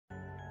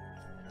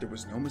There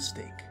was no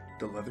mistake.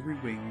 The leathery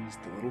wings,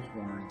 the little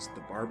horns,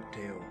 the barbed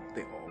tail,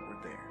 they all were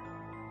there.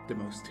 The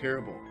most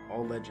terrible,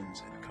 all legends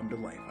had come to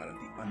life out of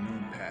the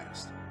unknown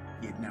past,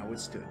 yet now it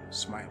stood,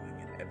 smiling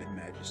in ebon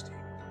majesty,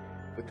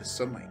 with the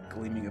sunlight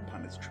gleaming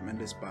upon its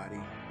tremendous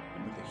body,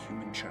 and with a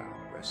human child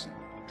resting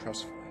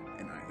trustfully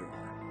in either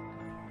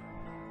arm.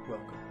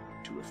 Welcome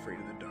to Afraid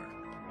of the Dark.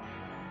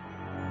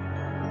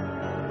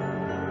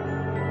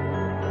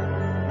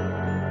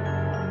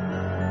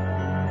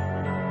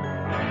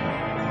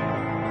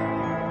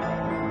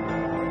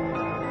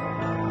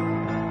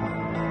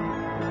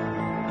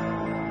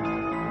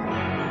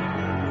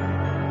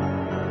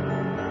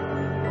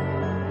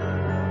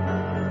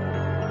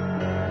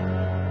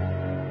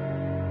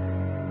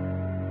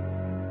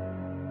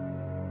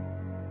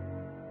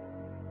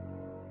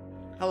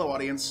 Hello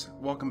audience,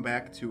 welcome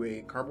back to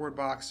a cardboard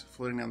box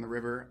floating down the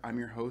river. I'm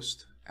your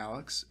host,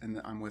 Alex, and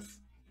I'm with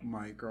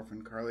my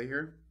girlfriend Carlie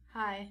here.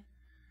 Hi.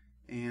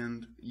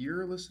 And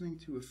you're listening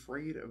to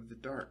Afraid of the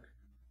Dark.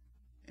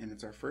 And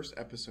it's our first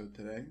episode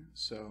today,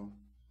 so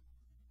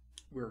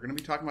we're going to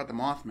be talking about the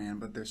Mothman,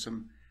 but there's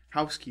some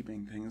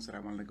housekeeping things that I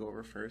wanted to go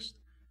over first.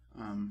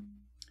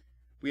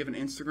 We have an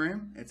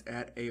Instagram, it's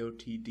at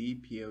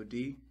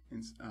AOTDPOD,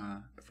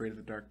 Afraid of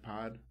the Dark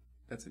Pod.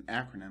 That's an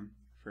acronym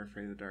for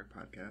Afraid of the Dark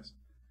Podcast.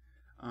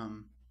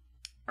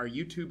 Our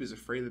YouTube is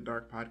Afraid of the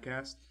Dark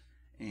Podcast,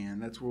 and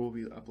that's where we'll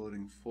be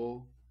uploading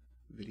full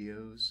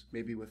videos,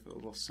 maybe with a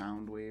little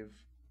sound wave,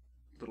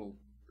 little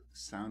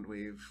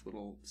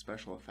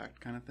special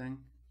effect kind of thing.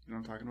 You know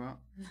what I'm talking about?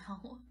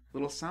 No.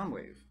 Little sound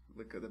wave,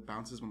 like that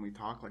bounces when we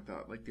talk, like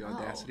the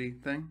Audacity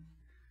thing.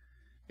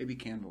 Maybe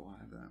Canva will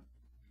have that.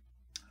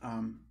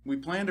 We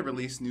plan to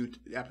release new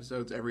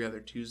episodes every other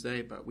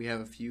Tuesday, but we have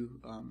a few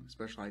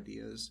special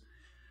ideas,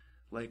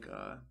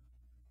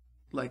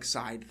 like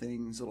side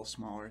things, little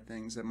smaller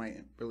things that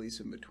might release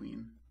in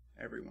between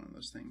every one of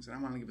those things. And I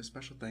want to give a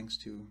special thanks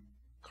to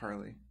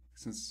Carlie,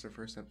 since it's her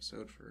first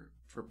episode,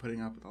 for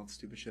putting up with all the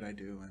stupid shit I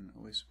do and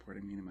always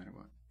supporting me no matter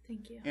what.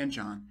 Thank you. And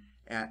John,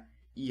 at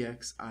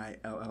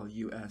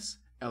EXILLUSLOPES,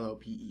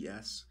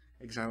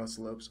 Exilus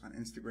Lopes on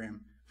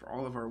Instagram, for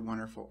all of our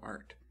wonderful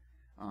art.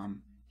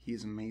 He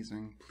is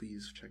amazing.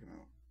 Please check him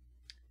out.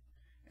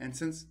 And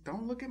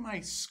don't look at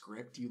my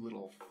script, you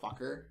little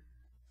fucker.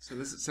 So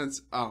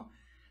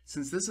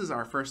since this is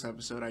our first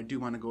episode, I do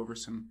want to go over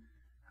some.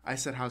 I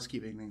said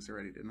housekeeping things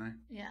already, didn't I?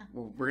 Yeah.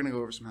 Well, we're gonna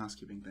go over some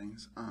housekeeping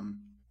things.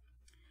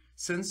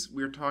 Since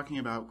we're talking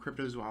about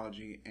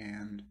cryptozoology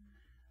and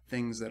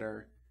things that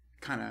are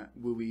kind of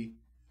wooey,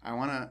 I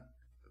want to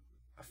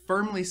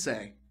firmly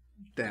say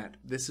that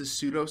this is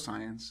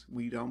pseudoscience.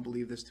 We don't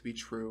believe this to be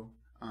true.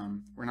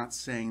 We're not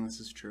saying this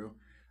is true.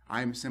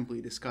 I'm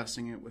simply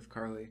discussing it with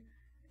Carlie,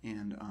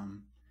 and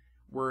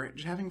we're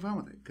just having fun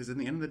with it, because at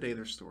the end of the day,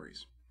 they're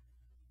stories.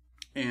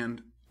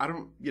 And I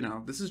don't,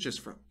 this is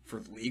just for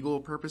legal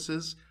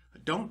purposes.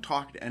 Don't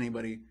talk to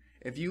anybody.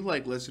 If you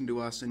listen to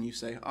us and you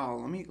say, oh,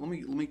 let me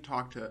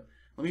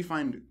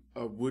find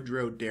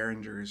Woodrow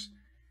Derringer's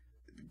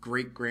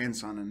great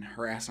grandson and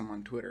harass him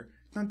on Twitter.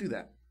 Don't do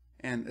that.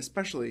 And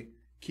especially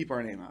keep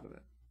our name out of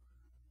it.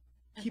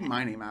 Keep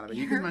my name out of it.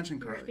 You can mention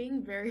Carlie. You're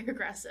being very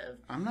aggressive.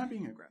 I'm not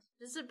being aggressive.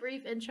 Just a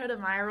brief intro to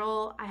my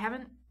role.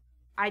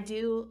 I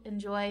do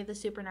enjoy the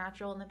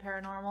supernatural and the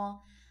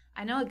paranormal.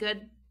 I know a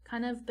good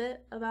kind of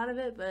bit about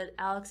it, but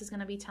Alex is going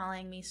to be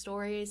telling me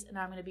stories and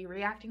I'm going to be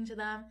reacting to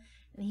them,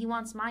 and he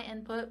wants my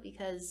input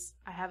because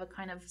I have a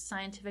kind of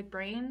scientific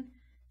brain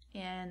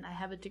and I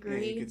have a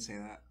degree. Yeah, you could say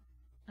that.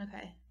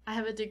 Okay. I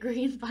have a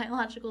degree in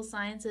biological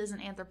sciences and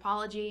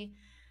anthropology.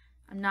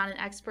 I'm not an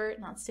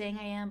expert, not saying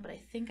I am, but I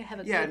think I have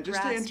a good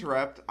just grasp. to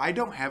interrupt, I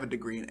don't have a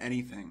degree in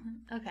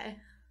anything. Okay.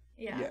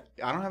 Yeah,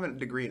 I don't have a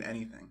degree in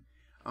anything.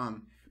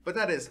 But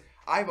that is,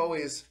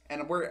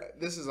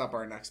 this is up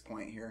our next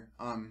point here.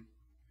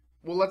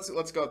 Well,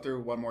 let's go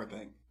through one more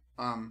thing.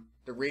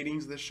 The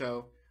ratings of the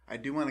show, I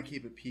do want to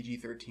keep it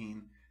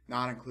PG-13,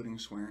 not including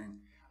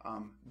swearing.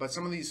 But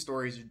some of these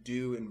stories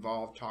do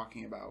involve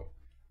talking about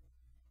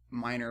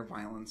minor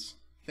violence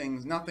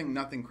things,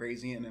 nothing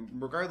crazy. And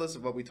regardless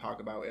of what we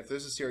talk about, if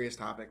there's a serious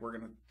topic, we're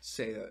gonna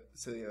say that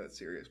it's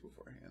serious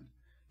beforehand.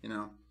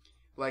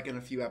 Like in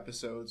a few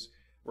episodes,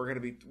 we're gonna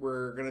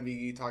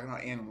be talking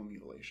about animal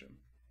mutilation,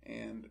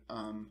 and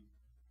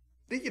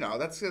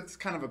that's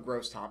kind of a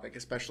gross topic,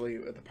 especially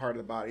at the part of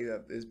the body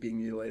that is being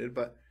mutilated.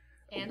 But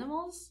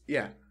animals?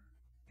 Yeah,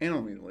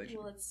 animal mutilation.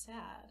 Well, it's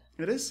sad.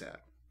 It is sad,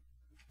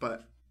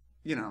 but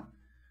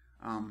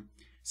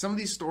some of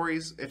these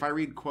stories, if I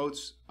read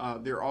quotes,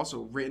 they're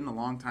also written a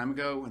long time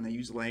ago, and they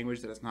use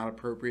language that is not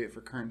appropriate for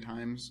current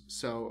times.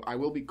 So I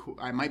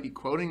might be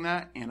quoting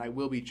that, and I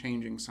will be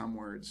changing some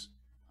words.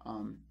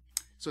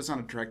 So it's not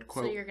a direct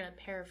quote. So you're gonna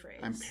paraphrase.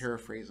 I'm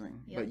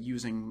paraphrasing, but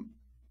using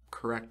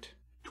correct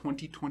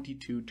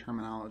 2022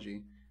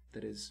 terminology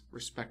that is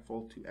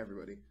respectful to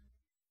everybody.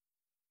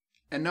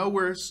 And no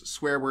worse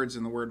swear words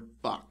than the word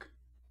fuck.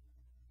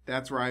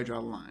 That's where I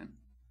draw the line.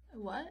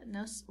 What?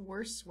 No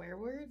worse swear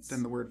words?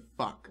 Than the word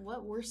fuck.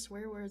 What worse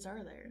swear words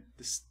are there?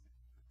 The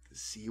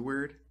C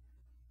word.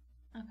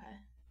 Okay.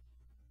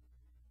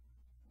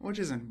 which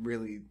isn't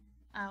really...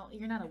 Oh,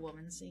 you're not a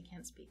woman, so you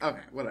can't speak.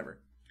 Okay, whatever.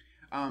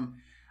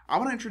 I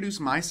want to introduce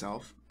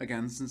myself,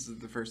 again, since this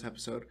is the first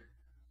episode.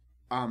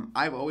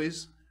 I've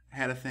always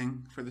had a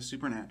thing for the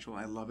supernatural.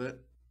 I love it.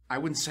 I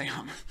wouldn't say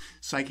I'm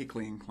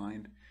psychically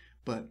inclined,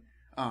 but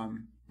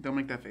don't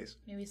make that face.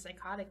 Maybe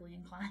psychotically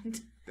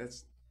inclined.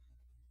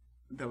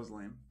 That was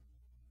lame.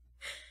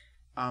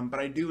 But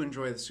I do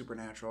enjoy the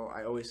supernatural.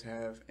 I always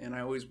have, and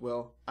I always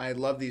will. I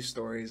love these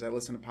stories. I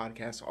listen to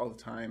podcasts all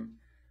the time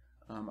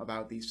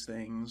about these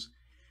things.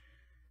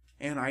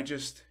 And I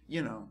just,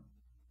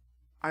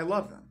 I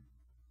love them.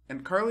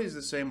 And Carlie's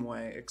the same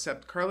way,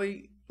 except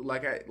Carlie,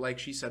 like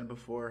she said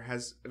before,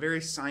 has a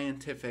very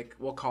scientific,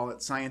 we'll call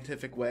it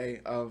scientific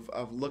way of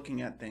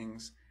looking at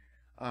things,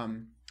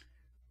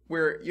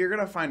 where you're going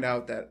to find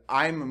out that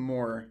I'm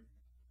more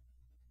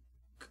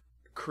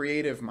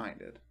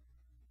creative-minded.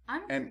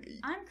 I'm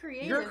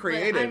creative. You're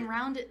creative.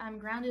 But I'm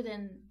grounded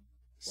in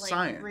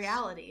science,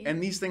 reality.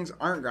 And these things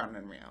aren't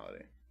grounded in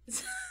reality.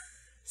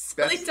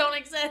 So they don't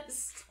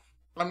exist.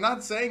 I'm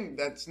not saying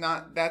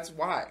that's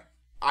why.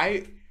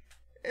 Like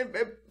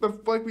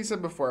we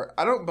said before,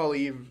 I don't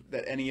believe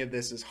that any of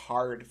this is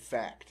hard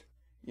fact.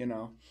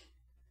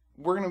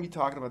 We're going to be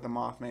talking about the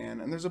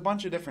Mothman, and there's a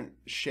bunch of different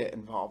shit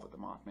involved with the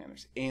Mothman.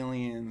 There's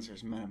aliens,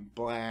 there's Men in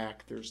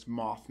Black, there's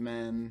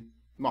Mothman,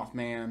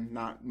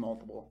 not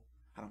multiple.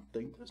 I don't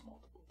think there's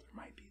multiple. There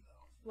might be,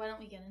 though. Why don't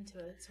we get into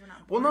it? So we're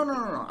not. Well,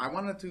 no. I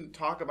wanted to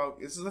talk about,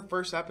 this is the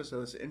first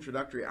episode, it's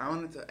introductory. I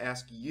wanted to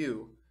ask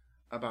you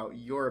about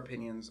your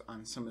opinions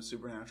on some of the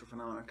supernatural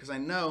phenomena, because I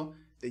know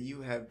that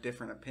you have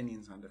different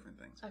opinions on different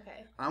things.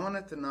 Okay. I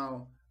wanted to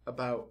know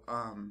about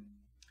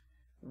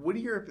what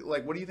do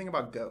you think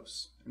about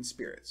ghosts and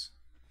spirits?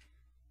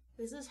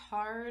 This is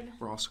hard.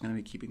 We're also going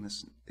to be keeping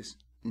this as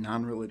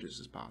non-religious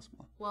as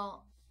possible.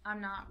 Well,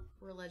 I'm not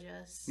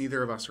religious.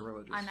 Neither of us are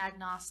religious. I'm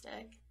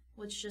agnostic,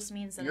 which just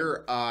means that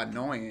you're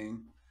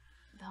annoying.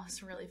 That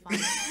was really funny.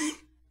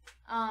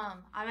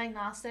 I'm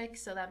agnostic,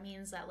 so that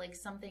means that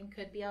something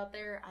could be out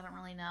there. I don't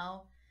really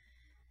know.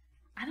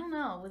 I don't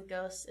know with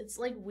ghosts. It's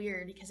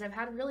weird because I've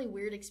had really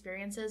weird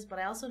experiences, but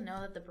I also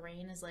know that the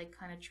brain is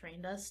kind of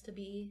trained us to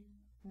be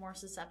more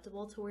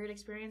susceptible to weird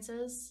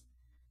experiences,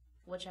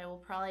 which I will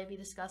probably be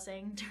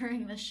discussing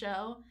during the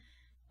show.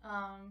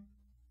 I'm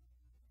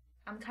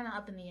kind of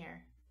up in the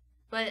air.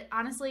 But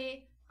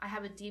honestly, I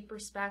have a deep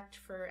respect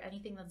for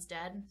anything that's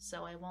dead,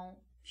 so I won't.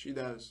 She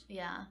does.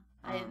 Yeah.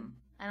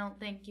 I don't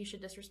think you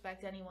should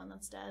disrespect anyone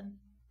that's dead.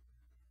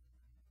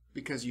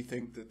 Because you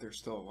think that they're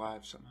still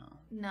alive somehow.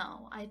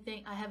 No, I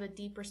think I have a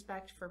deep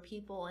respect for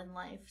people in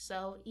life.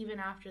 So even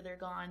after they're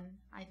gone,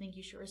 I think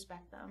you should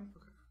respect them.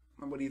 Okay.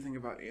 And what do you think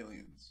about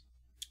aliens?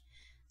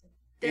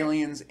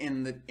 Aliens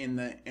in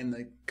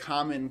the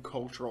common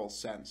cultural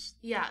sense.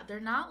 Yeah, they're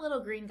not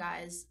little green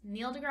guys.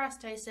 Neil deGrasse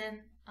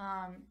Tyson,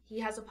 he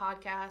has a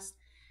podcast,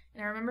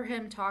 and I remember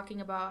him talking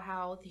about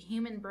how the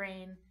human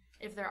brain,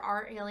 if there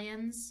are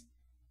aliens,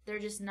 they're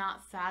just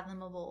not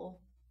fathomable.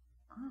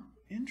 Oh,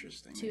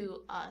 interesting.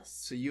 To us.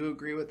 So you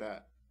agree with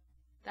that?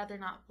 That they're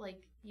not,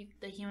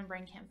 the human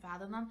brain can't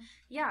fathom them?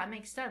 Yeah, it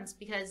makes sense,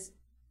 because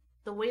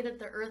the way that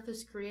the Earth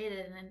is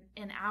created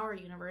in our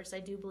universe, I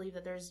do believe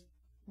that there's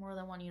more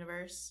than one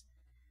universe.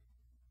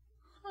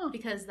 Huh.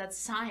 Because that's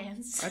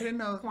science. I didn't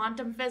know.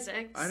 Quantum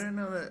physics. I didn't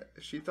know that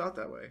she thought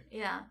that way.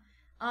 Yeah.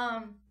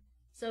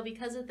 So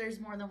because there's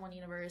more than one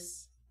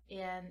universe,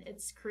 and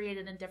it's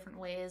created in different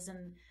ways,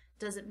 and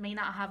may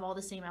not have all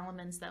the same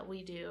elements that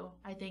we do,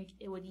 I think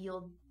it would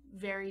yield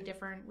very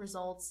different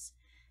results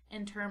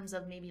in terms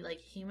of maybe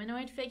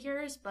humanoid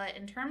figures. But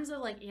in terms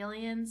of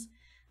aliens,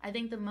 I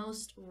think the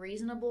most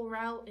reasonable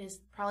route is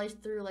probably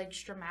through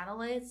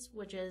stromatolites,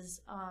 which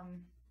is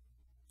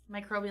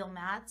microbial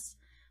mats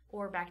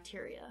or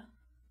bacteria.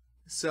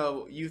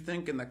 So you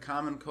think in the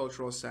common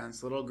cultural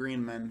sense, little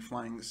green men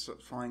flying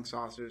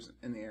saucers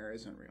in the air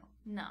isn't real?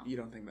 No. You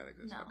don't think that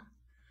exists? No. Okay.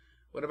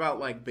 What about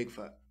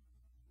Bigfoot?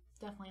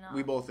 Definitely not.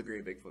 We both agree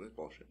Bigfoot is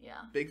bullshit.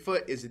 Yeah.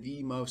 Bigfoot is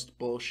the most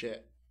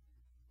bullshit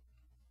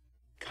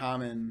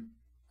common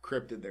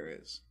cryptid there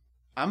is.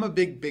 I'm a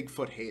big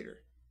Bigfoot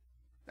hater.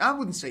 I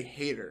wouldn't say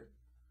hater.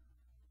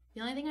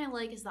 The only thing I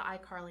like is the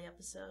iCarly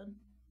episode.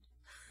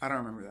 I don't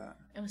remember that.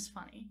 It was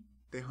funny.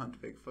 They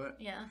hunt Bigfoot?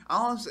 Yeah.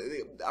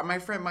 Honestly,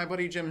 my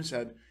buddy Jim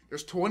said,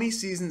 there's 20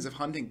 seasons of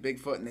hunting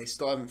Bigfoot and they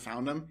still haven't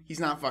found him. He's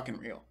not fucking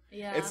real.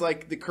 Yeah. It's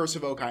like the Curse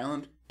of Oak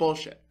Island.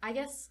 Bullshit. I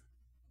guess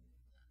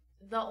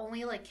the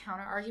only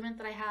counter argument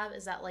that I have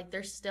is that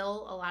there's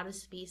still a lot of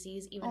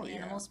species, even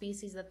animal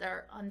species, that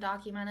they're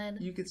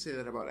undocumented. You could say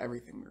that about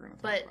everything we're going to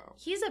talk about. But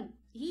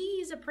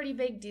he's a pretty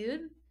big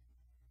dude.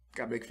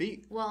 Got big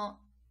feet. Well,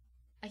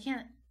 I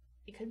can't.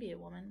 It could be a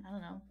woman. I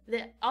don't know.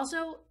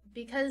 Also,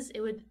 because it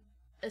would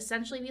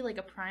essentially be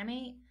a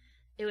primate,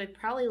 it would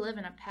probably live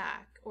in a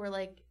pack or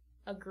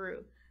a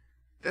group.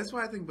 That's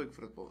why I think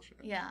Bigfoot is bullshit.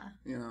 Yeah.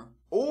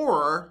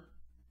 Or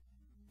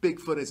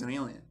Bigfoot is an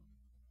alien.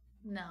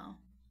 No.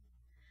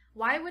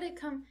 Why would it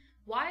come?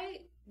 Why?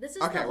 This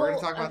is okay. the whole, We're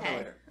gonna talk about that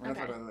later. We're gonna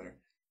talk about that later.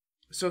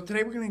 So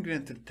today we're going to get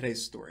into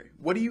today's story.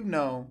 What do you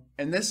know?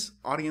 And this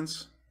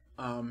audience,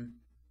 I'm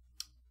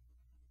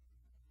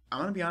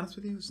going to be honest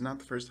with you, this is not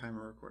the first time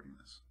we're recording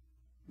this.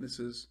 This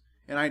is,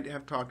 and I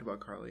have talked about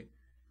Carlie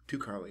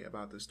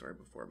about this story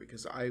before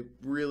because I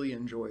really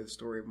enjoy the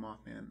story of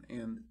Mothman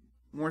and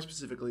more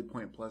specifically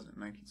Point Pleasant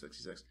in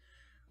 1966.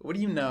 What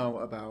do you know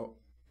about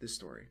this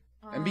story?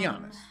 And be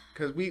honest,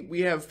 because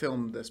we have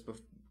filmed this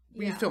before.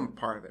 We filmed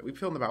part of it. We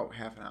filmed about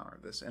half an hour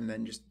of this and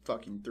then just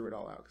fucking threw it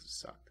all out because it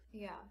sucked.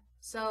 Yeah.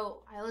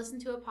 So I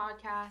listened to a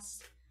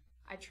podcast.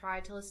 I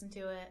tried to listen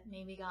to it.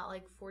 Maybe got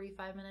like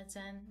 45 minutes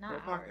in. Not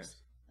what hours.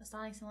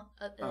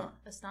 Podcast?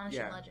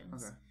 Astonishing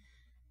Legends. Okay.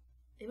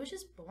 It was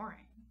just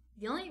boring.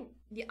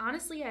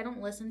 Honestly, I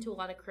don't listen to a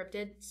lot of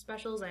cryptid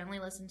specials. I only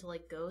listen to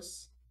like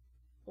ghosts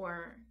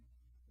or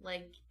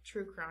like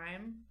true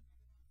crime.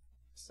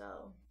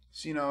 So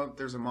you know,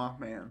 there's a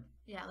Mothman.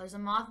 Yeah, there's a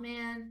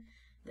Mothman.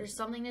 There's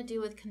something to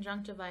do with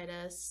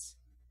conjunctivitis.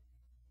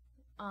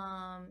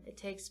 It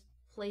takes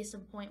place in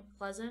Point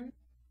Pleasant.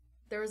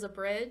 There was a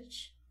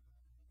bridge,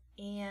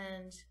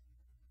 and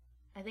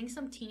I think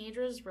some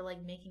teenagers were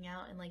like making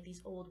out in like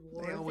these old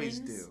war They always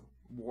things. do.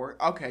 War?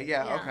 Okay,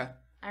 yeah, okay.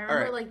 I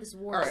remember right. like this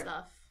war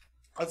stuff.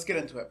 Let's get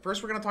into it.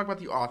 First, we're going to talk about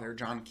the author,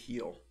 John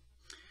Keel.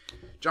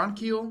 John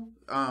Keel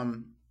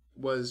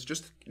was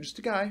just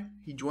a guy.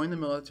 He joined the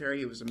military.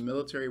 He was a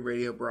military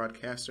radio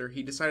broadcaster.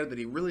 He decided that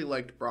he really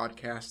liked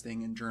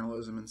broadcasting and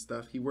journalism and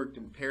stuff. He worked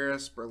in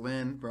Paris,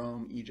 Berlin,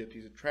 Rome, Egypt.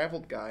 He's a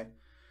traveled guy.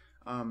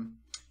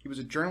 He was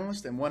a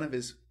journalist, and one of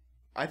his,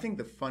 I think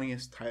the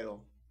funniest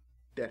title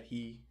that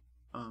he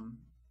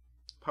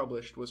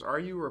published was, "Are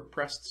You a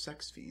Repressed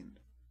Sex Fiend?"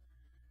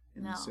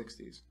 In the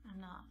 60s.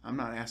 I'm not. I'm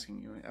not asking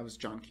you. That was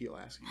John Keel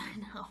asking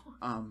you.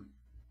 I know.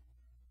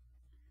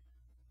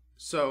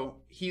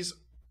 So he's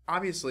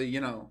obviously, you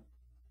know,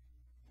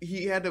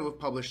 he had to have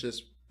published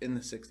this in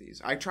the 60s.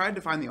 I tried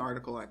to find the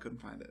article. I couldn't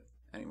find it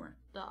anywhere.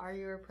 The Are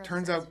You a Repressed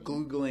Turns Sex out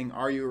Fiend? Googling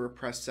 "Are You a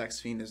Repressed Sex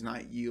Fiend" does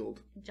not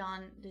yield.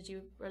 John, did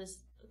you read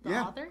the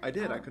author? I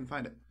did. I couldn't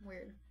find it.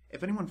 Weird.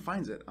 If anyone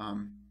finds it,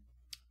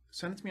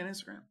 send it to me on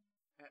Instagram.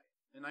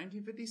 In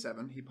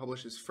 1957, he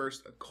published his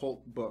first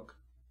occult book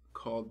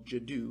called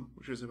Jadoo,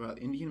 which was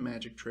about Indian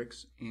magic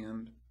tricks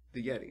and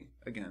the Yeti.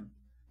 Again,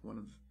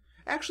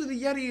 actually,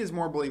 the Yeti is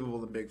more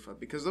believable than Bigfoot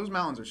because those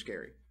mountains are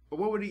scary. But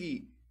what would he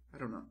eat? I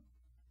don't know.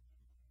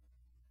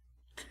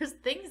 There's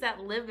things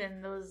that live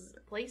in those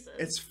places.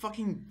 It's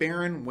fucking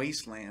barren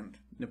wasteland,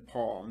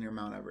 Nepal, near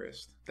Mount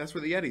Everest. That's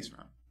where the Yeti's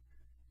from.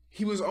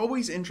 He was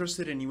always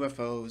interested in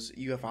UFOs,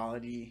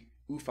 ufology,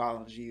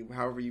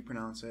 however you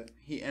pronounce it.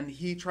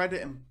 He tried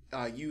to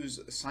use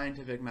a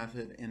scientific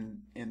method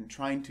in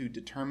trying to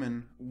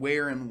determine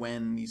where and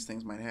when these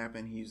things might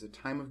happen. He used the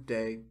time of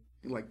day,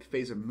 like the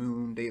phase of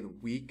moon, day of the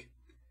week,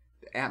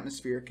 the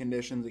atmospheric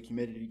conditions, the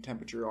humidity,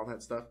 temperature, all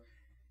that stuff.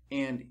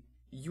 And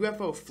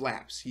UFO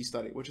flaps he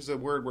studied, which is a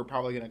word we're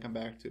probably going to come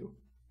back to,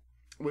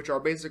 which are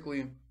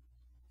basically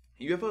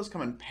UFOs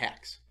come in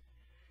packs.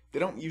 They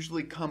don't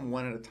usually come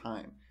one at a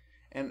time.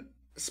 And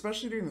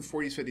especially during the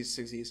 40s, 50s,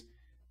 60s,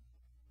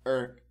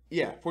 40s,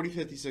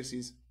 50s,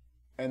 60s,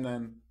 and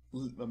then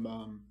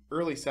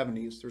early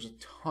 70s, there's a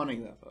ton of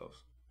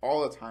UFOs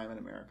all the time in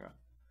America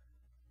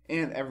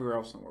and everywhere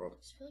else in the world.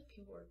 I just feel like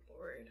people were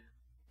bored.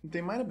 They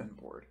might have been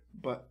bored,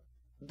 but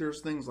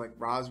there's things like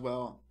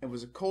Roswell. It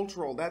was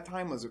that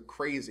time was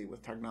crazy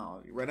with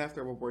technology. Right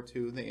after World War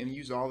II, they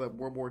used all that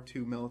World War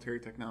II military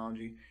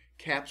technology,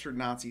 captured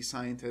Nazi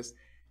scientists,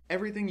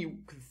 everything you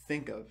could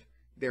think of,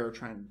 they were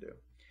trying to do.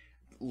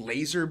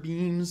 Laser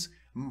beams,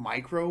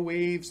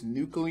 microwaves,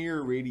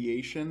 nuclear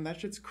radiation, that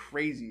shit's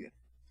crazy.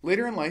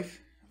 Later in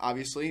life,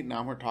 obviously,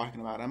 now we're talking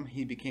about him,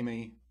 he became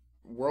a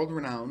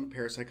world-renowned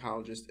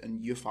parapsychologist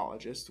and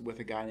ufologist with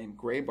a guy named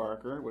Gray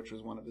Barker, which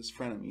was one of his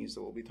frenemies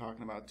that we'll be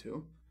talking about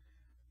too,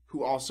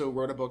 who also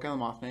wrote a book on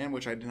the Mothman,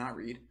 which I did not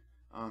read.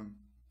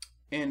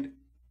 And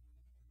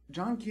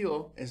John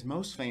Keel is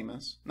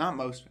not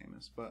most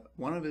famous, but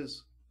one of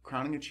his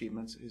crowning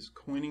achievements is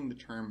coining the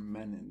term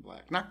Men in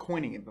Black. Not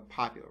coining it, but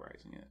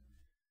popularizing it.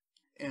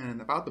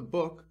 And about the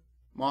book,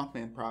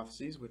 Mothman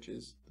Prophecies, which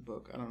is the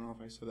book, I don't know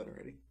if I said that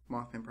already,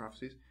 Mothman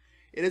Prophecies.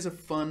 It is a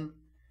fun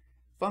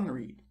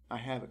read. I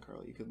have it,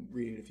 Carlie. You can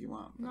read it if you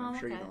want, but I'm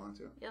sure you don't want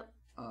to. Yep.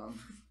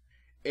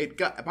 It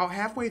got about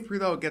halfway through,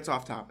 though, it gets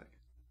off topic.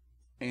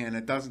 And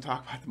it doesn't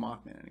talk about the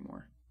Mothman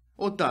anymore.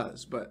 Well, it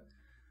does, but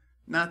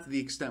not to the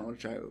extent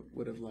which I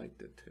would have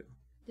liked it to.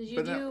 Did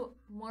you do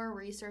more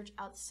research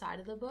outside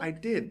of the book? I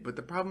did, but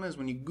the problem is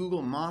when you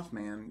Google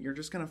Mothman, you're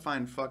just going to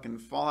find fucking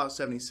Fallout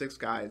 76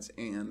 guides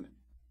and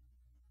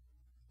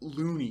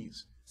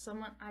loonies.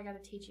 I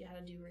got to teach you how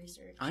to do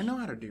research. I know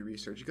how to do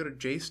research. You go to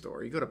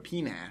JSTOR, you go to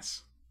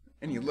PNAS,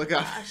 and you look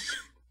up.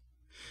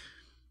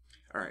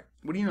 All right,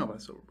 what do you know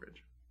about Silver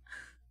Bridge?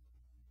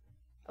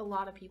 A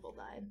lot of people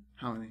died.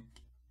 How many?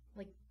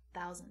 Like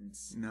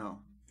thousands. No.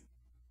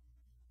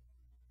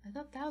 I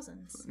thought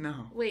thousands.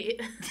 No.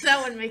 Wait,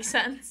 that wouldn't make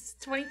sense.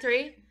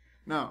 23?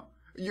 No.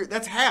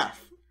 That's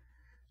half.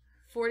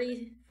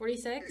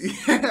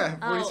 46? Yeah,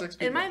 46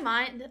 people. In my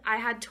mind, I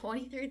had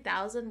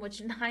 23,000,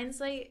 which in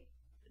hindsight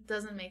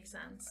doesn't make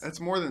sense. That's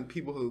more than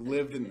people who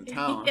lived in the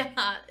town.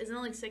 Yeah, isn't it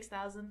like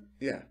 6,000?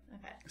 Yeah.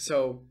 Okay.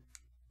 So,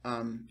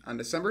 on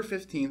December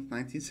 15th,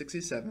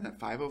 1967, at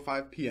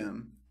 5:05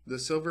 p.m., the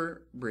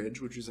Silver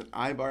Bridge, which is an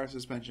I-bar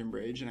suspension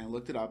bridge, and I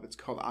looked it up, it's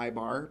called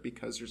I-bar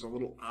because there's a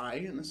little I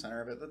in the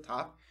center of it at the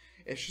top.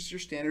 It's just your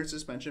standard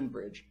suspension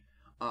bridge,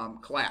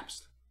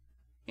 collapsed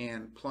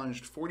and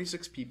plunged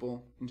 46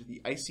 people into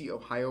the icy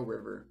Ohio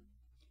River,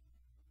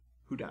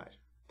 who died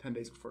 10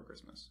 days before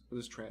Christmas. It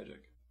was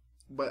tragic.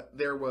 But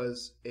there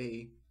was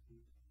a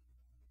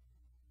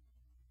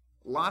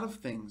lot of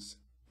things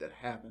that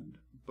happened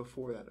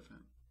before that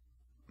event.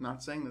 I'm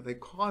not saying that they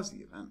caused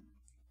the event,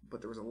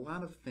 but there was a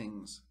lot of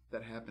things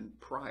that happened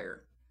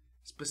prior.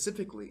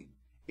 Specifically,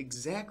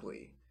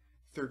 exactly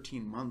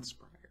 13 months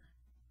prior.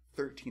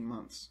 13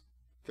 months.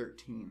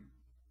 13.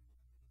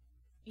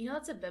 You know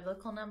it's a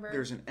biblical number?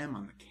 There's an M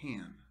on the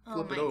can. Oh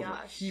Flip my it over.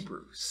 gosh.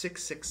 Hebrew,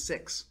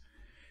 666.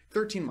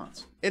 13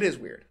 months. It is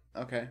weird,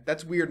 okay?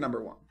 That's weird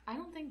number one. I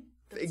don't think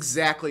that's...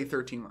 Exactly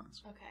 13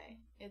 months. Okay.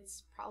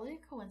 It's probably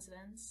a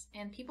coincidence.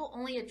 And people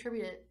only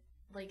attribute it,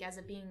 like, as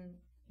it being,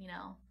 you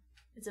know,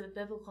 it's a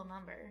biblical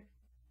number.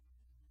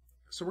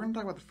 So we're going to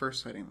talk about the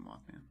first sighting of the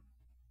Mothman.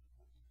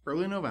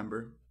 Early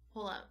November.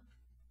 Hold up.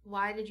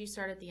 Why did you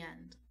start at the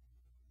end?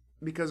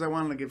 Because I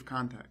wanted to give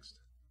context.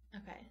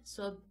 Okay.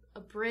 So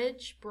a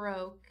bridge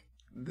broke.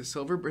 The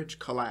Silver Bridge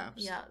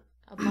collapsed. Yeah.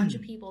 A bunch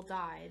of people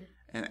died.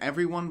 And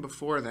everyone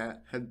before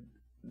that had,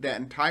 that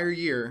entire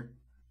year,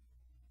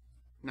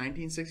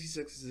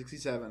 1966 to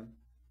 67,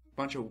 a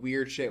bunch of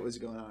weird shit was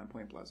going on in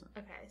Point Pleasant.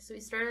 Okay. So we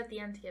started at the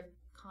end to give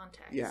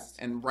context. Yeah.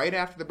 And right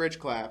after the bridge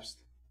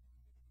collapsed,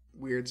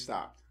 weird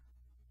stopped.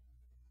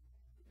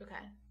 Okay.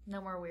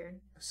 No more weird.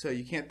 So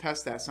you can't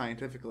test that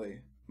scientifically,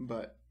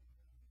 but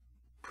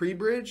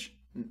pre-bridge,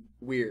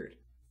 weird.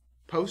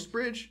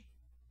 Post-bridge,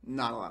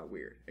 not a lot of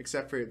weird,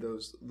 except for the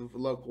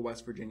local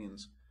West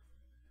Virginians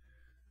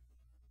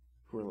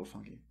who are a little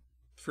funky.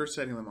 First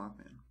sighting of the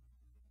Mothman.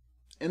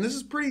 And this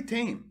is pretty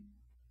tame.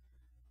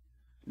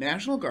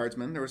 National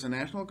Guardsman, there was a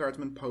National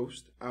Guardsman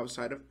post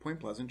outside of Point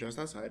Pleasant, just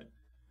outside.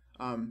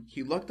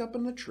 He looked up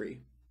in the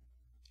tree.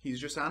 He's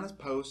just on his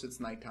post, it's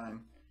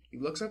nighttime. He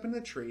looks up in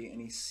the tree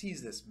and he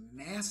sees this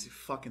massive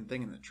fucking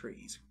thing in the tree.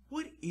 He's like,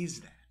 what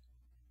is that?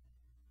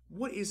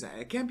 What is that?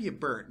 It can't be a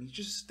bird. And he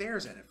just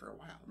stares at it for a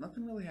while.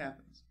 Nothing really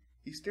happens.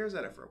 He stares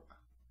at it for a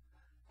while.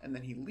 And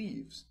then he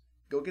leaves.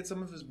 Go get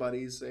some of his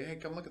buddies. Say, hey,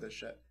 come look at this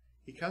shit.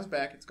 He comes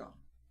back. It's gone.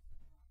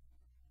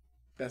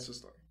 That's the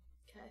story.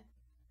 Okay.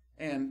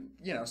 And,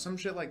 you know, some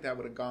shit like that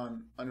would have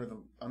gone under the,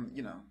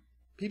 you know,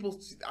 people,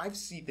 I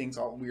see things,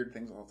 all weird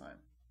things all the time.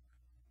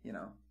 You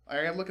know,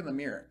 I gotta look in the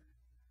mirror.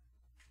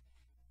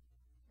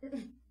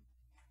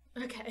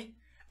 Okay.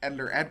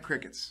 Editor, add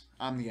crickets.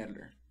 I'm the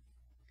editor.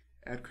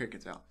 Add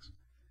crickets, Alex.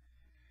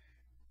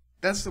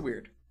 That's the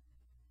weird.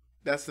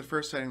 That's the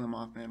first sighting of the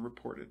Mothman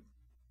reported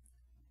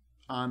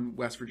on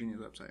West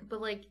Virginia's website.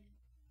 But, like,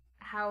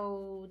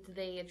 how do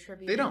they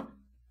attribute They don't.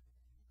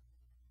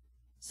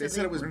 So they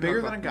said it was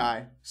bigger than a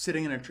guy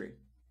sitting in a tree.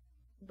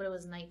 But it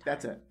was nighttime.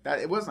 That's it.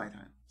 It was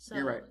nighttime. So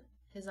you're right.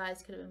 His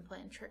eyes could have been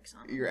playing tricks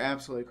on him. You're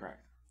absolutely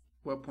correct.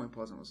 What Point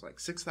Pleasant was like.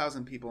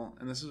 6,000 people,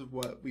 and this is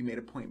what we made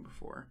a point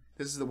before.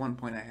 This is the one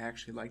point I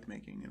actually liked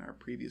making in our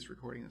previous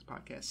recording of this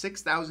podcast.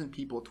 6,000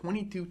 people,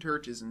 22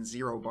 churches, and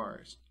 0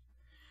 bars.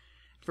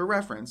 For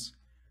reference,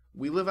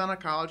 we live on a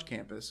college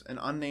campus, an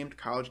unnamed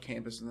college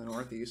campus in the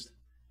Northeast,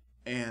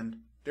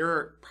 and there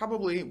are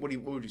probably, what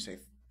would you say,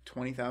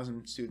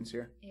 20,000 students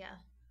here? Yeah.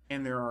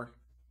 And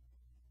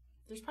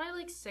there's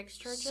probably like 6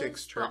 churches.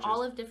 6 churches. But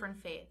all of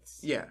different faiths.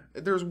 Yeah.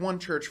 There's one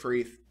church for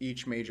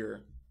each major,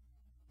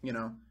 you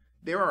know.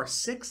 There are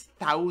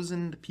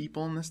 6,000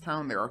 people in this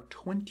town. There are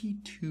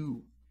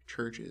 22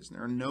 churches.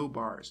 There are no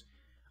bars.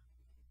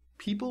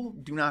 People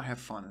do not have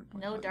fun in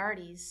Point Pleasant.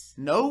 Darties.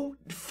 No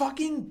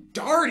fucking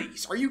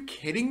darties. Are you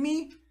kidding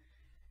me?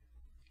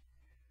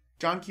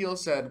 John Keel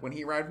said when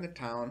he arrived in the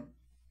town,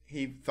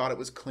 he thought it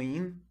was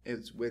clean.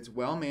 It's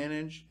well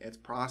managed. It's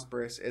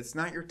prosperous. It's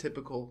not your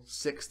typical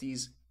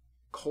 60s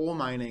coal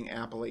mining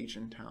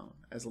Appalachian town,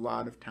 as a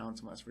lot of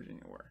towns in West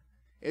Virginia were.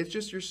 It's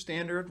just your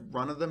standard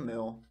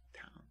run-of-the-mill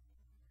town.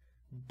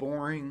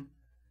 Boring,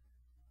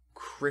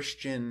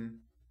 Christian,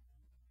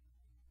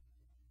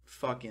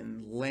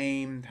 fucking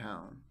lame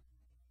town.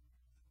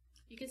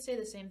 You could say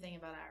the same thing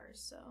about ours,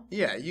 so.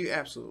 Yeah, you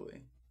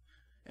absolutely.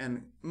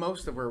 And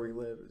most of where we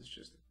live is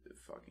just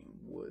fucking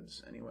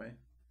woods anyway.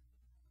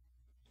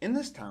 In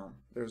this town,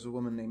 there's a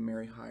woman named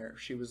Mary Heyer.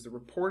 She was the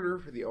reporter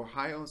for the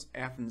Ohio's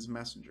Athens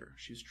Messenger.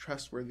 She was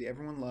trustworthy.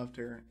 Everyone loved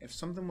her. If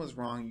something was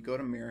wrong, you go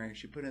to Mary.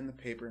 She put it in the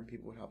paper and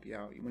people would help you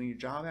out. You want a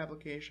job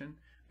application?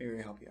 Mary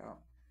will help you out.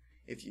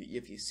 If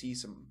you see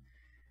some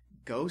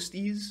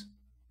ghosties,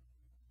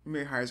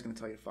 Mary Heyer's going to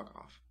tell you to fuck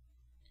off.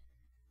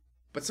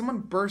 But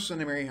someone bursts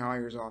into Mary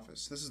Heyer's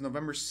office. This is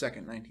November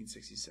 2nd,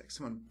 1966.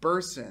 Someone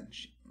bursts in.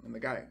 And the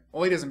guy,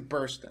 he doesn't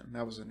burst in.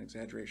 That was an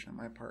exaggeration on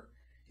my part.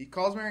 he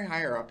calls Mary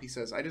Hire up. He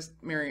says,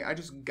 Mary, I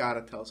just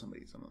gotta tell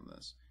somebody some of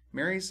this.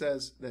 Mary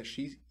says that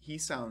he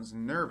sounds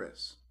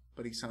nervous,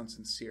 but he sounds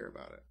sincere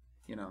about it.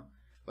 You know,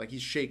 like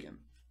he's shaken.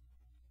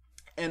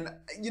 And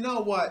you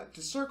know what?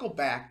 To circle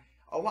back,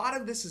 a lot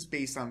of this is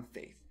based on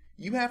faith.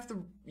 You have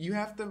to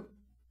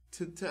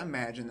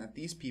imagine that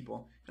these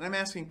people, and I'm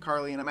asking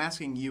Carlie and I'm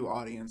asking you,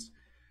 audience,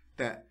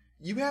 that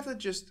you have to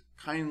just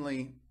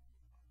kindly,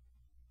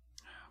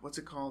 what's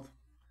it called?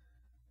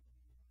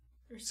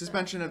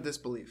 Suspension of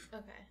disbelief.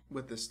 Okay.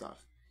 With this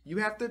stuff. You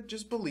have to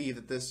just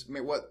believe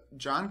that what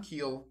John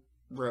Keel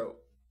wrote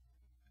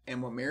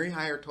and what Mary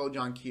Hire told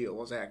John Keel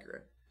was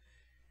accurate.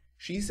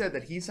 She said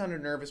that he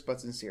sounded nervous but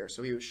sincere,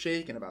 so he was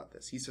shaken about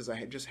this. He says,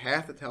 I just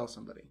have to tell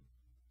somebody.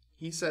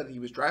 He said he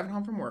was driving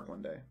home from work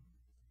one day,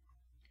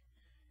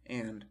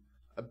 and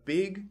a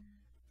big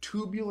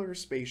tubular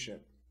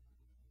spaceship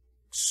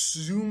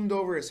zoomed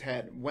over his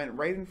head, went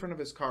right in front of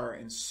his car,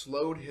 and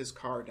slowed his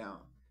car down.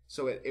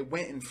 So it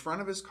went in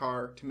front of his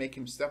car to make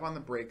him step on the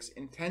brakes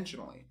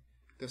intentionally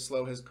to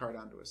slow his car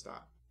down to a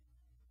stop.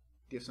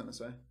 Do you have something to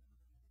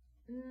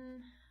say?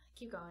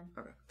 Keep going.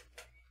 Okay.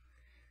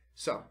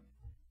 So,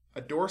 a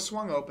door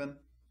swung open.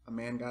 A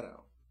man got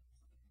out.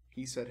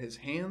 He said his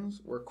hands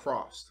were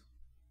crossed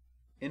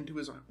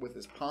with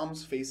his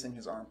palms facing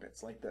his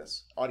armpits like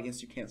this.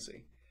 Audience, you can't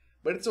see.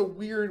 But it's a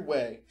weird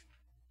way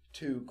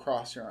to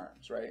cross your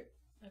arms, right?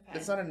 Okay.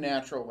 It's not a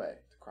natural way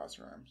to cross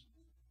your arms.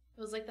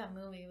 It was like that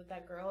movie with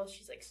that girl.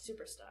 She's like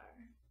superstar.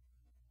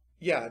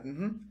 Yeah.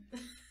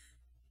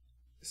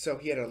 So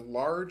he had a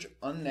large,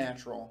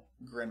 unnatural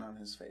grin on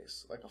his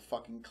face, like a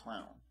fucking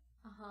clown.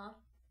 Uh-huh.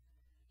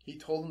 He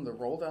told him to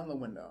roll down the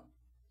window.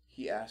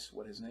 He asked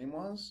what his name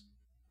was,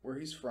 where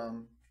he's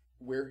from,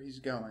 where he's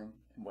going,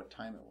 and what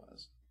time it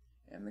was.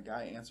 And the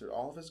guy answered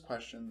all of his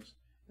questions,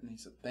 and he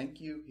said thank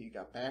you. He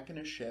got back in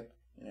his ship,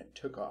 and it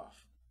took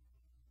off.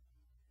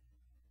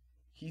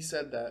 He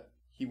said that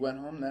he went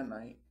home that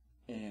night,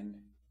 and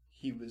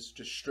he was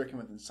just stricken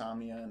with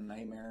insomnia and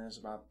nightmares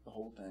about the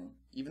whole thing.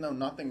 Even though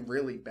nothing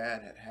really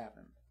bad had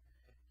happened.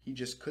 He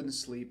just couldn't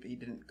sleep. He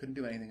couldn't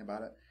do anything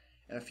about it.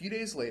 And a few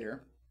days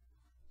later,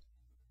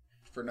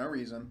 for no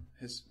reason,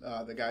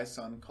 the guy's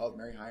son called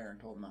Mary Hire and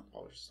told him not to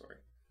publish the story.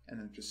 And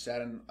then just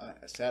sat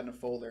in a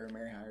folder in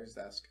Mary Hire's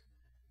desk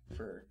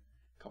for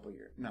a couple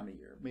years. Not a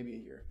year, maybe a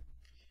year.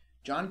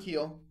 John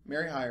Keel,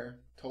 Mary Hire,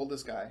 told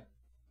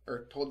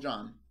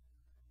John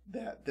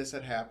that this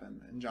had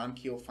happened, and John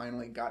Keel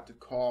finally got to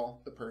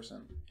call the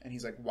person, and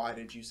he's like, why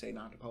did you say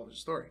not to publish the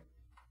story?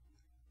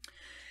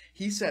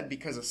 He said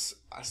because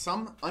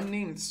some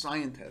unnamed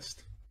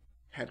scientist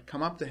had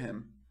come up to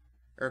him,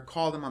 or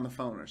called him on the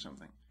phone or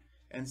something,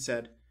 and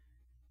said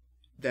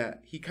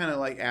that he kind of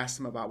like asked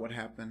him about what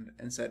happened,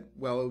 and said,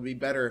 well, it would be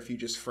better if you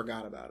just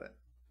forgot about it,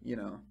 you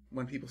know,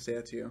 when people say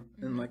it to you,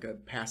 in like a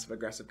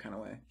passive-aggressive kind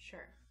of way.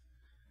 Sure.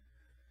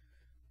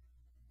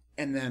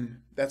 And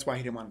then that's why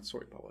he didn't want the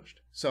story published.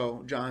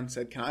 So John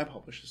said, can I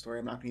publish the story?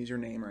 I'm not going to use your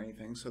name or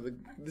anything. So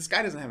this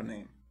guy doesn't have a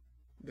name.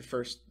 The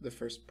first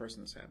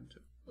person this happened to.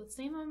 Let's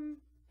name him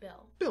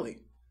Bill.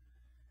 Billy.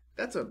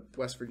 That's a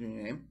West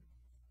Virginia name.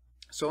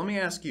 So let me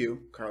ask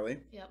you, Carlie.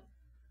 Yep.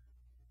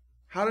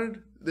 How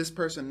did this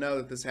person know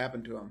that this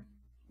happened to him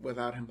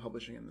without him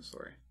publishing in the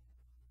story?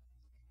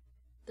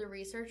 The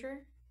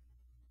researcher?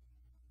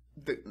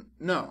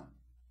 No.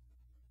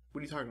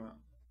 What are you talking about?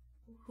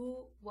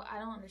 Who? What? I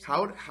don't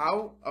understand.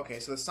 How? Okay,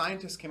 so the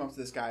scientist came up to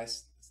this guy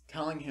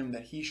telling him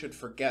that he should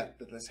forget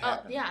that this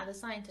happened. Oh, yeah, the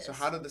scientist. So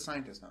how did the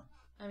scientist know?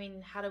 I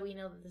mean, how do we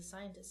know that the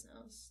scientist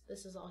knows?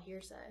 This is all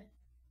hearsay.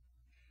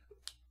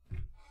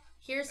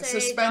 Hearsay.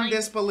 Suspend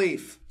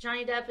disbelief.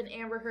 Johnny Depp and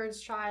Amber Heard's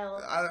trial.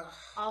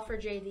 All for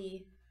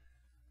JD.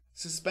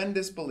 Suspend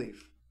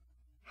disbelief.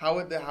 How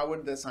would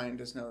the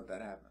scientist know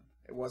that happened?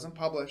 It wasn't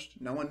published.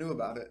 No one knew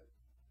about it.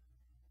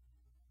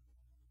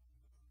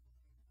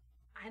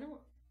 I don't.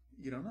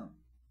 You don't know.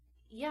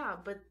 Yeah,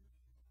 but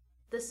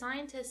the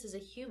scientist is a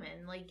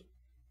human. Like.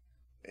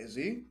 Is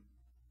he?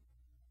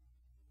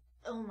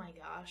 Oh my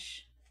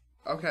gosh.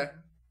 Okay.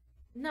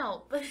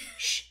 No, but.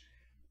 Shh.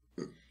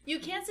 You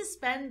can't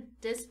suspend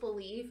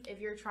disbelief if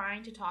you're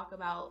trying to talk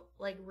about,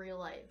 like, real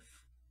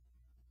life.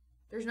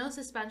 There's no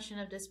suspension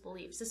of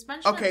disbelief.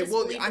 Suspension of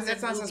disbelief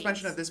that's not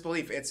suspension of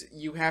disbelief. It's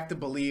you have to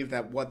believe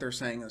that what they're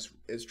saying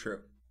is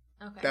true.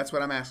 Okay. That's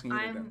what I'm asking you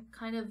to do. I'm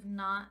kind of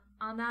not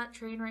on that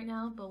train right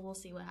now, but we'll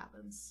see what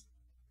happens.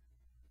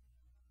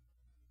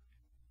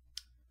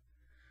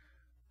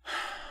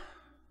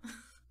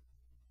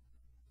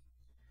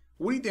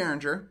 Woody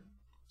Derringer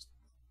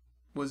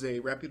was a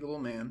reputable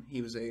man.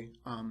 He was a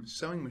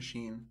sewing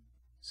machine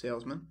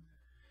salesman.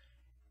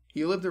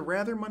 He lived a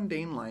rather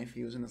mundane life.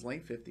 He was in his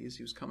late 50s.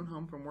 He was coming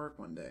home from work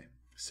one day,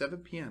 7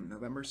 p.m.,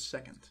 November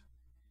 2nd.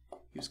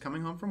 He was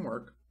coming home from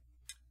work,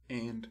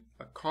 and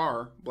a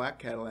car, black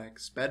Cadillac,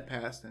 sped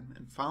past him,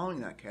 and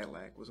following that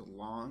Cadillac was a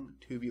long,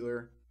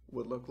 tubular,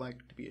 what looked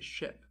like to be a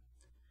ship.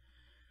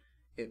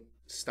 It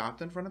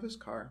stopped in front of his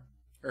car,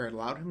 or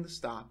allowed him to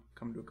stop,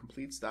 come to a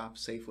complete stop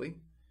safely.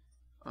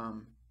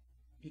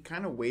 he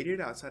kind of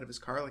waited outside of his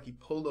car, like he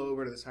pulled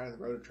over to the side of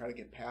the road to try to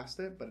get past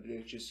it, but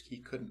it just he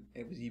couldn't.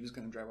 He was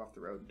going to drive off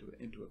the road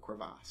into a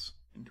crevasse,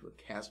 into a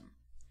chasm.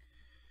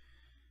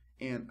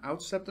 And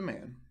out stepped a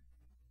man,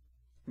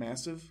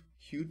 massive,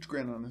 huge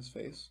grin on his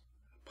face,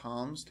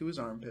 palms to his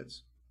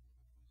armpits.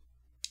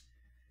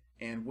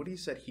 And Woody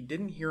said he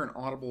didn't hear an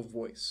audible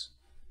voice.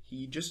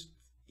 He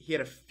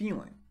had a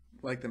feeling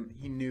like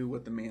he knew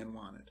what the man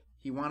wanted.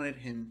 He wanted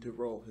him to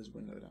roll his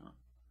window down.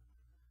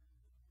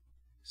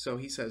 So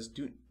he says,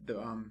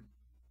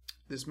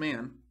 this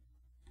man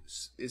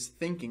is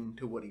thinking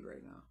to Woody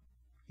right now.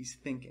 He's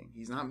thinking.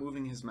 He's not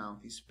moving his mouth.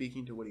 He's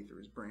speaking to Woody through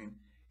his brain.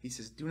 He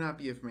says, do not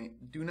be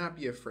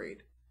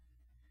afraid.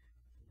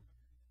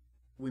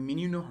 We mean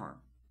you no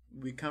harm.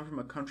 We come from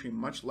a country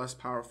much less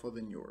powerful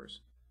than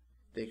yours.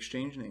 They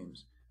exchanged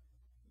names.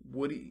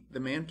 The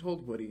man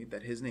told Woody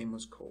that his name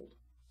was Cold.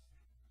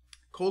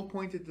 Cold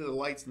pointed to the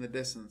lights in the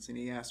distance, and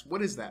he asked,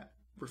 what is that?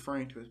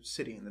 Referring to a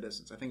city in the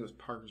distance. I think it was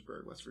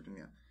Parkersburg, West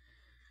Virginia.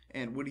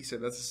 And Woody said,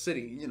 that's a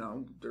city. You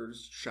know,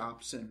 there's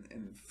shops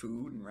and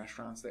food and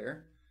restaurants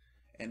there.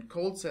 And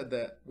Cold said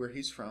that where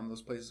he's from,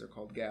 those places are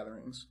called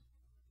gatherings.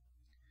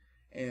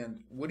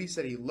 And Woody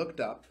said he looked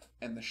up,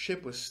 and the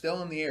ship was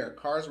still in the air.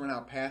 Cars were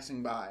now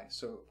passing by.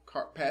 So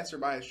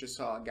passerbys just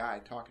saw a guy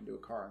talking to a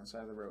car on the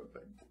side of the road.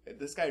 But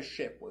this guy's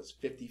ship was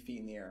 50 feet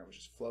in the air. It was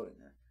just floating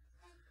there.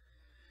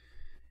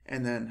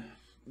 And then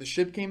the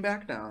ship came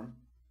back down.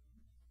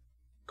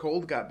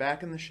 Cold got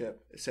back in the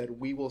ship. It said,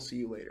 we will see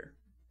you later.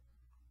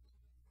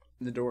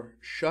 And the door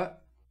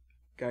shut.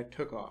 Guy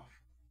took off.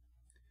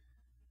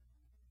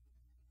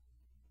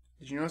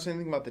 Did you notice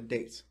anything about the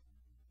dates?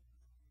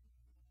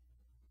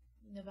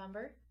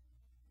 November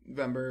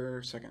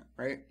 2nd,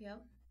 right? Yep.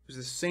 It was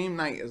the same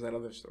night as that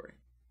other story.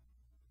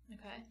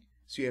 Okay.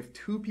 So you have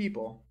two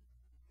people,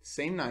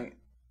 same night,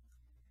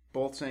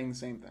 both saying the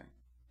same thing.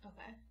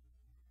 Okay.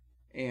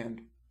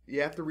 And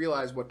you have to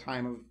realize what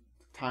time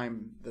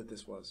that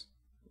this was.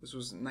 This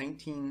was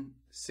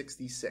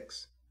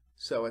 1966.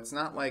 So it's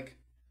not like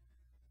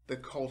the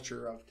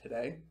culture of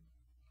today,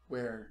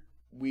 where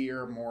we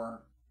are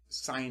more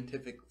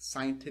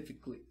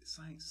scientifically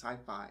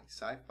sci-fi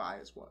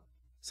is what?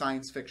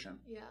 Science fiction.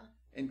 Yeah.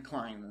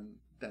 Inclined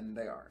than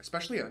they are.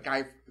 Especially a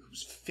guy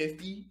who's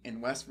 50 in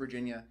West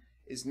Virginia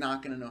is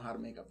not going to know how to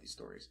make up these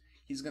stories.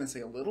 He's going to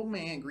say a little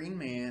green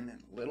man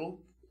and a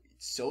little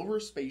silver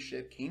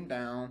spaceship came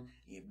down,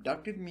 he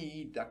abducted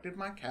me, abducted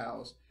my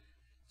cows.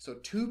 So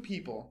two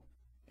people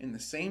in the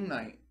same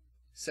night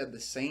said the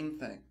same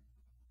thing.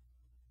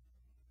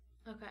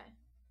 Okay.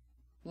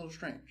 A little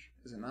strange,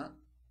 is it not?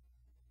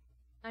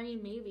 I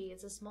mean, maybe.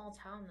 It's a small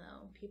town,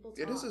 though. People talk.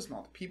 It is a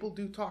small town. People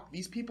do talk.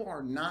 These people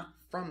are not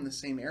from the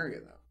same area,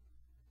 though.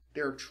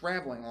 They're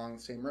traveling along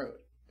the same road.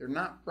 They're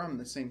not from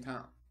the same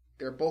town.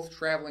 They're both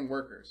traveling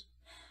workers.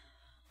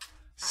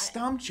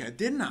 Stumped you,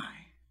 didn't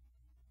I?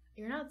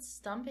 You're not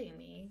stumping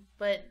me,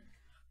 but...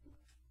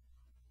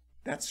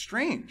 That's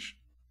strange.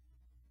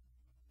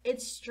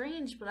 It's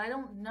strange, but I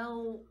don't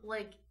know,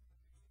 like...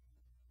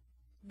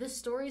 This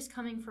story's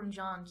coming from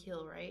John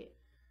Keel, right?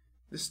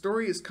 The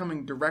story is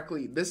coming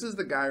directly... This is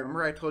the guy...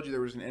 Remember I told you there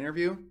was an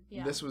interview?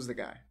 Yeah. This was the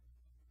guy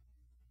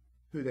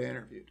who they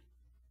interviewed.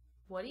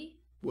 Woody?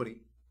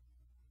 Woody.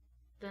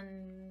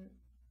 Then...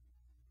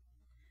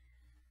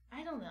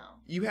 I don't know.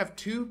 You have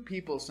two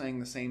people saying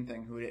the same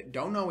thing who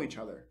don't know each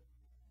other.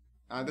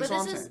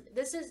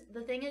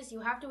 The thing is, you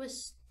have to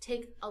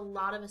take a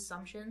lot of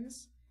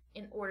assumptions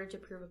in order to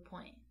prove a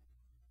point.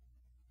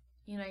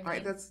 You know what I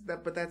mean?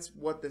 Right, but that's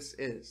what this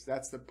is.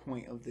 That's the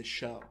point of this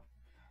show.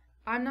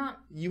 I'm not...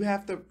 You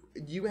have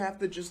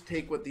to just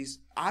take what these...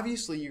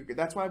 Obviously,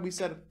 that's why we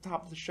said at the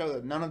top of the show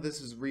that none of this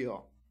is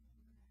real.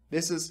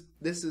 This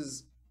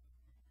is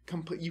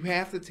complete. You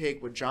have to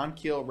take what John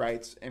Keel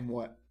writes and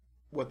what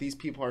these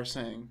people are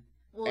saying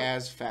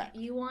as fact.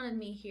 You wanted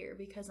me here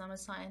because I'm a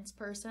science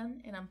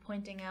person, and I'm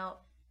pointing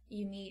out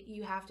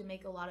you have to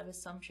make a lot of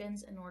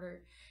assumptions in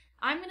order...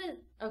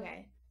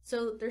 Okay,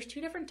 so there's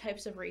two different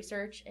types of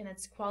research, and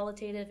it's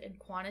qualitative and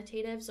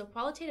quantitative. So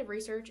qualitative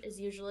research is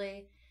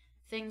usually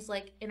things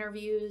like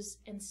interviews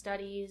and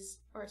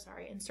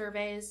and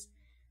surveys.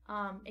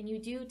 And you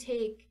do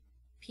take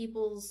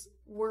people's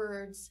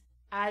words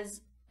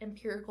as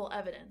empirical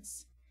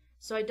evidence.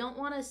 So I don't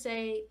want to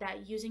say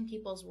that using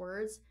people's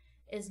words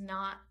is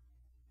not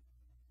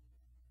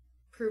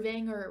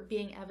proving or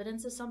being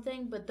evidence of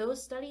something, but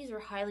those studies are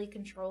highly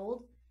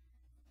controlled,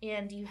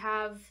 and you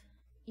have,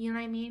 you know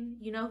what I mean?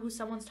 You know who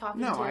someone's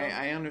talking to. No,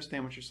 I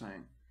understand what you're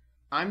saying.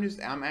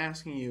 I'm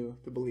asking you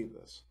to believe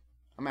this.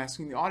 I'm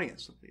asking the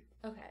audience to believe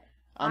it. Okay.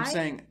 I'm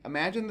saying,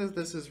 imagine that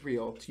this is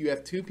real. You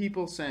have two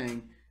people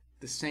saying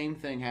the same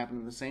thing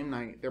happened the same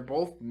night. They're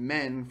both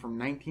men from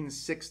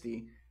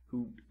 1960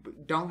 who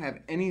don't have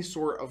any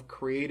sort of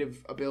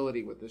creative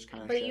ability with this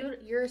kind of shit.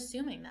 But you're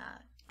assuming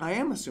that. I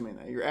am assuming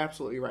that. You're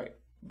absolutely right.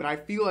 But I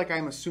feel like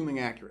I'm assuming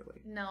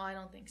accurately. No, I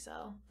don't think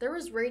so. There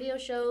was radio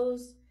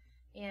shows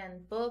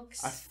and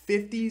books. A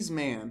 50s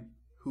man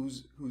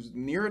who's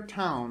near a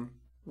town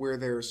where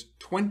there's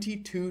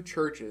 22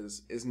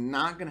 churches is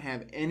not going to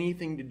have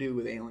anything to do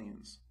with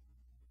aliens.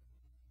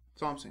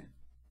 That's all I'm saying.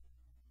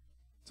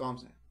 That's all I'm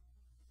saying.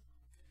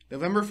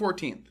 November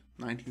 14th,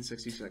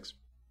 1966.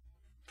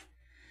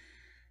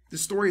 The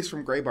story is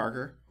from Gray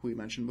Barker, who we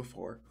mentioned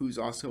before, who's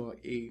also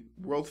a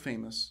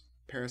world-famous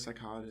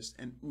parapsychologist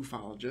and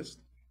ufologist.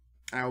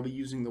 I will be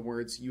using the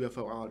words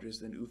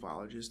UFOologist and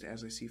ufologist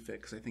as I see fit,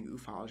 because I think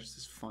ufologist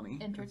is funny.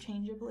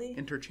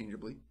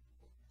 Interchangeably.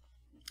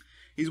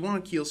 He's one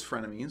of Keel's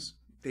frenemies.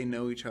 They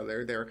know each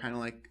other. They're kind of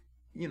like,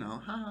 you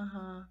know, ha ha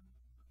ha.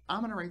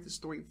 I'm going to write the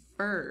story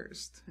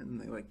first. And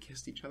they like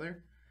kissed each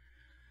other.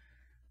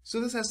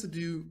 So this has to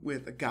do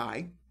with a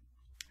guy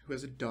who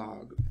has a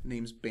dog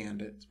named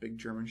Bandit. It's a big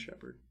German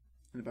Shepherd.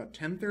 And about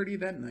 10:30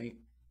 that night,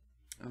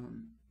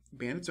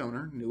 Bandit's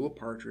owner, Newell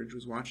Partridge,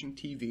 was watching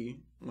TV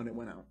when it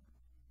went out.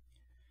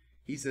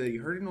 He said he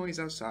heard a noise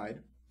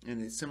outside,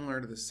 and it's similar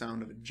to the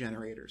sound of a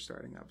generator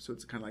starting up. So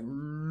it's kind of like,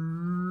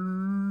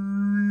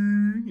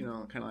 you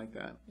know, kind of like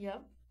that.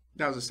 Yep.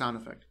 That was a sound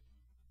effect.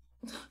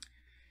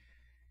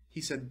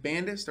 He said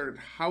Bandit started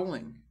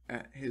howling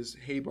at his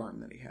hay barn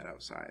that he had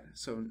outside.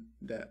 So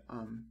that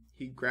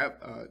he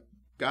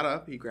got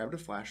up, he grabbed a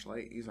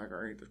flashlight. He's like, all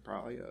right, there's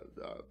probably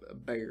a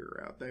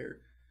bear out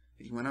there.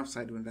 He went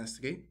outside to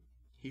investigate.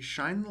 He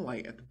shined the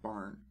light at the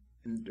barn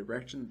in the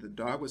direction that the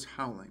dog was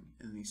howling,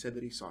 and he said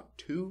that he saw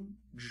two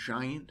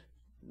giant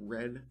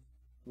red,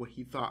 what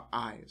he thought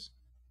eyes,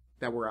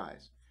 that were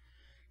eyes,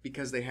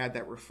 because they had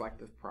that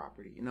reflective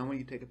property. You know when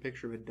you take a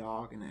picture of a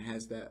dog and it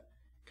has that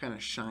kind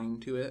of shine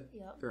to it,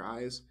 yep. Their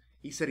eyes?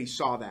 He said he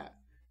saw that,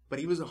 but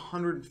he was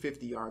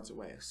 150 yards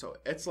away, so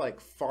it's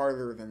like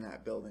farther than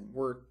that building.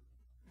 We're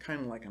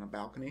kind of like on a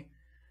balcony.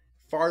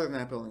 Farther than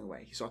that building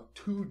away. He saw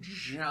two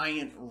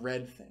giant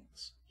red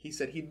things. He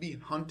said he'd be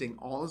hunting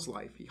all his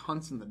life. He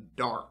hunts in the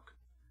dark.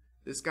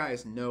 This guy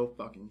is no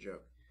fucking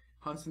joke.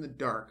 Hunts in the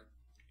dark,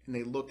 and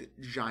they looked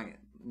giant.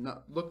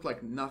 Looked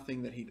like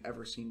nothing that he'd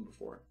ever seen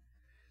before.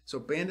 So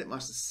Bandit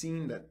must have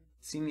seen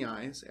the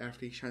eyes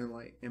after he shined the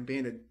light, and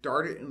Bandit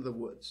darted into the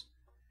woods.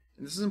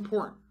 And this is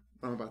important,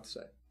 what I'm about to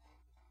say.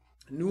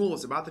 Newell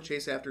was about to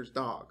chase after his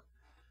dog,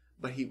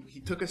 but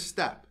he took a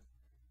step,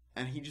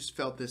 and he just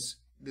felt this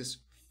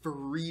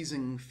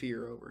freezing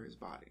fear over his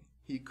body.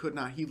 He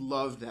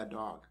loved that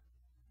dog.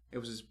 It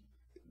was his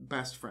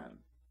best friend.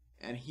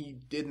 And he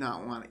did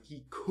not want it.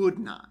 He could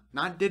not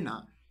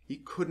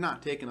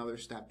take another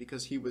step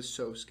because he was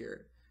so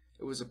scared.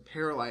 It was a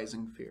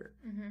paralyzing fear.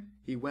 Mm-hmm.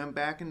 He went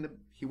back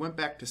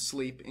to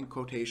sleep, in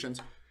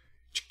quotations,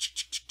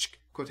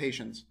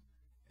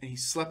 and he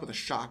slept with a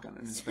shotgun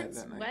in his bed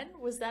that night. When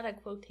was that a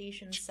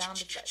quotation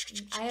sound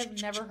effect? I have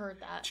never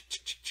heard that.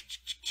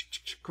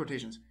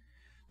 Quotations.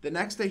 The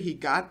next day he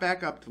got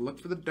back up to look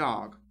for the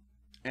dog,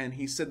 and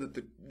he said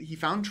that he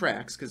found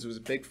tracks, because it was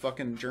a big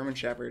fucking German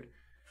Shepherd.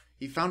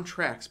 He found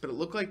tracks, but it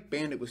looked like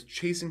Bandit was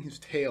chasing his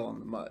tail in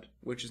the mud,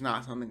 which is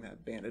not something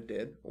that Bandit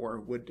did or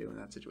would do in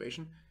that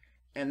situation.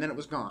 And then it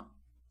was gone,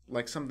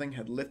 like something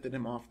had lifted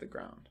him off the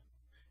ground.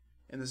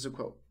 And this is a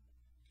quote.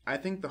 I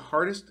think the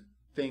hardest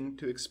thing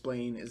to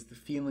explain is the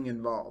feeling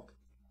involved,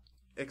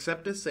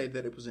 except to say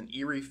that it was an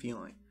eerie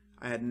feeling.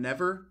 I had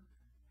never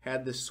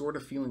had this sort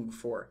of feeling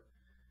before.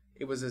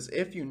 It was as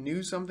if you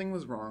knew something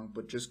was wrong,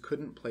 but just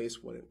couldn't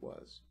place what it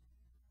was.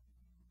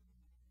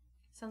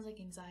 Sounds like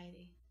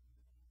anxiety.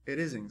 It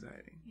is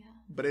anxiety. Yeah.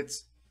 But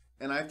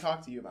and I've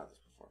talked to you about this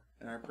before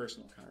in our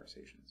personal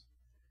conversations.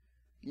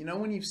 You know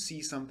when you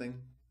see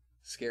something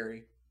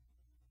scary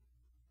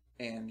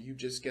and you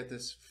just get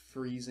this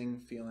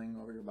freezing feeling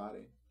over your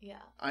body? Yeah.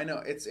 I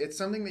know. It's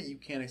something that you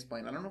can't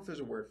explain. I don't know if there's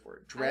a word for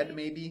it. Dread,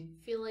 maybe?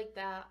 Feel like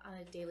that on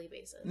a daily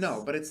basis.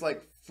 No, but it's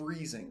like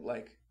freezing.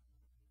 Like,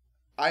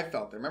 I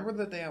felt it. Remember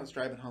the day I was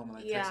driving home and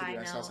I texted you?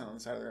 I saw something on the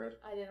side of the road.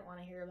 I didn't want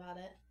to hear about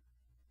it.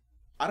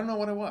 I don't know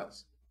what it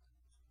was.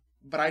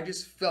 But I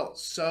just felt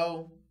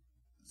so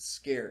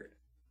scared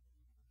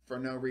for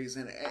no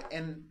reason.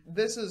 And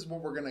this is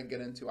what we're going to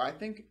get into. I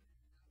think,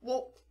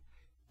 well,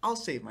 I'll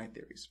save my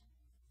theories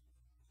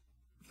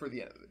for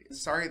the end of the video.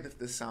 Sorry if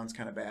this sounds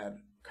kind of bad.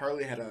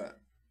 Carlie had a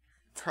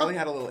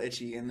little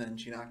itchy, and then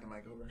she knocked the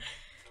mic over.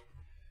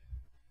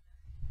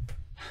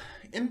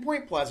 In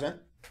Point Pleasant,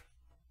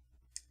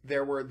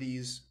 there were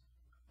these,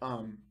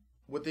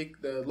 what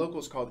the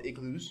locals called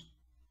igloos,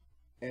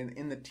 and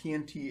in the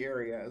TNT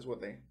area is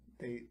what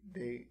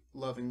they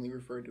lovingly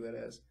referred to it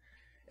as.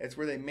 It's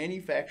where they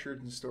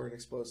manufactured and stored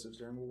explosives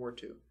during World War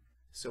II.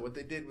 So what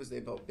they did was they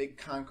built big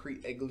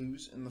concrete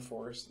igloos in the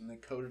forest, and they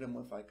coated them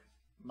with like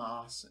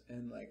moss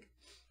and like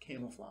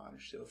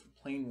camouflage, so if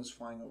a plane was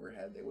flying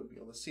overhead they would be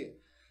able to see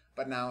it.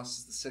 But now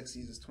it's the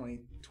 60s, it's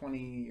 20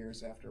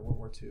 years after World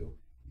War II,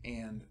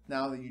 and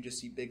now that you just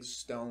see big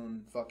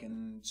stone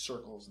fucking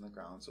circles in the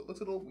ground, so it looks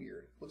a little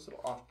weird, it looks a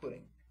little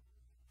off-putting.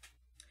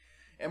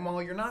 And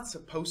while you're not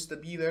supposed to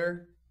be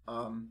there,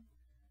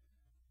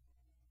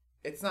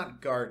 it's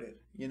not guarded.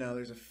 You know,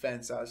 there's a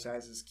fence outside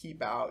that says,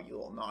 keep out, you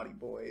little naughty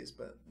boys,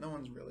 but no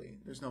one's really,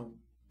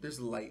 there's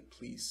light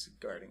police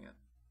guarding it.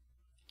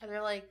 Are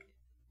there like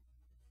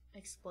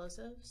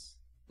explosives?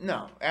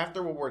 No,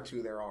 after World War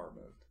II, they're all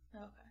removed.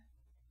 Okay.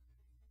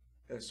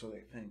 That's what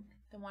they think.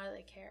 Then why do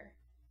they care?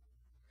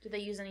 Did they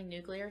use any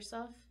nuclear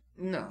stuff?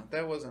 No,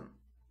 that wasn't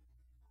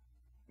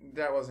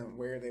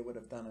where they would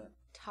have done it.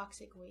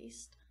 Toxic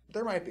waste?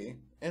 There might be.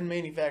 In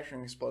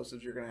manufacturing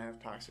explosives, you're going to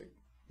have toxic,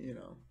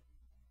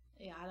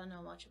 Yeah, I don't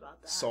know much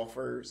about that.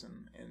 sulfurs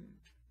and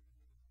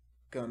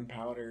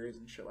gunpowders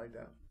and shit like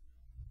that.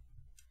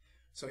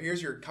 So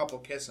here's your couple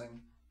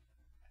kissing.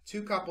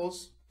 2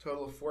 couples,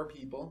 total of 4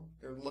 people.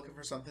 They're looking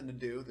for something to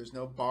do. There's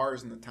no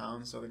bars in the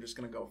town, so they're just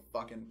going to go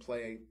fucking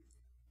play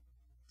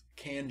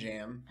can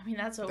jam. I mean,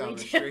 that's what down we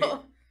the do. street.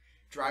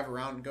 Drive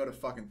around and go to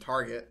fucking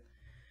Target.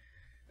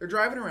 They're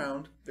driving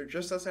around. They're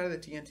just outside of the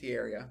TNT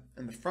area,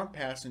 and the front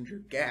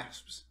passenger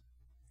gasps.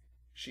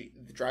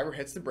 The driver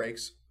hits the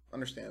brakes,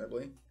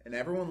 understandably, and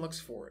everyone looks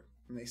forward.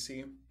 And they see,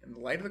 in the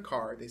light of the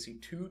car, they see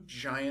 2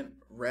 giant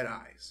red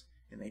eyes.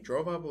 And they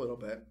drove up a little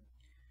bit,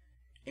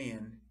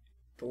 and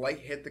the light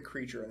hit the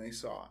creature, and they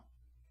saw it.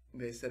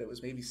 They said it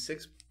was maybe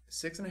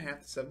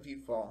 6.5 to 7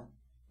 feet tall,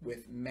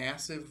 with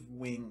massive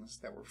wings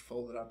that were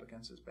folded up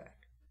against his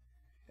back.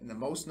 And the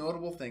most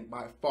notable thing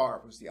by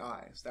far was the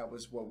eyes. That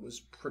was what was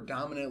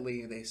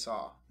predominantly they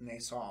saw. And they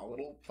saw a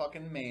little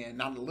fucking man,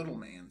 not a little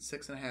man,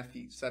 6.5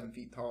 feet, 7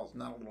 feet tall, is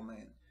not a little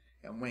man,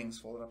 and wings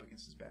folded up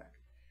against his back.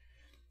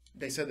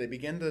 They said they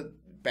began to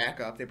back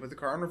up. They put the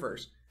car in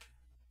reverse,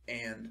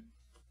 and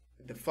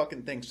the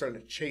fucking thing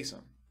started to chase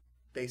him.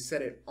 They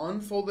said it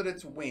unfolded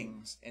its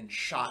wings and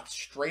shot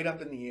straight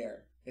up in the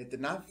air. It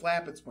did not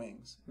flap its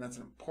wings, and that's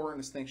an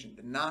important distinction. It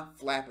did not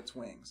flap its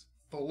wings.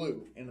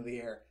 Flew into the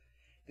air.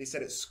 They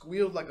said it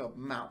squealed like a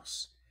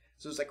mouse.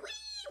 So it was like, wee,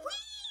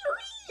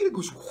 wee, wee. It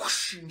goes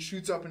whoosh and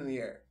shoots up into the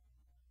air.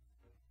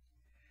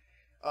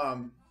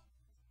 And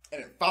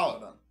it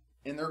followed them.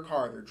 In their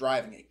car, they're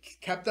driving. It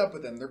kept up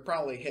with them. They're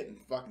probably hitting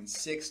fucking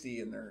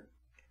 60 in their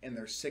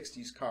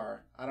 60s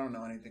car. I don't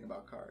know anything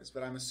about cars,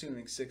 but I'm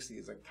assuming 60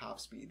 is like top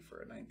speed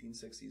for a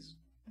 1960s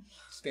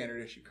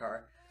standard issue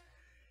car.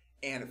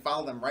 And it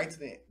followed them right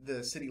to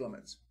the city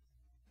limits.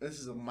 This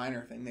is a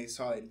minor thing. They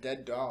saw a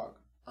dead dog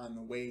on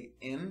the way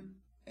in,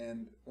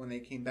 and when they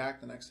came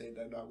back the next day,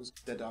 dead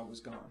dog was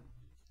gone.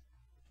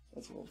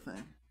 That's a little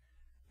thing.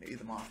 Maybe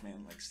the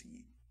Mothman likes to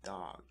eat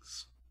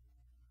dogs.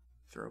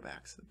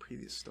 Throwbacks to the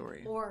previous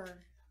story.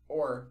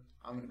 Or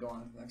I'm going to go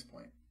on to the next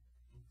point.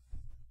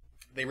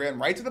 They ran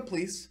right to the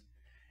police,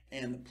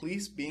 and the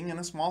police, being in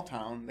a small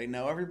town, they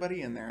know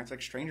everybody in there. It's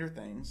like Stranger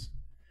Things.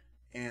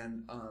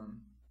 And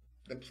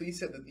the police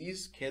said that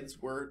these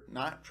kids were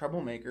not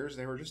troublemakers.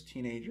 They were just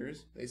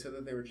teenagers. They said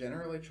that they were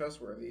generally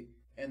trustworthy,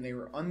 and they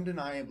were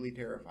undeniably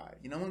terrified.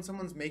 You know when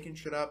someone's making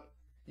shit up?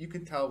 You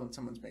can tell when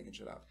someone's making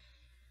shit up.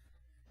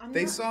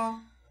 They saw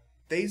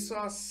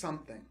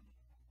something.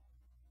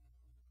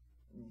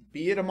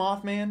 Be it a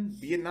Mothman,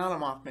 be it not a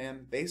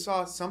Mothman, they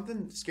saw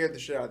something that scared the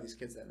shit out of these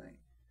kids that night.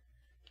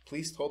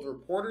 Police told the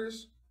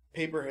reporters,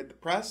 paper hit the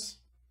press,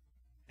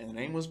 and the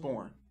name was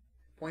born.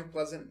 Point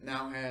Pleasant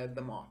now had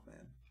the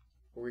Mothman.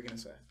 What were you going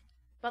to say?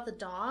 About the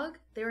dog?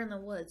 They were in the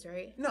woods,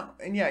 right? No,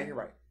 and yeah, you're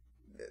right.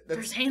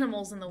 There's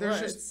animals in the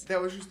woods.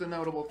 That was just a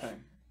notable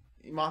thing.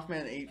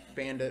 Mothman ate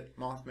Bandit.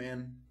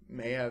 Mothman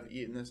may have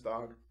eaten this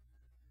dog.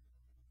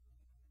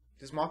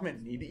 Does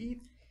Mothman need to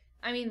eat?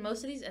 I mean,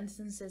 most of these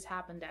instances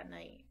happened at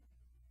night.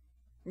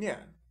 Yeah,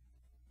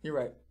 you're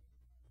right.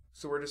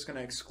 So we're just going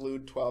to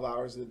exclude 12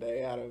 hours of the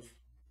day out of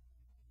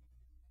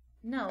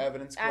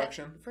evidence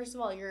collection? First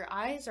of all, your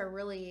eyes are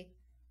really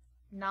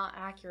not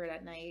accurate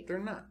at night. They're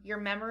not. Your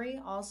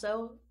memory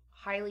also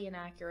highly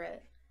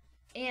inaccurate.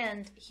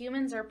 And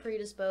humans are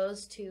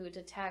predisposed to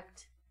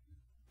detect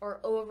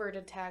or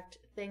over-detect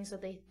things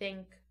that they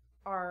think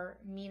are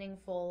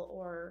meaningful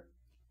or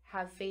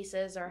have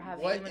faces or have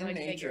humanoid figures. What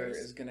in nature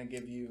is going to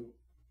give you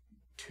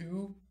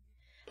 2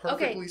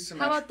 perfectly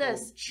symmetrical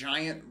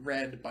giant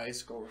red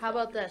bicycle reflectors? How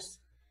about this?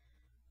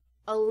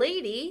 A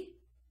lady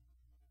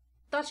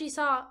thought she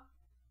saw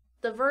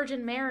the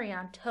Virgin Mary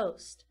on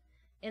toast.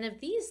 And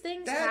if these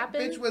things happen...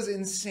 That bitch was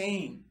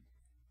insane.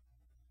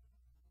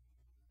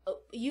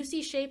 You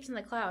see shapes in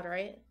the cloud,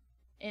 right?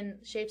 In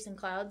shapes in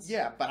clouds?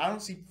 Yeah, but I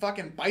don't see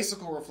fucking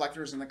bicycle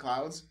reflectors in the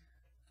clouds.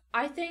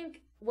 I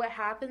think what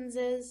happens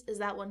is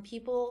that when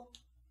people...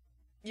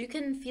 You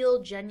can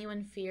feel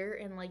genuine fear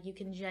and like you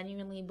can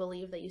genuinely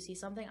believe that you see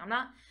something. I'm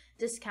not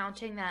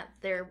discounting that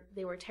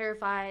they were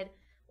terrified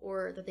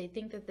or that they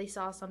think that they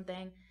saw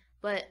something,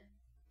 but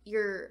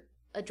your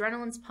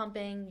adrenaline's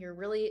pumping, you're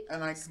really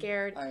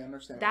scared. I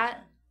understand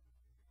that.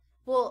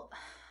 Well,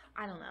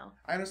 I don't know.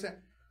 I understand,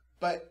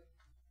 but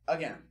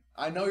again,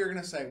 I know you're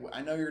gonna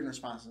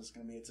respond to this is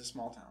gonna be it's a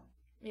small town.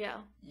 Yeah.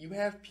 You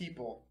have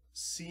people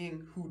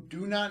who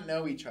do not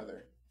know each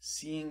other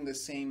seeing the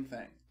same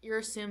thing. You're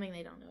assuming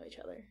they don't know each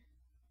other.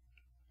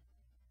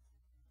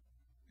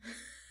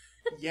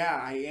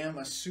 Yeah, I am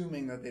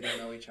assuming that they don't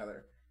know each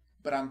other.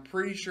 But I'm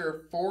pretty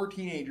sure 4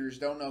 teenagers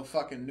don't know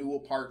fucking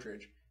Newell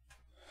Partridge.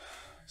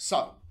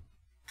 So,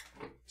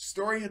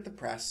 story hit the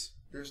press.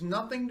 There's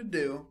nothing to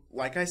do.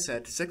 Like I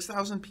said,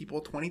 6,000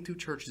 people, 22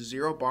 churches,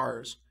 0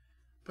 bars.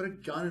 put a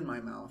gun in my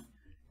mouth.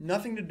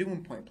 Nothing to do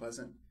in Point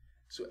Pleasant.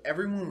 So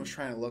everyone was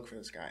trying to look for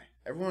this guy.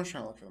 Everyone was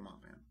trying to look for the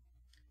Mothman.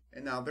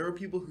 And now there were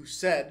people who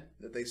said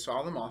that they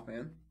saw the Mothman,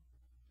 and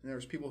there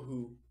was people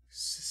who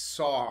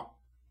saw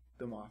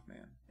the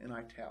Mothman in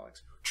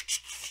italics.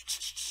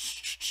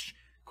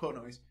 Quote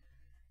noise.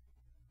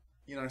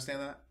 You understand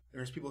that?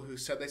 There's people who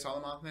said they saw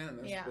the Mothman, and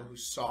there's people who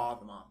saw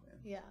the Mothman.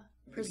 Yeah,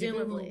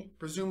 presumably.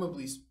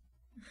 Presumably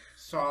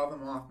saw the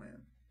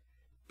Mothman.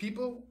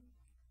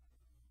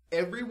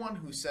 Everyone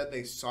who said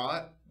they saw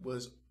it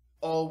was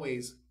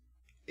always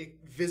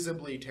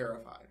visibly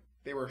terrified.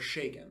 They were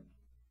shaken.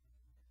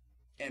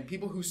 And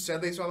people who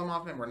said they saw the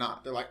Mothman were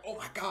not. They're like, oh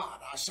my God,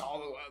 I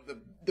saw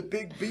the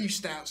big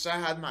beast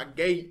outside my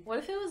gate. What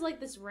if it was like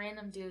this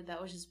random dude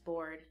that was just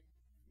bored?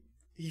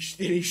 He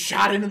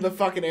shot into the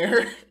fucking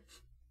air?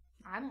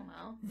 I don't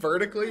know.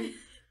 Vertically?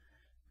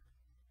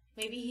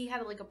 Maybe he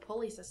had like a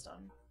pulley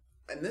system.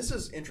 And this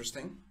is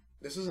interesting.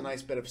 This is a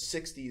nice bit of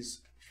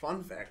 60s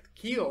fun fact.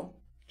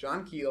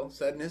 John Keel,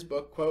 said in his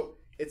book, quote,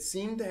 "It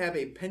seemed to have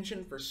a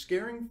penchant for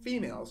scaring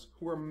females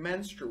who were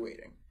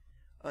menstruating.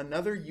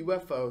 Another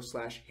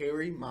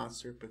UFO/hairy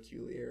monster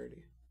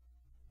peculiarity."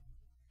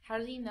 How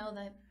did he know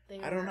that they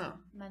were I don't know.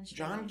 menstruating?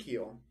 John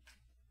Keel,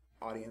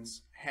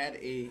 audience, had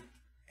a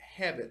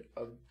habit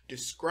of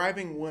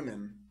describing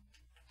women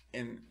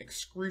in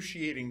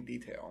excruciating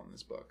detail in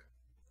this book.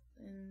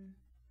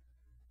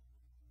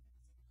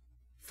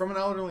 From an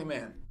elderly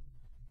man.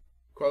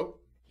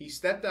 Quote, "He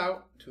stepped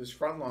out to his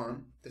front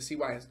lawn to see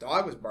why his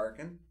dog was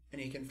barking, and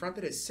he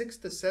confronted a 6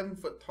 to 7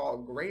 foot tall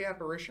gray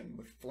apparition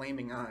with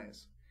flaming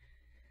eyes.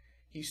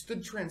 He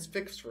stood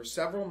transfixed for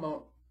several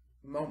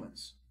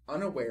moments,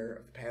 unaware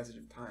of the passage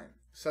of time.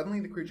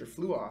 Suddenly the creature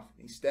flew off,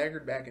 and he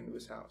staggered back into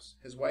his house.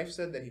 His wife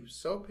said that he was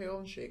so pale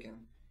and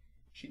shaken,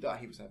 she thought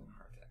he was having a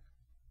heart attack."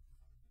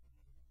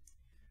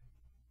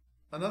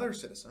 Another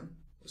citizen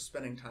was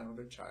spending time with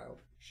her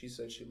child. She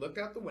said she looked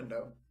out the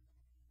window,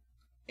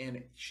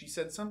 and she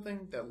said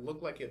something that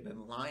looked like it had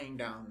been lying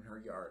down in her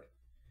yard.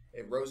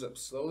 It rose up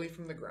slowly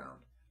from the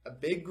ground, a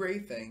big gray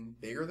thing,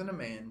 bigger than a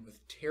man,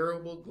 with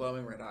terrible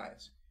glowing red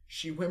eyes.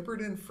 She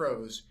whimpered and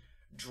froze,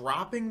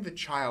 dropping the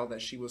child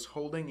that she was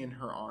holding in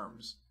her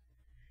arms.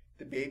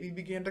 The baby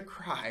began to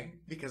cry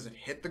because it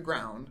hit the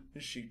ground,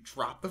 and she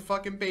dropped the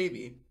fucking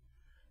baby,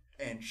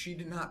 and she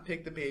did not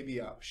pick the baby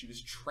up. She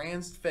was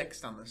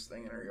transfixed on this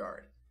thing in her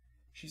yard.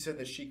 She said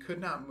that she could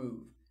not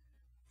move.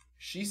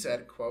 She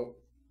said,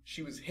 quote,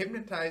 "She was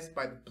hypnotized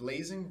by the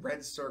blazing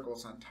red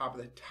circles on top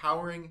of the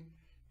towering,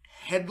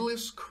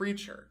 headless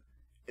creature.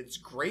 Its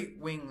great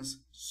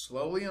wings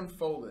slowly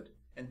unfolded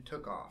and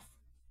took off."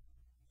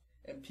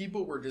 And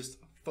people were just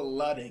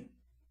flooding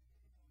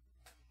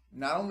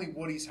not only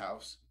Woody's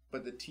house,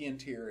 but the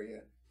TNT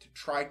area to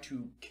try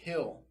to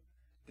kill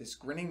this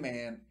grinning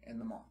man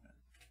and the Mothman.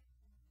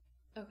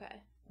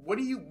 Okay.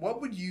 What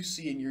would you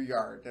see in your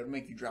yard that would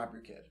make you drop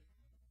your kid?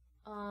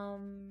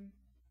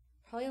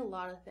 Probably a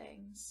lot of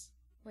things.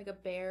 Like a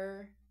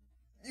bear.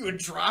 You would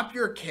drop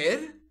your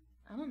kid?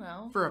 I don't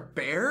know. For a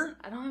bear?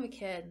 I don't have a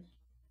kid.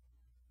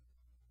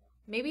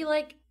 Maybe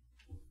like,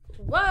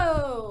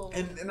 whoa!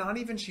 And not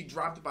even she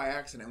dropped it by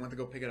accident and went to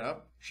go pick it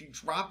up. She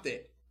dropped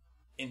it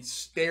and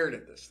stared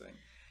at this thing.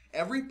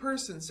 Every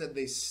person said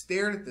they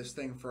stared at this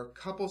thing for a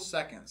couple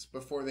seconds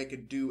before they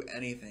could do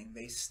anything.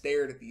 They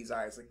stared at these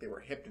eyes like they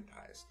were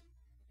hypnotized.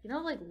 You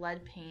know, like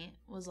lead paint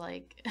was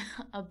like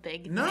a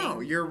big thing. No,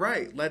 you're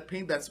right. Lead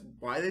paint, that's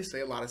why they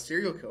say a lot of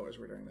serial killers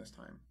were during this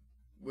time.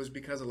 Was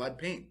because of lead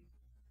paint.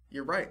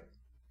 You're right.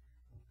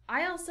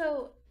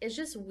 It's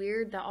just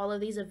weird that all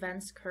of these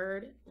events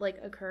occurred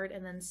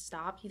and then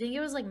stopped. You think it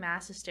was like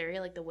mass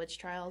hysteria, like the witch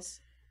trials?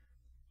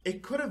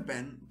 It could have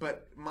been,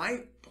 but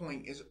my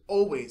point is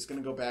always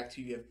going to go back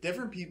to you have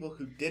different people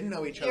who didn't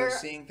know each other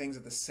seeing things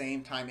at the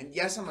same time. And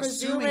yes, I'm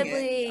assuming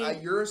it.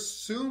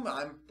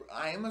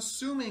 I am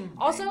assuming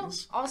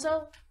things.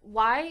 Also,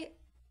 why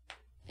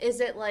is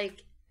it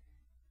like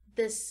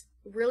this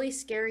really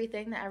scary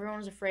thing that everyone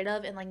was afraid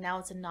of and like now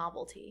it's a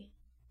novelty?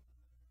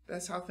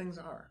 That's how things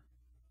are.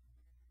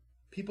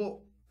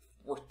 People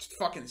were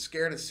fucking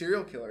scared of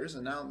serial killers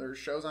and now there's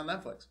shows on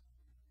Netflix.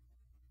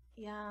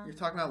 Yeah. You're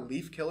talking about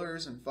leaf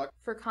killers and fuck.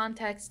 For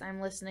context,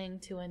 I'm listening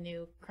to a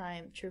new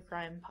true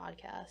crime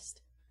podcast.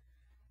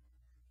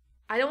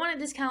 I don't want to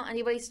discount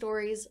anybody's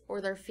stories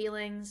or their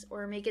feelings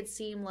or make it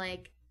seem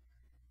like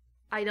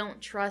I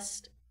don't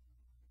trust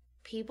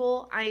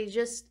people. I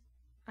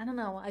don't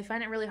know. I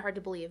find it really hard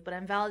to believe, but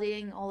I'm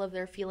validating all of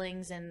their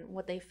feelings and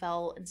what they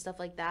felt and stuff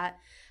like that.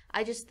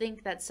 I just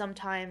think that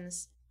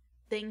sometimes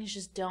things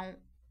just don't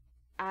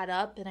add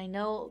up, and I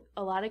know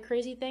a lot of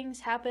crazy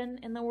things happen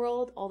in the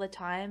world all the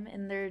time,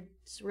 and there's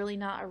really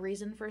not a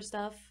reason for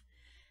stuff.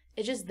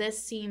 It just,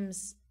 this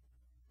seems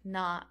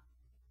not,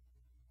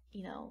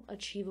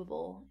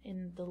 achievable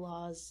in the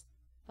laws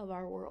of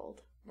our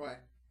world. Why?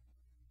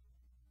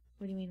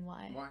 What do you mean,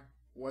 why? Why?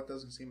 What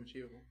doesn't seem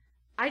achievable?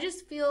 I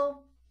just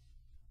feel,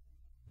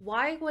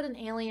 why would an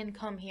alien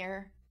come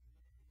here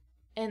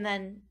and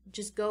then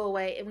just go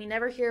away and we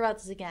never hear about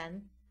this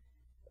again?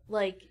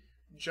 Like,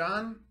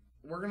 John,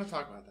 we're gonna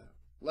talk about that.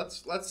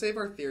 Let's save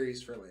our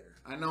theories for later.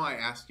 I know I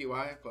asked you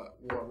why, but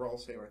we'll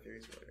save our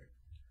theories for later.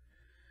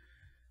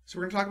 So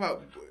we're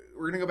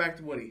gonna go back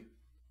to Woody.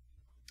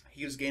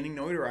 He was gaining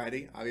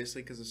notoriety,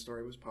 obviously, because the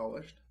story was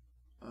published,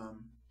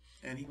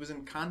 and he was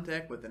in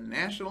contact with the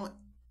National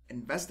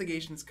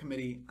Investigations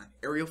Committee on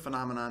Aerial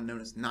Phenomenon,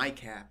 known as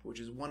NICAP, which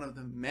is one of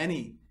the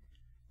many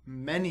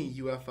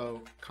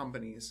UFO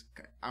companies.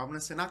 I'm going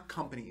to say not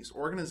companies,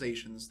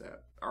 organizations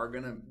that are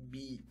going to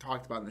be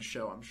talked about in the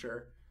show, I'm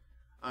sure.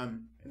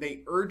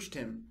 They urged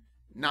him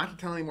not to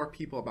tell any more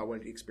people about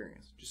what he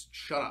experienced. Just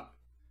shut up.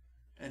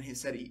 And he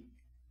said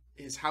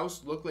his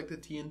house looked like the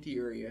TNT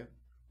area,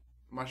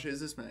 much to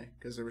his dismay,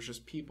 because there was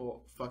just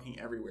people fucking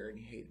everywhere and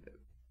he hated it.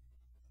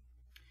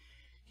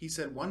 He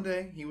said one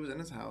day he was in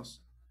his house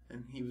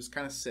and he was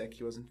kind of sick.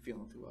 He wasn't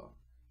feeling too well.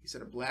 He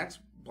said a black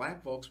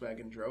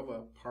Volkswagen drove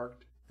up,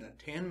 parked, and a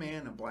tan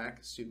man in a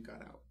black suit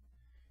got out.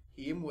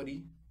 He and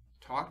Woody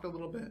talked a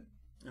little bit,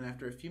 and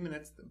after a few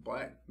minutes,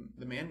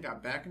 the man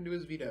got back into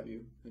his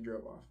VW and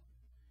drove off.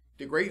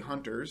 The great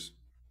hunters,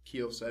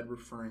 Keel said,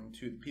 referring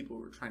to the people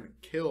who were trying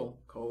to kill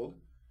Cold,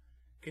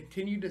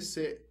 continued to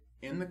sit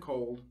in the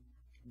cold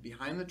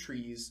behind the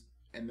trees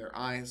and their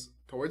eyes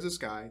towards the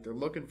sky. They're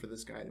looking for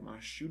this guy. They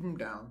want to shoot him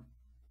down.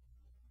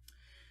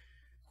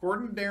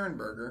 According to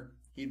Derenberger,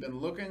 he'd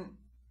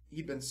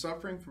been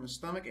suffering from a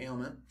stomach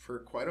ailment for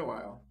quite a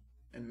while,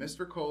 and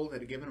Mr. Cold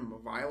had given him a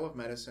vial of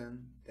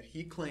medicine that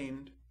he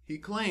claimed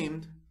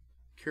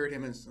cured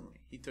him instantly.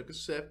 He took a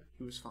sip,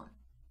 he was fine.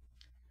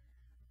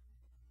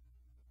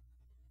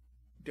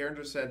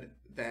 Derringer said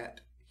that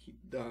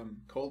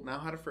Cold now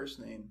had a first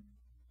name,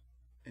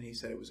 and he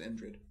said it was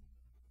Indrid.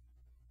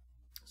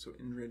 So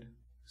Indrid,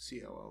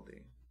 C-O-L-D.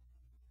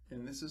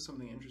 And this is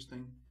something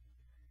interesting.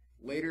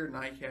 Later,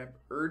 NICAP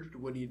urged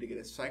Woody to get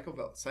a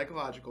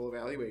psychological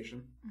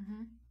evaluation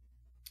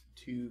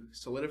to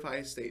solidify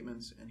his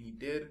statements, and he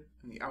did,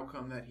 and the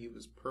outcome that he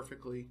was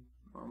perfectly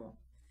normal.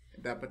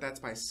 But that's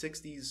by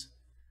 60s.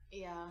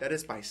 Yeah. That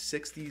is by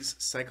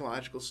 60s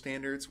psychological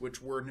standards,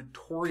 which were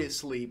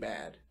notoriously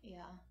bad.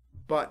 Yeah.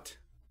 But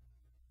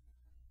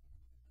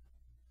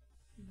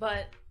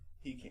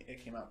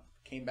it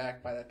came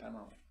back by that time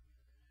around.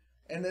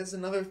 And there's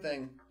another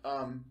thing.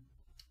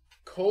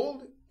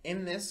 Cold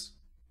in this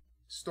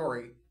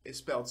story is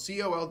spelled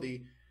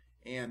C-O-L-D,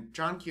 and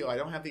John Keel, I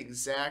don't have the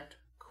exact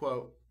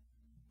quote,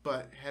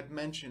 but had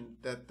mentioned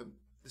that the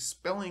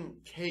spelling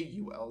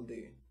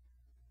K-U-L-D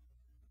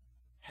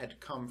had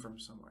come from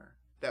somewhere.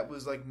 That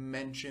was like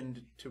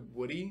mentioned to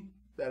Woody,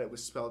 that it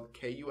was spelled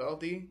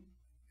K-U-L-D,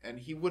 and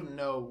he wouldn't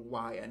know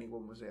why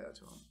anyone would say that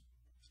to him.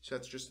 So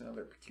that's just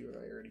another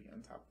peculiarity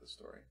on top of the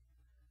story.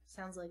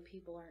 Sounds like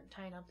people aren't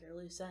tying up their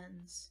loose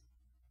ends.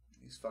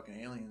 These fucking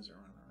aliens are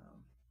running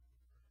around.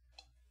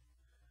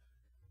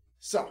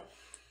 So,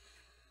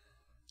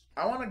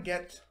 I want to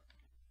get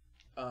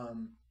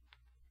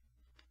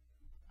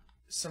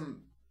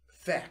some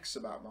facts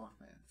about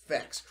Mothman.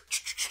 Facts.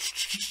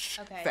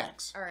 Okay.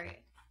 Facts. All right.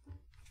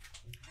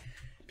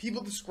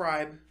 People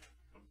describe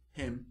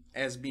him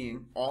as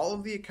being, all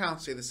of the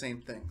accounts say the same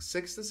thing,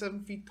 6 to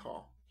 7 feet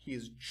tall. He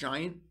has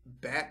giant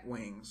bat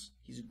wings.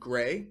 He's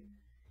gray.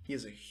 He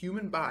has a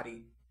human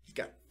body. He's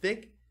got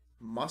thick,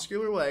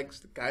 muscular legs.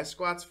 The guy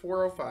squats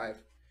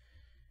 405.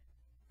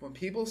 When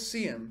people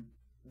see him,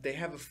 they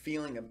have a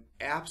feeling of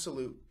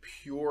absolute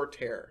pure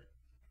terror.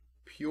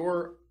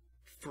 Pure,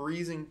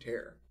 freezing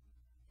terror.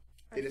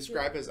 They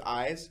describe his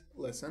eyes,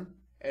 listen,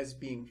 as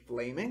being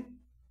flaming,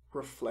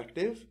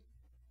 reflective,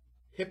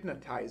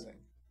 hypnotizing,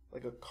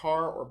 like a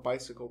car or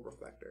bicycle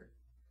reflector.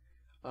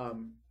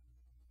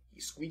 He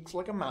squeaks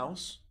like a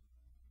mouse.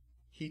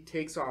 He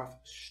takes off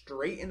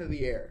straight into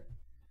the air.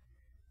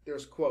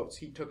 There's quotes.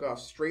 He took off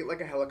straight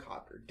like a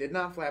helicopter, did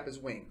not flap his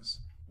wings.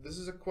 This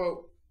is a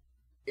quote.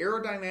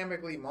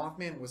 Aerodynamically,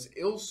 Mothman was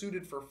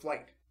ill-suited for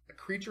flight. A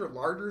creature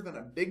larger than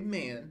a big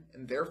man,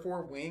 and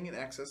therefore weighing in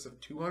excess of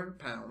 200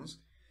 pounds,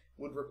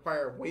 would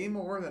require way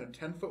more than a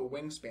 10-foot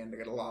wingspan to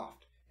get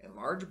aloft, and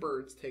large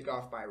birds take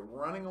off by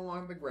running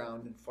along the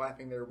ground and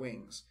flapping their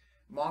wings.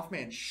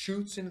 Mothman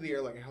shoots into the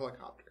air like a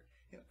helicopter.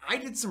 And I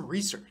did some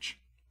research,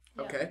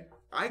 okay? Yeah.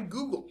 I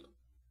Googled.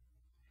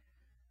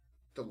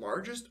 The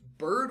largest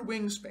bird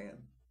wingspan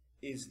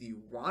is the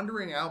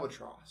wandering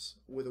albatross,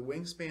 with a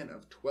wingspan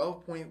of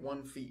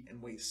 12.1 feet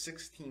and weighs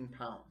 16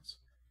 pounds.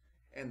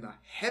 And the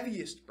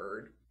heaviest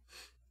bird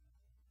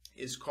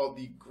is called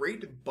the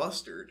great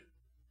bustard,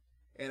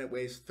 and it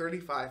weighs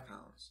 35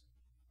 pounds,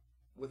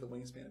 with a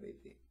wingspan of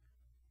 8 feet.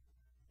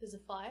 Does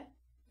it fly?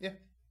 Yeah.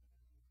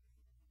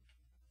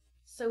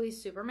 So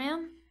he's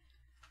Superman?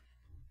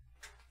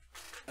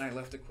 And I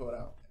left a quote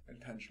out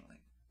intentionally.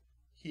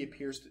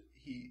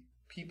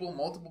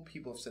 Multiple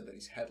people have said that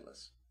he's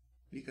headless,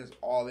 because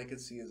all they could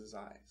see is his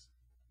eyes.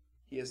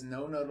 He has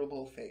no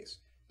notable face.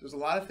 There's a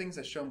lot of things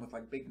that show him with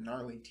like big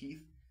gnarly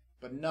teeth,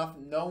 but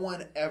no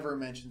one ever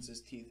mentions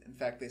his teeth. In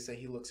fact, they say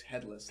he looks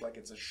headless, like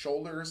it's his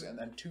shoulders and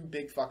then 2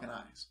 big fucking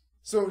eyes.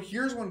 So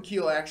here's when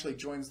Keel actually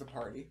joins the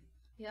party.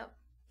 Yep.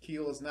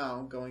 Keel is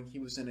now going. He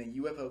was in a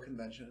UFO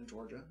convention in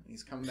Georgia, and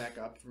he's coming back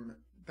up from.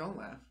 Don't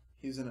laugh.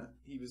 He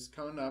was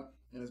coming up,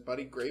 and his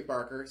buddy Gray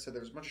Barker said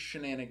there was a bunch of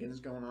shenanigans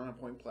going on at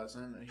Point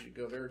Pleasant, and he should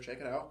go there and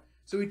check it out.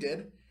 So he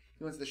did.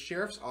 He went to the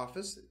sheriff's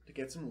office to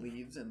get some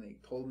leads, and they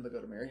told him to go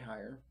to Mary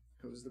Heyer,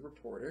 who was the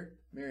reporter.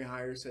 Mary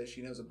Heyer says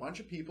she knows a bunch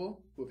of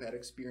people who have had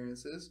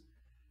experiences,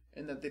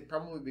 and that they'd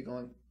probably be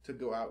going to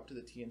go out to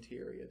the TNT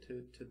area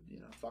to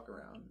fuck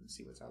around and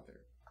see what's out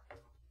there.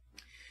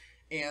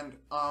 And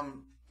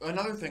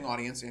another thing,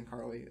 audience and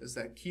Carly, is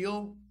that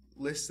Keel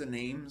lists the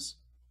names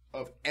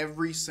of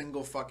every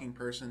single fucking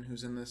person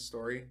who's in this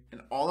story,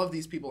 and all of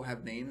these people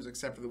have names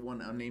except for the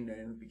one unnamed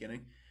in the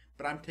beginning.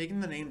 But I'm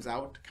taking the names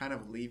out to kind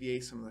of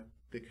alleviate some of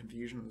the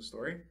confusion of the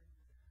story.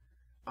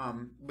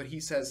 But he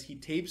says he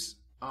tapes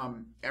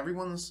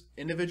everyone's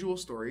individual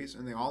stories,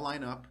 and they all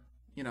line up,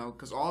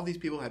 because all of these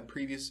people had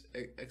previous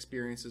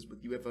experiences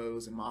with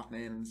UFOs and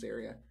Mothman in this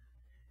area,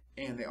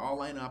 and they all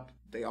line up.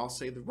 They all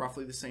say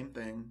roughly the same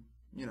thing,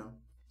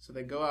 So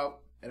they go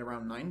out at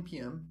around 9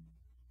 p.m.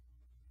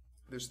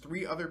 There's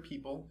 3 other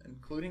people,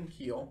 including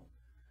Keel,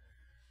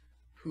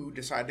 who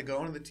decide to go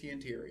into the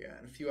TNT area,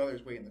 and a few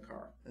others wait in the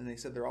car. And they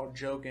said they're all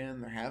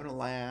joking, they're having a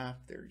laugh,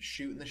 they're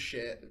shooting the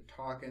shit, they're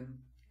talking.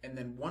 And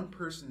then one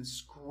person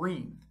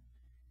screamed.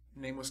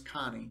 Her name was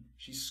Connie.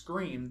 She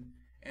screamed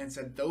and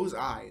said, "Those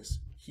eyes,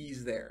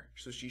 he's there."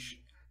 So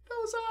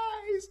those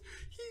eyes,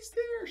 he's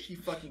there. She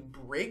fucking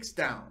breaks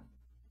down.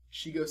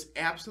 She goes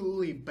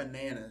absolutely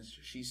bananas.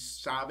 She's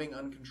sobbing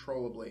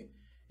uncontrollably.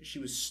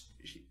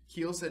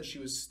 Keel said she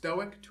was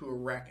stoic to a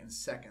wreck in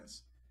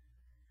seconds.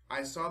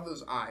 I saw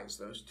those eyes,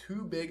 those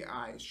 2 big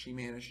eyes she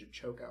managed to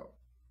choke out.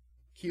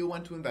 Keel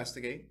went to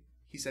investigate.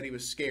 He said he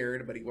was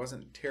scared, but he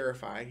wasn't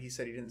terrified. He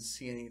said he didn't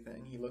see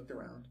anything. He looked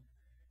around.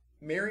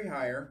 Mary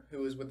Heyer, who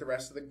was with the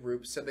rest of the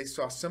group, said they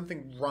saw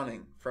something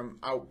running from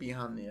out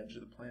beyond the edge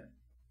of the plant.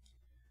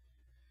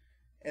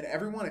 And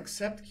everyone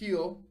except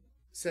Keel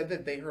said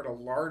that they heard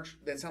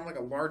that sounded like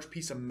a large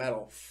piece of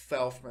metal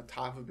fell from the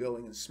top of a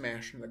building and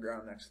smashed into the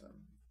ground next to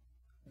them.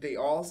 They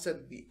all said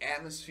that the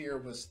atmosphere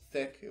was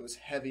thick, it was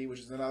heavy,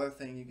 which is another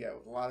thing you get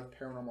with a lot of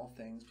paranormal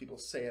things. People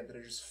say it, that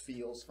it just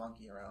feels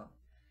funky around.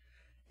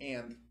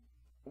 And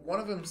one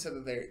of them said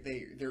that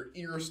their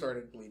ear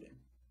started bleeding,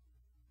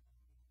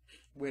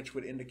 which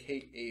would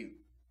indicate a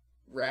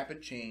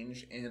rapid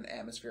change in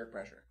atmospheric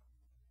pressure.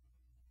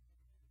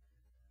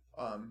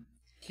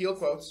 Keel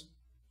quotes,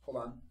 hold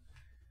on.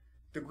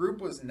 The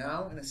group was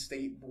now in a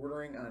state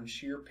bordering on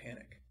sheer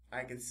panic.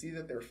 I could see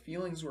that their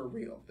feelings were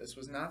real. This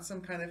was not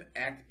some kind of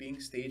act being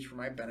staged for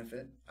my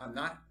benefit. I'm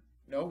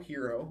no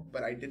hero,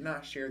 but I did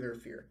not share their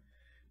fear.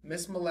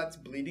 Miss Millette's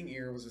bleeding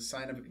ear was a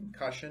sign of a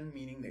concussion,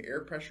 meaning the air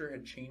pressure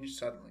had changed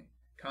suddenly.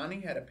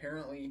 Connie had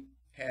apparently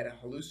had a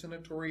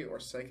hallucinatory or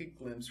psychic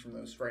glimpse from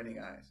those frightening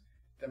eyes.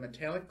 The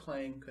metallic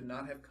clang could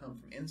not have come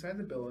from inside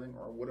the building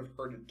or would have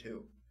hurt it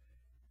too.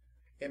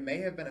 It may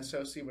have been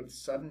associated with a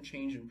sudden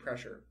change in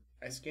pressure.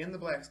 I scanned the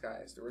black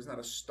skies. There was not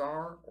a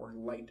star or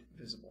light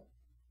visible.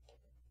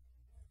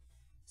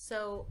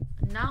 So,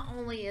 not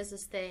only is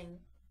this thing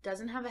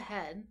doesn't have a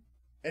head.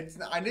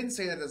 I didn't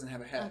say that it doesn't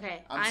have a head.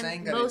 Okay. I'm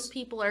saying that most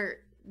people are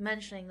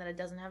mentioning that it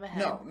doesn't have a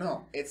head.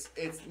 No. It's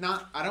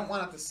not. I don't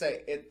want it to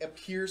say it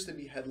appears to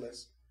be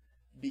headless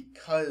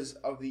because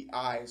of the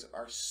eyes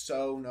are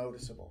so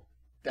noticeable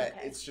that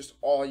it's just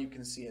all you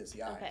can see is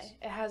the eyes. Okay.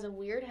 It has a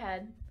weird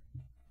head.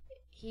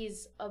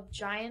 He's a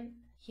giant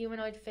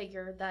humanoid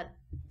figure that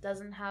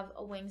doesn't have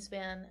a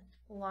wingspan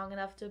long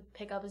enough to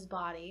pick up his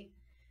body.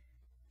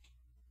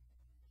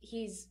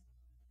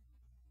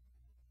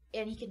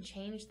 And he can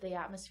change the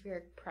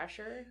atmospheric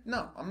pressure.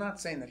 No, I'm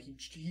not saying that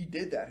he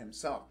did that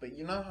himself, but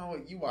you know how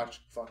you watch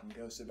fucking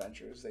Ghost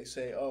Adventures? They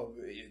say, "Oh,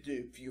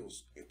 it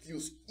feels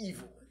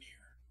evil in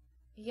here."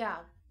 Yeah.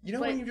 You know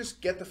when you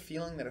just get the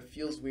feeling that it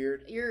feels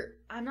weird?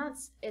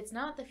 It's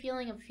not the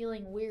feeling of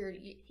feeling weird.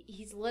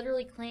 He's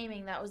literally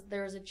claiming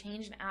there was a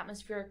change in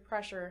atmospheric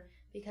pressure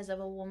because of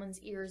a woman's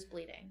ears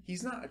bleeding.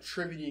 He's not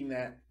attributing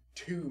that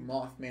to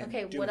Mothman.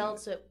 Okay, what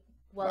else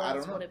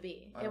would it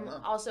be? And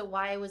also,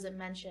 why was it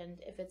mentioned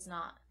if it's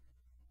not?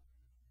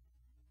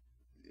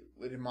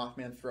 Did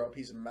Mothman throw a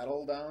piece of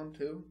metal down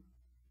too?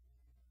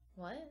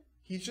 What?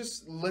 He's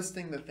just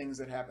listing the things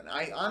that happen.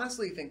 I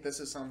honestly think this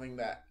is something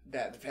that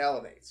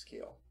validates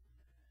Keel.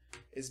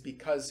 Is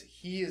because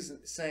he is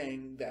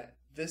saying that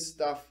this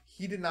stuff,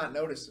 he did not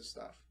notice this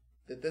stuff.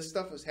 That this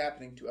stuff was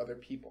happening to other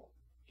people.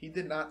 He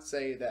did not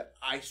say that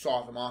I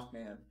saw the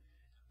Mothman.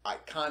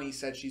 Connie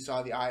said she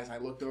saw the eyes. I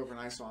looked over and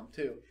I saw him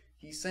too.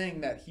 He's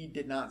saying that he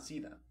did not see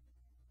them.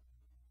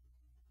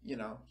 You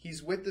know,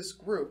 he's with this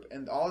group,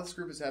 and all this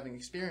group is having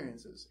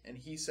experiences, and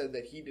he said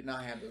that he did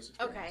not have those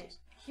experiences.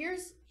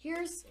 Okay,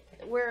 here's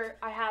where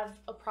I have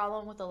a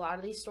problem with a lot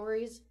of these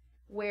stories,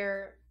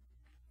 where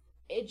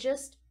it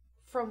just,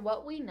 from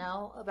what we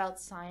know about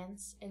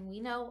science, and we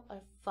know a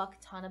fuck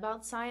ton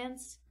about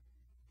science,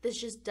 this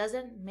just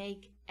doesn't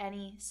make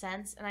any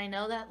sense. And I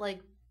know that, like,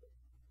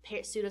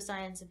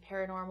 pseudoscience and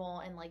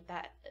paranormal and like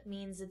that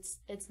means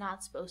it's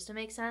not supposed to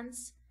make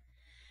sense.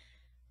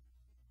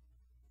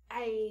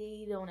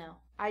 I don't know.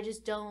 I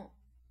just don't.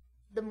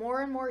 The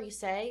more and more you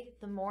say,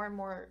 the more and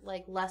more,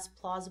 like, less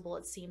plausible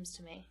it seems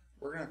to me.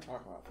 We're going to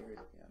talk about theories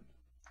at the end.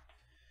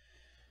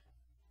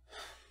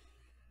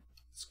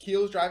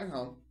 Keel was driving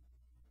home,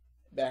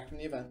 back from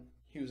the event.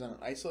 He was on an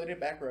isolated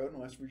back road in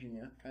West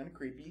Virginia, kind of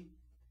creepy.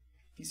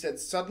 He said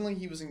suddenly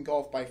he was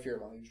engulfed by fear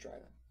while he was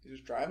driving. He was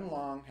driving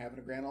along, having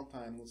a grand old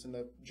time,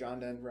 listening to John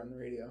Denver on the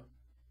radio.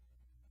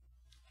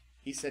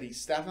 He said he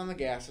stepped on the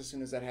gas as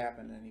soon as that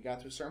happened, and he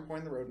got to a certain point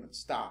in the road and it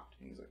stopped.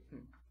 And he's like, He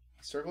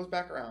circles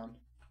back around,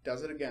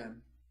 does it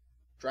again,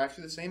 drives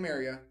through the same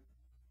area,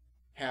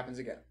 happens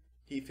again.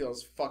 He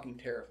feels fucking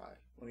terrified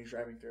when he's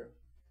driving through.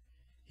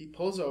 He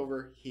pulls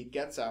over, he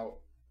gets out,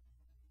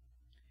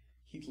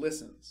 he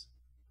listens.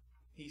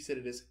 He said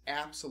it is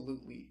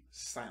absolutely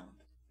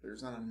silent.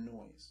 There's not a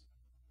noise.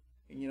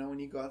 And you know, when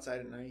you go outside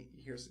at night,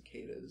 you hear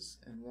cicadas.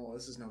 And, well,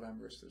 this is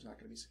November, so there's not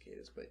going to be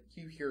cicadas. But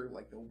you hear,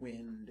 like, the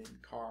wind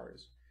and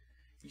cars.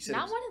 He said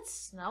not when it's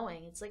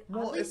snowing. It's, like,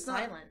 well, oddly it's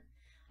silent. Not,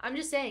 I'm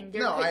just saying.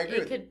 No, I agree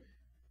with you.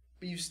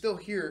 But you still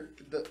hear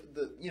the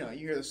you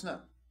hear the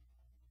snow.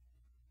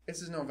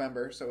 This is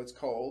November, so it's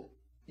cold.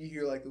 You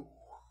hear, like, the...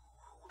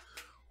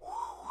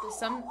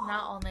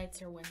 Not all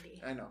nights are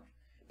windy. I know.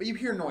 But you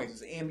hear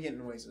noises,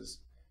 ambient noises.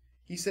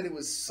 He said it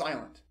was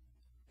silent.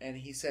 And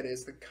he said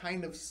it's the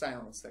kind of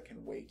silence that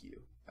can wake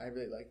you. I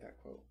really like that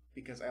quote.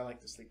 Because I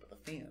like to sleep with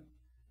a fan.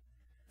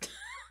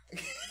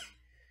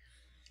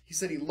 He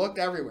said he looked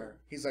everywhere.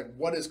 He's like,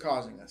 what is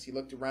causing this? He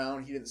looked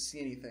around. He didn't see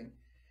anything.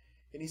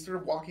 And he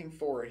started walking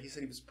forward. He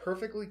said he was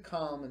perfectly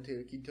calm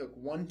until he took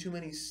one too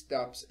many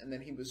steps. And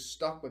then he was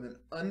stuck with an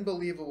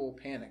unbelievable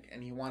panic.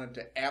 And he wanted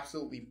to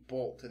absolutely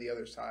bolt to the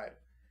other side.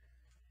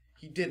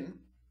 He didn't.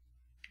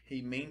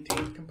 He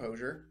maintained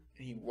composure,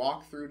 and he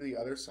walked through to the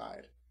other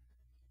side.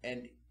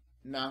 And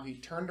now he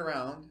turned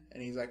around,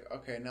 and he's like,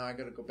 okay, now I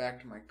got to go back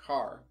to my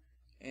car.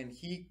 And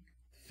he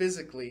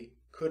physically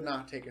could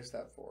not take a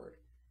step forward.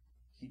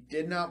 He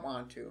did not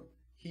want to.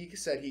 He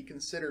said he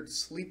considered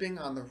sleeping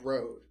on the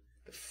road,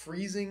 the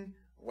freezing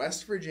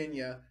West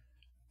Virginia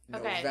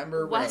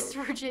November road. West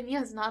Virginia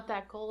is not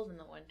that cold in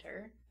the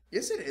winter.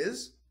 Yes, it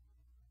is.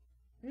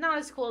 Not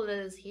as cold as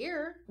it is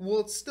here.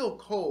 Well, it's still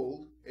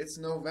cold. It's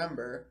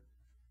November.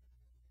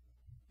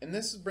 And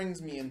this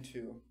brings me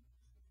into,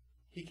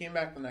 he came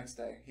back the next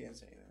day. He didn't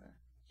say anything there.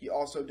 He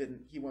also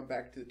didn't, he went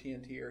back to the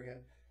TNT area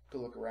to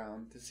look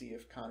around to see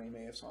if Connie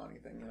may have saw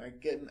anything.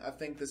 And I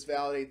think this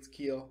validates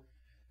Keel.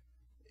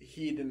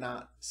 He did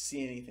not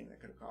see anything that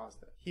could have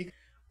caused it.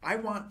 I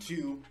want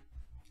to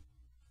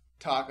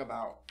talk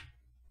about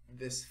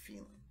this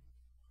feeling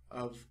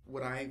of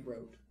what I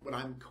wrote, what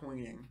I'm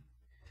coining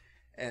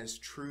as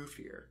true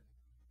fear.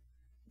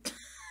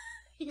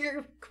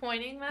 You're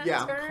coining that?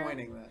 Yeah, term? I'm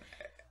coining that.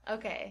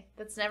 Okay,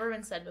 that's never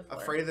been said before.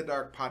 Afraid of the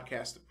Dark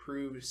podcast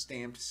approved,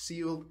 stamped,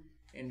 sealed,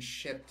 and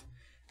shipped.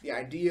 The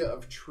idea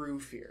of true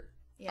fear.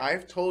 Yeah.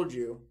 I've told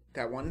you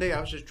that one day I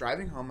was just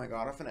driving home. I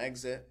got off an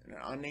exit, an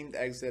unnamed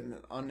exit in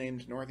an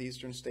unnamed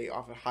northeastern state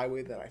off a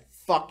highway that I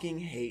fucking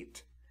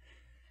hate.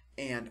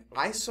 And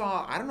I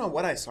don't know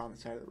what I saw on the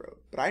side of the road,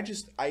 but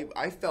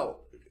I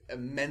felt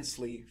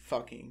immensely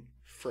fucking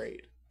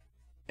afraid.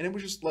 And it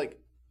was just like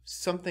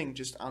something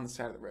just on the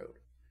side of the road.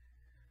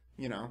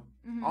 You know?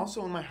 Mm-hmm.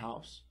 Also in my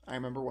house, I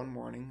remember one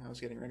morning I was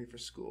getting ready for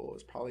school. It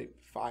was probably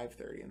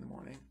 5:30 in the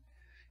morning.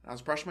 And I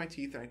was brushing my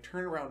teeth and I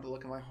turned around to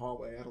look in my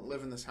hallway. I don't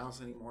live in this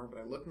house anymore, but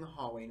I looked in the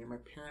hallway near my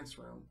parents'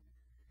 room.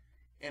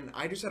 And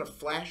I just had a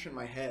flash in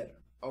my head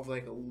of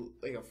like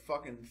a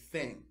fucking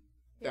thing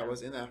that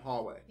was in that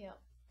hallway. Yeah.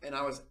 And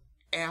I was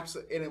and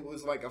it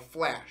was like a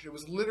flash. It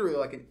was literally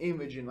like an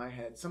image in my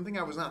head. Something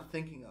I was not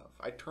thinking of.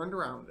 I turned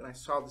around and I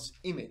saw this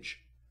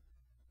image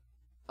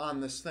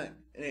on this thing.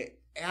 And it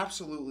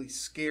absolutely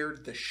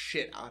scared the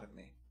shit out of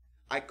me.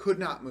 I could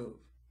not move.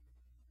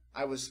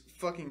 I was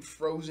fucking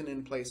frozen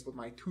in place with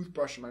my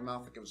toothbrush in my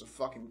mouth like it was a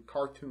fucking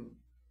cartoon.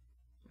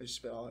 I just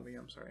spit all over you.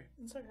 I'm sorry.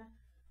 It's okay.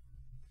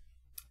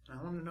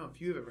 I want to know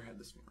if you've ever had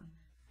this feeling.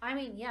 I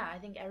mean, yeah, I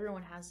think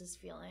everyone has this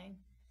feeling.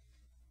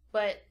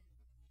 But,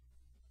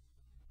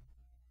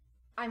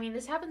 I mean,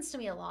 this happens to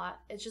me a lot.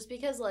 It's just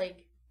because,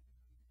 like,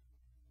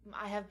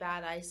 I have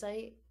bad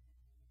eyesight,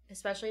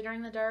 especially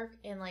during the dark.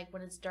 And, like,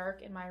 when it's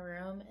dark in my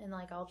room, and,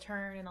 like, I'll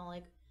turn and I'll,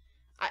 like,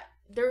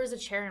 there was a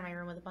chair in my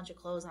room with a bunch of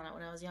clothes on it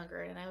when I was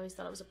younger, and I always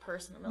thought it was a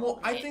person in the middle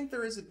of the night. I think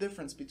there is a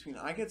difference between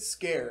I get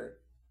scared,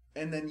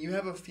 and then you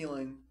have a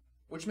feeling,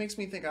 which makes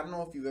me think, I don't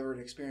know if you've ever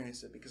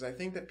experienced it, because I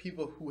think that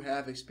people who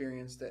have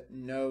experienced it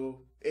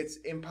know it's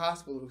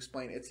impossible to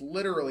explain. It's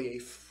literally a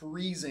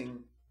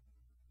freezing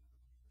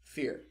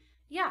fear.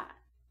 Yeah.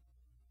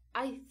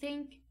 I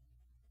think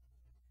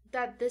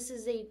that this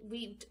is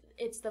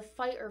it's the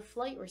fight or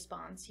flight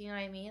response, you know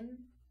what I mean?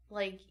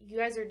 Like, you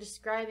guys are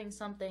describing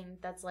something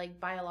that's, like,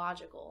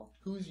 biological.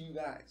 Who's you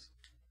guys?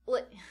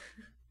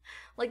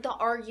 Like the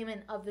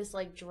argument of this,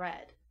 like,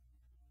 dread.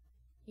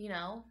 You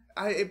know?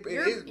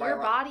 Your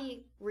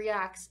body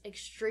reacts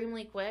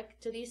extremely quick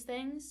to these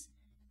things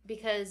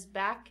because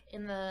back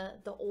in the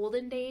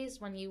olden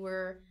days when you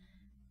were,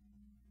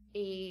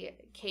 a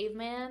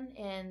caveman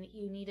and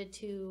you needed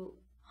to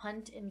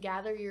hunt and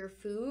gather your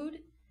food,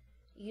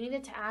 you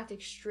needed to act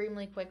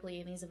extremely quickly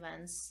in these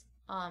events,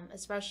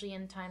 especially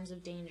in times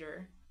of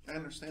danger. I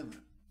understand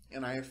that.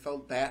 And I have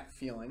felt that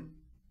feeling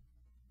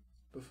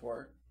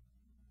before.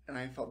 And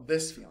I have felt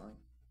this feeling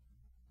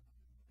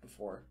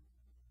before.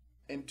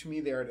 And to me,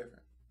 they are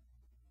different.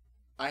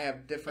 I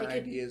have different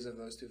ideas of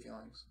those two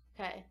feelings.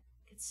 Okay.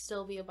 It could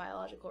still be a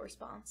biological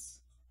response.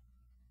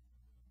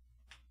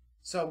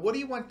 So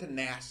Woody went to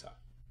NASA.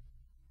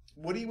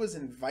 Woody was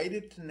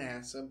invited to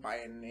NASA by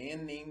a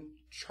man named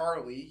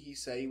Charlie. He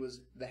said he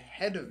was the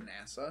head of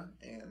NASA,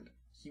 and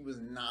he was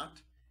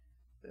not.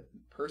 The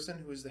person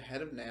who was the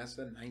head of NASA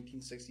in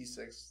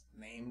 1966,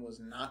 name was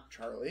not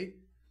Charlie.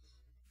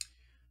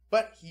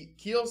 But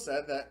Keel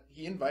said that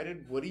he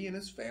invited Woody and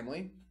his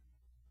family,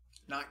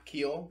 not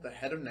Keel, the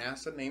head of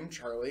NASA named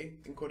Charlie,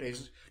 in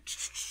quotations,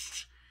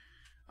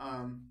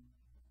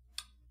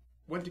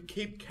 went to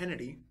Cape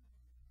Kennedy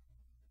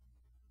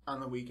on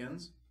the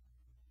weekends.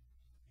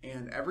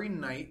 And every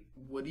night,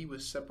 Woody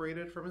was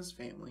separated from his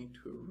family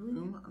to a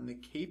room on the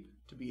Cape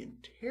to be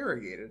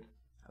interrogated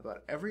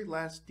about every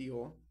last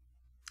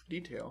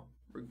detail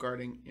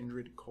regarding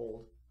Indrid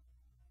Cold.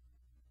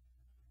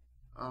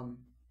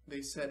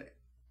 They said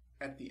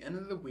at the end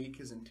of the week,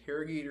 his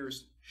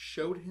interrogators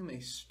showed him a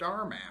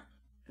star map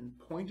and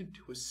pointed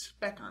to a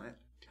speck on it,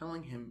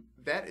 telling him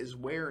that is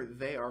where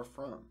they are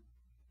from.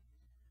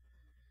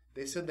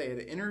 They said they had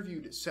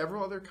interviewed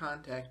several other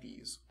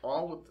contactees,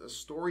 all with a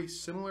story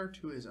similar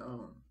to his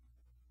own.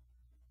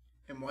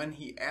 And when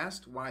he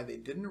asked why they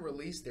didn't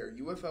release their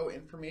UFO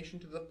information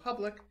to the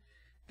public,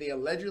 they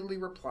allegedly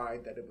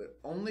replied that it would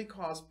only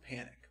cause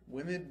panic.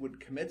 Women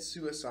would commit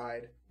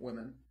suicide,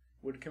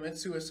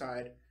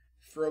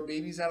 throw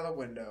babies out of the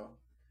window,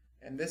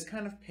 and this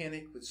kind of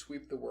panic would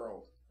sweep the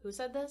world. Who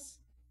said this?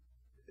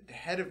 The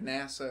head of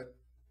NASA,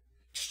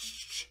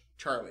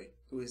 Charlie,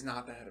 who is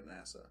not the head of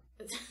NASA.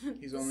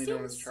 He's only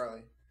known as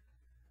Charlie.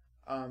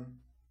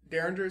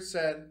 Derringer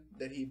said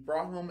that he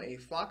brought home a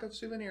flock of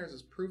souvenirs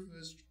as proof of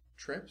his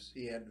trips.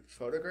 He had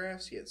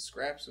photographs. He had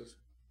scraps of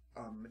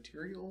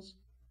materials.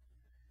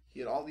 He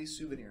had all these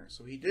souvenirs.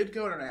 So he did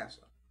go to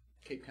NASA,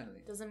 Cape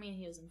Kennedy. Doesn't mean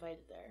he was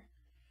invited there.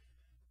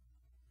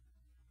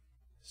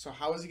 So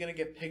how is he going to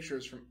get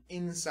pictures from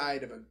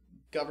inside of a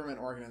government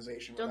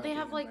organization? Don't they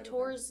have like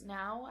tours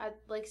now at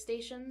like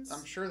stations?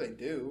 I'm sure they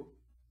do.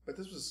 But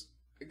this was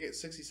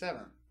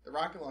 67. The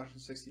rocket launched in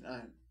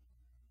 69.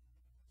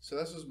 So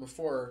this was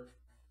before.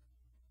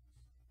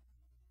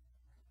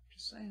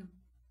 Just saying.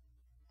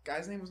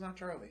 Guy's name was not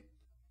Charlie.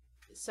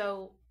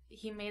 So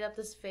he made up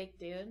this fake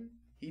dude?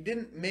 He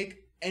didn't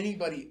make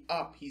anybody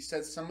up. He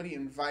said somebody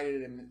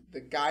invited him. The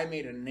guy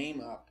made a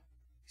name up.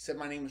 He said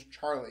my name was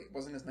Charlie. It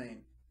wasn't his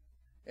name.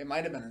 It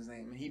might have been his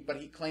name. But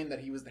he claimed that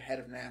he was the head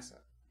of NASA.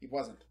 He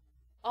wasn't.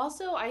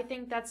 Also, I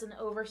think that's an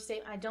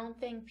overstatement. I don't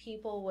think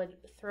people would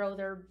throw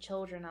their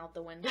children out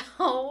the window.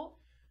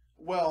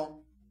 Well,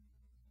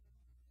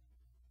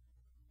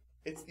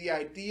 it's the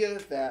idea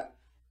that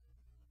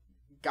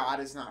God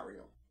is not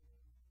real.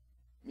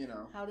 You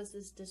know. How does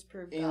this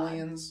disprove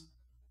aliens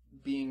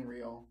being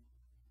real,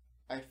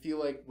 I feel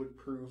like would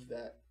prove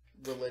that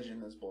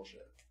religion is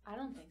bullshit. I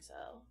don't think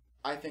so.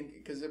 I think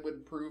because it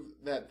would prove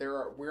that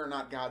we're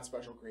not God's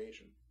special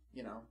creation.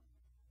 You know,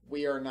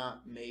 we are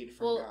not made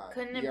from God.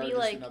 Couldn't we it are be just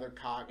like another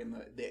cog in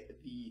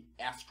the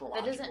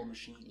astrological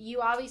machine? You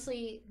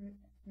obviously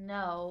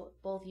know,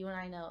 both you and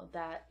I know,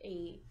 that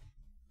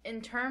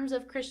in terms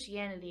of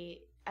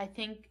Christianity, I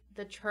think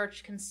the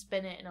church can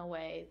spin it in a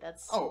way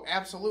that's... Oh,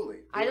 absolutely.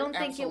 I don't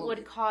think it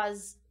would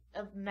cause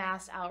a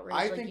mass outrage.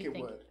 I think it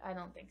would. I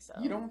don't think so.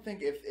 You don't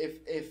think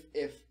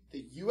if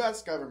the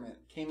U.S. government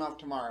came up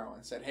tomorrow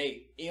and said,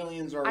 "Hey,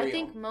 aliens are real. I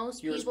think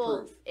most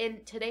people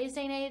in today's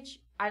day and age,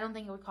 I don't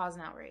think it would cause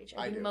an outrage.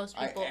 I think most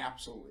people. I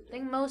absolutely do. I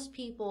think most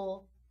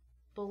people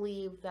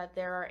believe that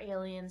there are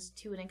aliens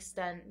to an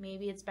extent.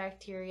 Maybe it's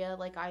bacteria,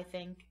 like I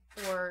think,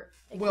 or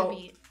it could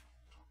be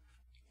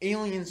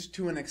aliens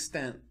to an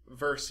extent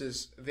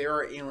versus there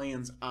are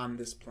aliens on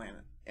this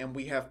planet, and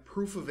we have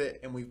proof of it,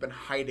 and we've been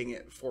hiding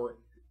it for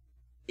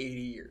 80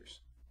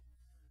 years.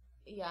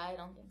 Yeah, I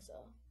don't think so.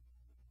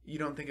 You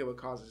don't think it would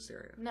cause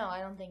hysteria? No, I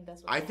don't think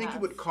that's what I think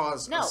it would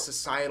cause a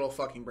societal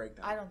fucking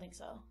breakdown. I don't think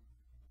so.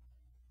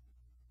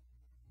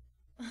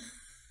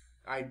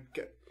 I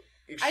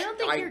don't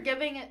think you're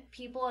giving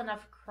people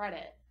enough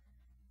credit.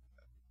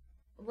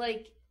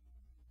 Like,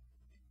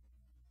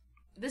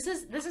 this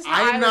is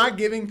how I'm not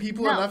giving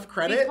people enough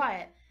credit? Be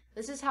quiet.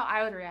 This is how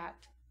I would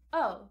react.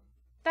 Oh,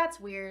 that's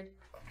weird.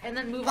 And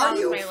then move on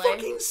with my life. Are you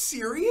fucking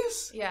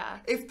serious? Yeah.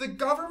 If the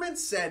government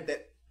said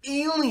that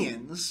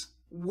aliens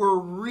were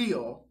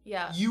real,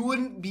 you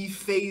wouldn't be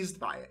fazed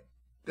by it.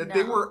 That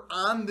they were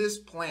on this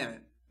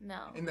planet. No.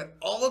 And that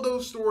all of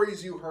those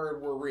stories you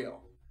heard were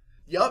real.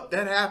 Yep,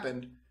 that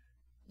happened.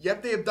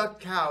 Yep, they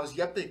abduct cows.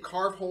 Yep, they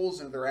carve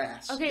holes in their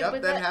ass. Okay, yep,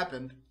 but that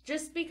happened.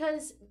 Just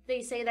because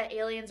they say that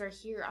aliens are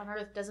here on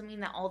Earth doesn't mean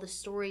that all the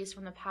stories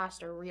from the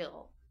past are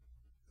real.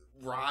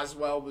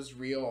 Roswell was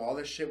real. All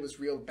this shit was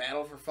real.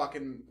 Battle for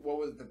fucking, what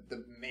was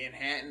the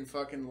Manhattan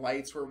fucking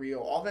lights were real.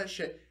 All that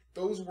shit.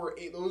 Those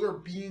are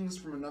beings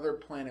from another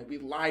planet. We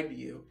lied to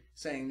you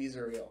saying these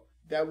are real.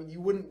 That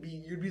you wouldn't be.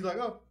 You'd be like,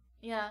 oh.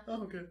 Yeah.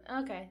 Oh, okay.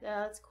 Okay,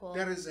 yeah, that's cool.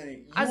 That is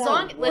a.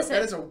 Listen,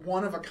 that is a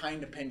one of a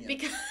kind opinion.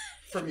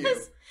 From you.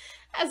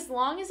 As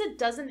long as it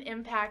doesn't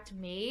impact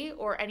me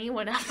or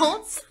anyone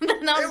else,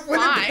 then I'm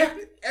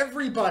fine.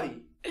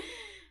 Everybody.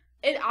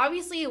 It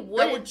obviously would.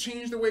 That would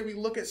change the way we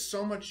look at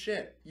so much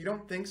shit. You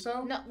don't think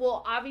so? No.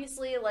 Well,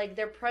 obviously, like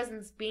their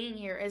presence being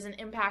here isn't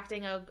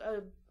impacting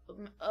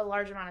a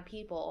large amount of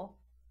people.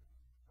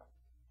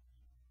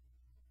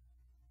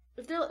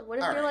 They're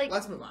like?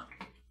 Let's move on.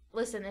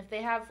 Listen, if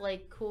they have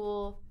like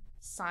cool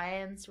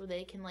science where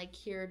they can like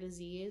cure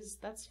disease,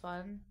 that's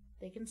fun.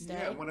 They can stay.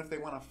 Yeah. What if they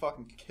want to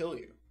fucking kill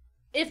you?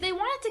 If they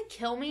wanted to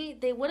kill me,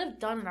 they would have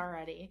done it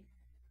already.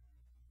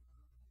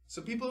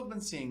 So people have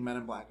been seeing Men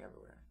in Black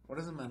everywhere. What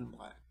is a Men in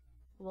Black?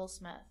 Will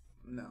Smith.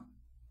 No.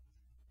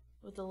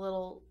 With the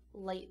little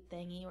light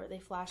thingy where they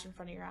flash in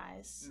front of your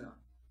eyes. No.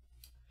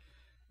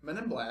 Men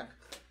in Black,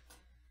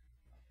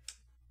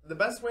 the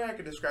best way I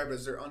could describe it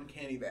is their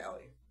uncanny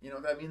valley. You know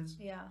what that means?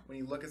 Yeah. When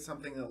you look at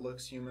something that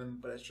looks human,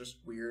 but it's just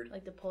weird.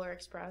 Like the Polar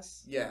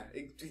Express. Yeah,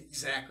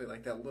 exactly.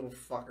 Like that little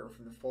fucker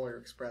from the Polar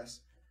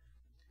Express.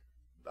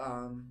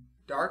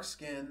 Dark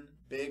skin,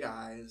 big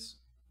eyes.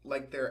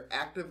 Like they're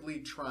actively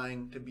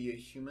trying to be a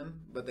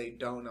human, but they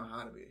don't know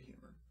how to be a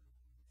human.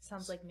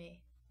 Sounds like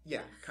me.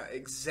 Yeah,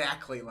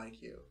 exactly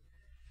like you.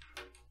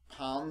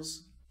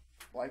 Palms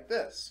like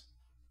this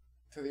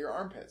to your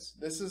armpits.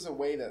 This is a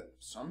way that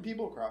some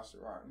people cross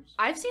their arms.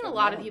 I've seen a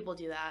lot of people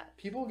do that.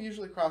 People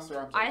usually cross their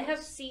arms. I have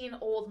seen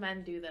old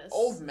men do this.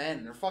 Old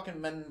men. They're fucking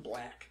Men in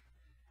Black.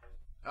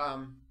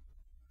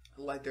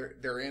 Like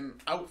they're in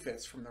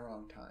outfits from the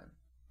wrong time.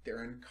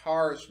 They're in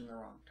cars from the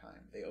wrong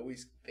time.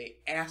 They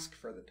ask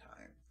for the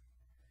time.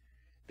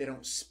 They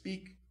don't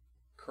speak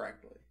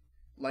correctly.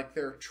 Like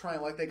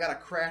they got a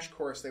crash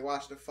course. They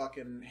watched a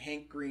fucking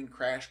Hank Green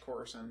crash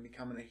course on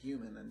becoming a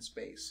human in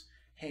space.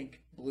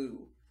 Hank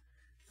Blue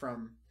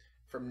from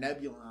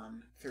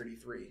Nebulon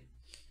 33.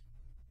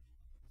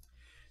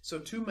 So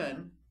two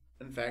men,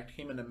 in fact,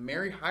 came into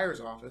Mary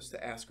Hyer's office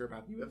to ask her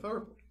about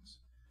UFO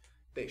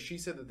reportings. She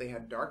said that they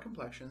had dark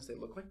complexions. They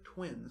looked like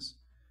twins.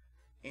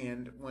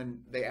 And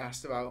when they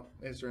asked about,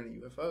 is there any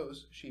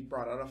UFOs, she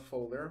brought out a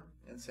folder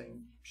and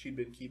saying she'd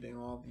been keeping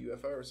all the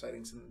UFO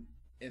sightings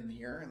in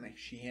here, and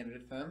she handed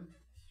it to them.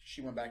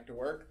 She went back to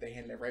work. They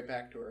handed it right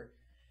back to her.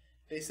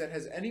 They said,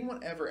 has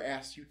anyone ever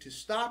asked you to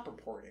stop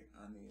reporting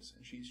on these?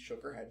 And she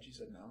shook her head. She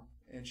said no.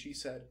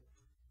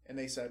 And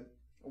they said,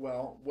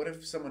 well, what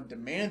if someone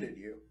demanded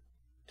you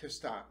to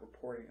stop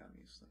reporting on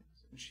these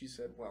things? And she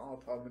said, well,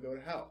 I'll tell them to go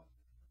to hell.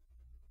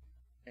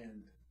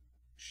 And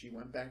she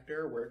went back to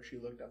her work. She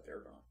looked up, they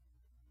were gone.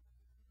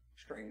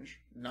 Strange.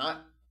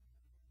 Not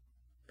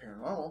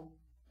paranormal,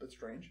 but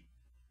strange.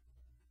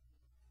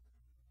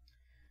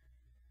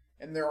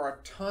 And there are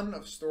a ton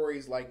of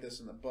stories like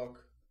this in the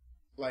book.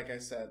 Like I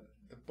said,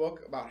 the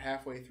book about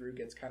halfway through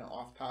gets kind of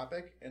off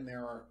topic, and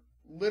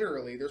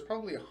there's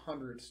probably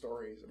 100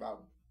 stories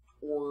about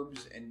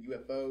orbs and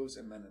UFOs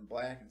and Men in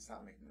Black, and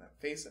stop making that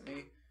face at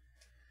me.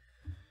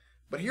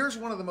 But here's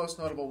one of the most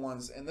notable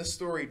ones, and this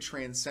story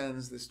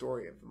transcends the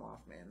story of the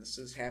Mothman.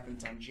 This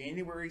happens on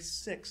January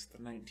 6th,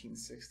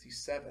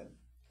 1967.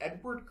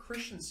 Edward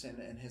Christensen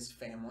and his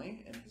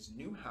family in his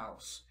new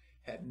house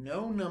had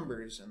no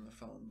numbers in the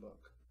phone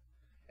book.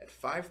 At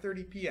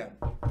 5:30 p.m.,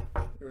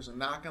 there was a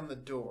knock on the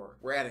door.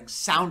 We're adding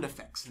sound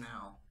effects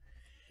now.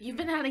 You've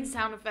been adding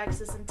sound effects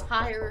this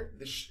entire...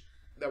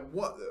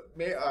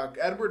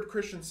 Edward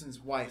Christensen's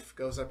wife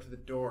goes up to the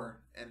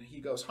door, and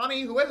he goes,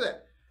 honey, who is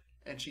it?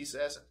 And she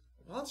says,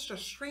 well, it's the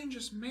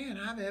strangest man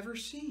I've ever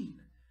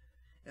seen.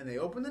 And they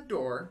open the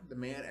door. The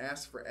man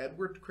asks for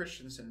Edward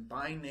Christensen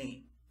by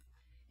name.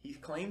 He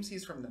claims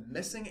he's from the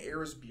Missing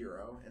Heirs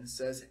Bureau and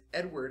says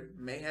Edward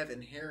may have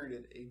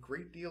inherited a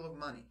great deal of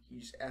money. He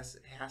just has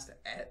to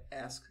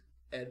ask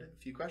Ed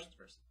a few questions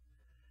first.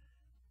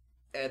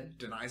 Ed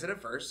denies it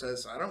at first,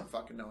 says, I don't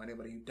fucking know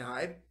anybody who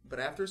died. But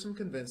after some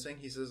convincing,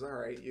 he says, all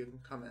right, you can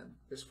come in.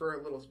 Just for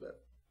a little bit.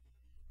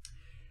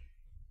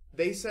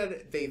 They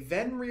said they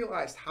then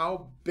realized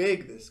how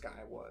big this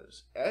guy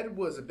was. Ed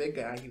was a big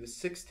guy. He was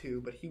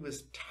 6'2", but he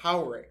was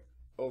towering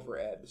over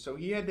Ed. So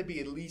he had to be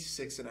at least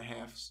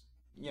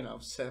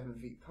 6.5, 7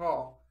 feet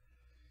tall.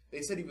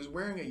 They said he was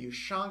wearing a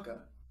Ushanka.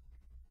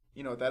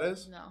 You know what that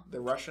is? No. The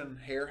Russian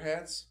hair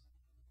hats.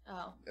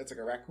 Oh. It's like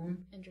a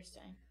raccoon.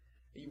 Interesting.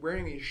 He's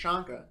wearing a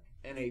Ushanka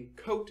and a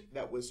coat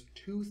that was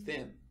too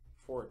thin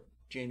for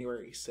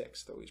January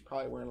 6th, though he's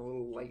probably wearing a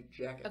little light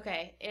jacket.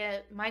 Okay,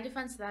 my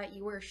defense to that,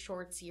 you wear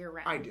shorts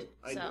year-round.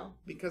 I do.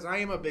 Because I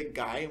am a big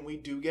guy and we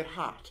do get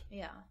hot.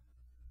 Yeah.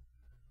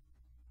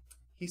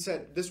 He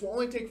said, this will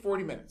only take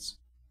 40 minutes.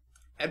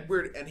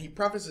 Edward, and he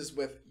prefaces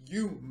with,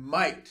 you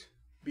might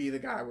be the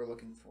guy we're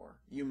looking for.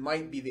 You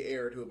might be the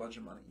heir to a bunch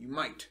of money. You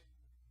might.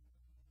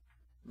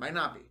 Might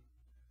not be.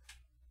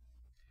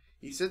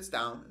 He sits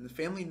down, and the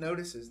family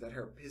notices that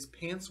his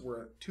pants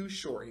were too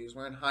short. He was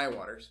wearing high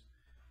waters,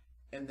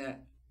 and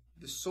that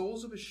the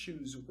soles of his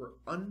shoes were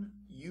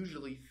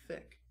unusually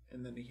thick,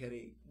 and then he had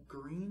a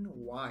green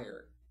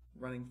wire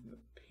running from the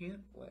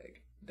pant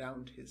leg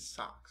down to his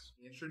socks.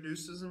 He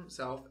introduces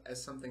himself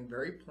as something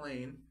very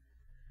plain,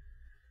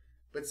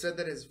 but said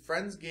that his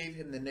friends gave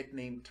him the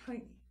nickname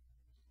Tiny.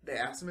 They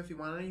asked him if he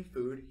wanted any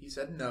food. He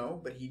said no,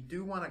 but he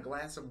do want a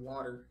glass of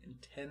water in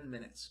 10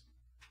 minutes.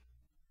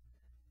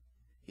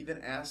 He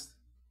then asked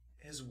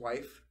his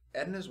wife,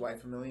 Ed and his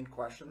wife, a million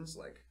questions,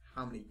 like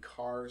how many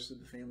cars did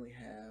the family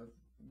have?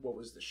 What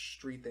was the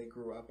street they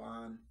grew up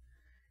on?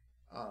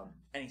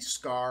 Any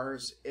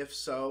scars? If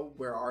so,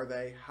 where are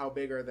they? How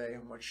big are they?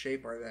 And what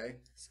shape are they?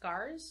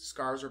 Scars?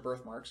 Scars are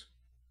birthmarks.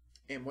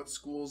 And what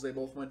schools they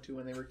both went to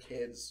when they were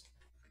kids.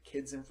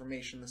 Kids'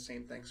 information, the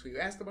same thing. So he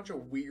asked a bunch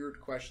of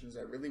weird questions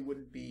that really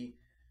wouldn't be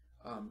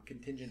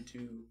contingent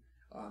to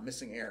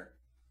missing air.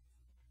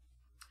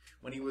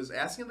 When he was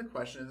asking the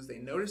questions, they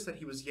noticed that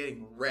he was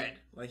getting red,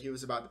 like he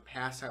was about to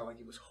pass out, like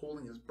he was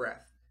holding his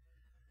breath.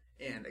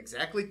 And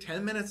exactly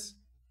 10 minutes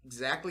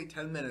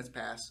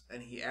passed,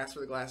 and he asked for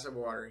the glass of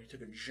water. He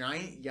took a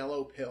giant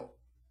yellow pill.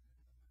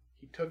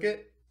 He took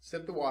it,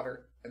 sipped the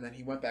water, and then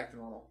he went back to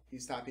normal. He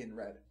stopped being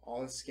red.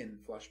 All his skin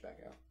flushed back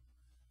out.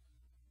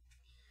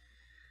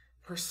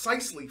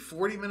 Precisely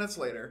 40 minutes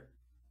later,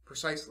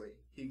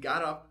 he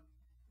got up,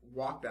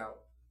 walked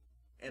out,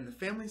 and the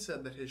family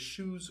said that his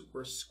shoes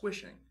were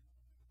squishing,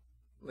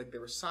 like they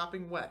were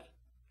sopping wet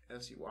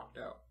as he walked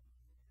out.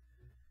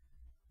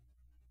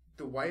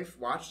 The wife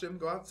watched him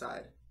go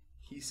outside.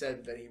 He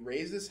said that he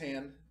raised his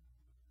hand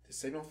to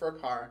signal for a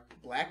car.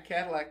 Black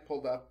Cadillac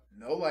pulled up,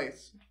 no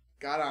lights,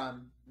 got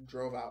on,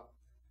 drove out.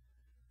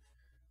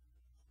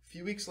 A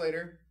few weeks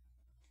later,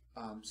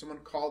 someone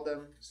called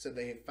them, said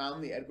they had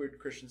found the Edward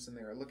Christensen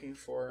they were looking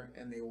for,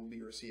 and they will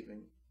be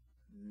receiving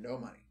no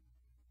money.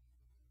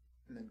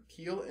 And then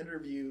Keel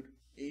interviewed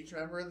each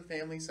member of the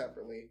family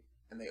separately,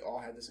 and they all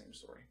had the same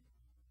story.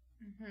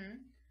 Mm-hmm.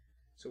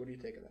 So what do you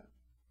take of that?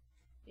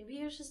 Maybe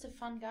he was just a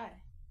fun guy.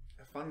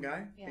 A fun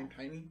guy? Yeah. Named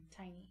Tiny?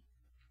 Tiny.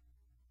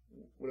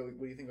 What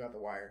do you think about the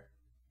wire?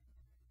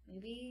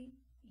 Maybe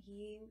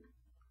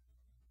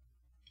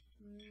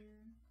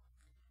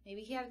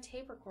he had a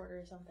tape recorder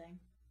or something.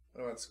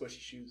 What about squishy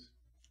shoes?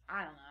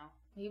 I don't know.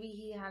 Maybe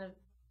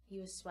he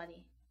was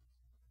sweaty.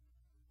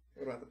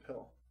 What about the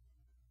pill?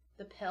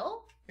 The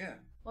pill? Yeah.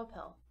 What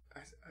pill?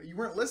 You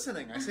weren't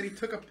listening. I said he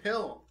took a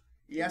pill.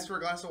 He asked for a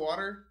glass of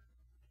water.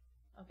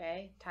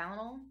 Okay.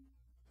 Tylenol?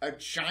 A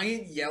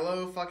giant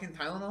yellow fucking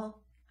Tylenol?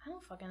 I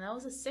don't fucking know.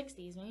 It was the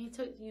 60s. Maybe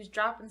he was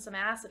dropping some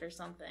acid or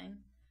something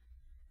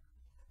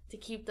to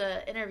keep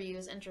the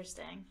interviews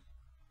interesting.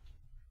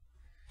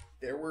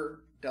 There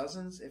were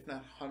dozens, if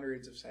not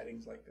hundreds, of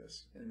sightings like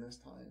this in this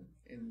time,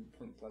 in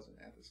Point Pleasant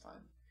at this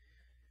time.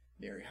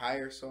 Mary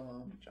Heyer saw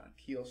him, John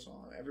Keel saw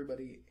him,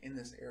 everybody in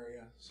this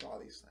area saw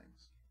these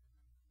things.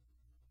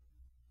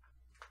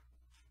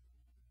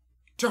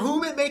 To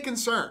whom it may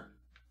concern.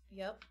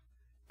 Yep.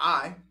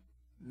 I,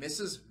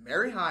 Mrs.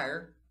 Mary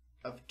Heyer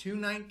of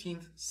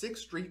 219th 6th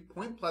Street,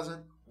 Point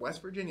Pleasant,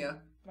 West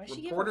Virginia, Why should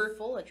she give reporter her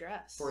full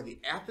address? for the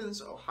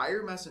Athens,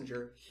 Ohio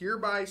Messenger,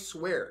 hereby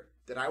swear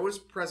that I was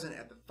present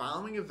at the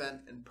following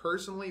event and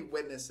personally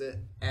witnessed it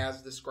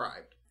as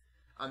described.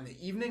 On the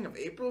evening of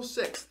April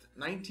 6th,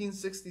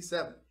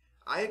 1967,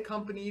 I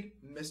accompanied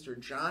Mr.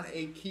 John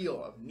A.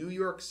 Keel of New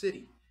York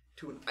City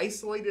to an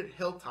isolated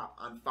hilltop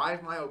on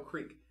 5 Mile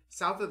Creek,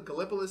 south of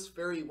Gallipolis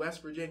Ferry,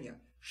 West Virginia,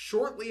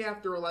 shortly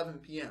after 11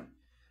 p.m.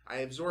 I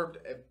observed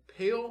a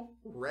pale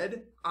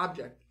red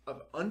object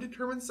of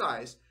undetermined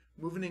size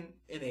moving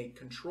in a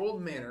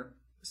controlled manner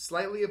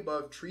slightly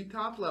above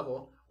treetop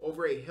level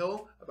over a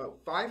hill about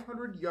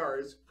 500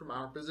 yards from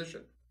our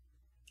position.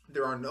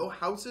 There are no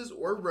houses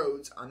or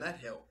roads on that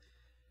hill.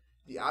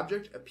 The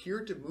object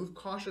appeared to move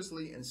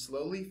cautiously and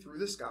slowly through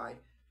the sky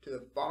to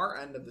the far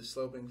end of the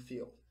sloping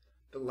field,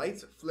 the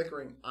lights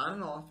flickering on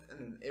and off in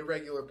an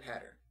irregular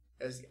pattern.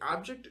 As the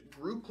object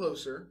grew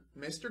closer,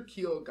 Mr.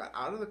 Keel got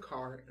out of the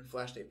car and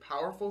flashed a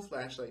powerful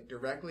flashlight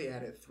directly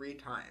at it 3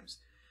 times.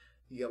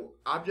 The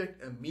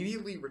object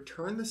immediately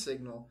returned the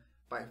signal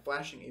by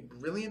flashing a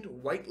brilliant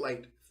white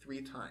light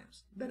 3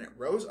 times. Then it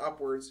rose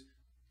upwards,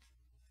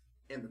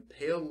 and the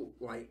pale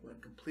light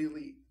went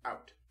completely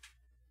out.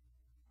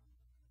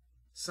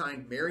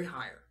 Signed, Mary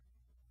Heyer.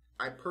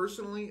 I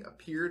personally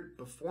appeared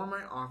before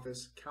my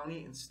office,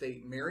 county and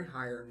state Mary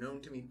Heyer,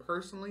 known to me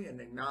personally,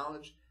 and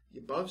acknowledged the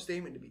above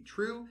statement to be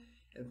true,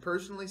 and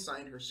personally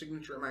signed her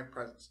signature in my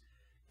presence.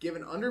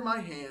 Given under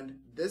my hand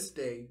this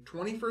day,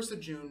 21st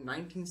of June,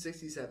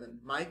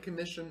 1967, my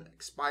commission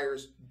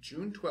expires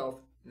June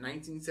 12th,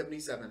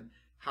 1977.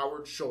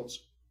 Howard Schultz,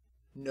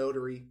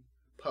 Notary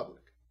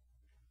Public.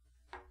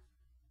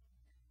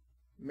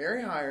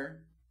 Mary Heyer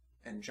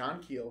and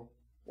John Keel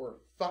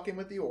were fucking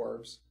with the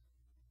orbs,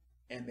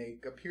 and they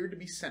appeared to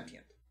be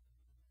sentient,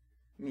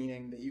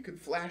 meaning that you could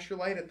flash your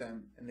light at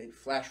them and they'd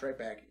flash right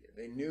back at you.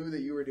 They knew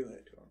that you were doing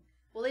it to them.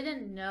 Well, they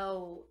didn't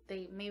know.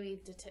 They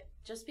maybe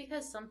just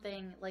because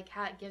something like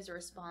Hat gives a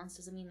response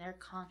doesn't mean they're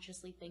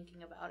consciously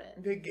thinking about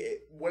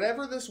it.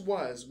 Whatever this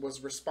was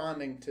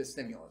responding to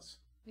stimulus.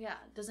 Yeah,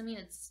 doesn't mean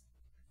it's...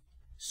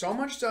 So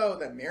much so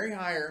that Mary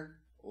Hyre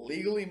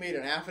legally made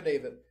an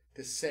affidavit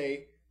to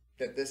say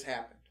that this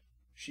happened.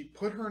 She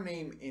put her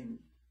name in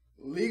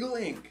legal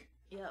ink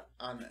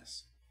on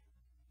this.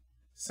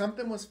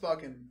 Something was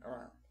fucking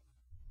around.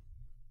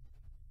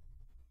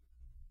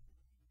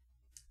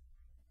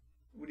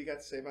 What do you got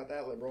to say about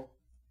that, liberal?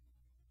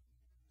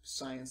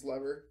 Science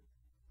lover.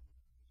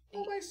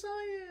 Oh, my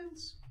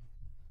science.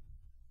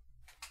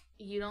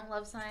 You don't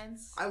love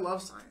science? I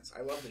love science.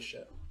 I love this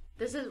shit.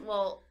 This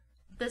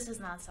is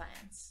not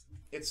science.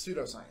 It's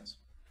pseudoscience.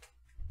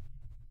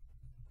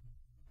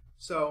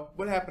 So,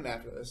 what happened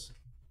after this?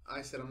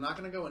 I said I'm not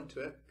going to go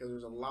into it because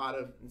there's a lot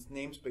of... It's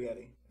name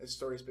spaghetti. It's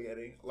story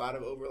spaghetti. A lot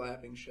of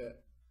overlapping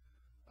shit.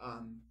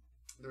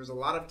 There's a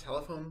lot of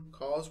telephone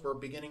calls. We're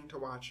beginning to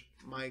watch.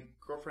 My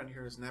girlfriend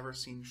here has never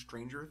seen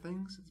Stranger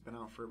Things. It's been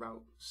out for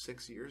about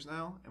 6 years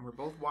now, and we're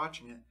both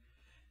watching it.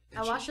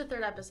 I watched the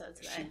 3rd episode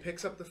today. She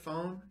picks up the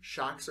phone,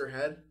 shocks her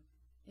head.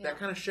 Yeah. That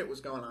kind of shit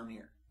was going on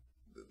here.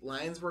 The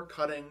lines were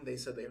cutting. They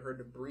said they heard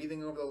the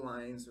breathing over the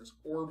lines. There's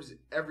orbs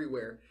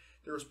everywhere.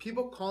 There was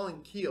people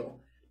calling Keel.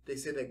 They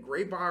said that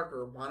Gray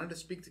Barker wanted to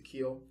speak to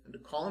Keel and to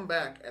call him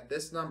back at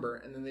this number,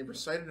 and then they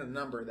recited a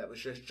number that was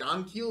just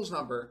John Keel's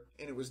number,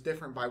 and it was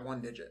different by 1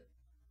 digit.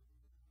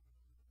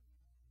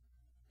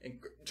 And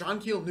John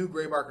Keel knew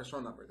Gray Barker's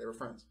phone number. They were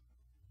friends.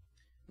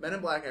 Men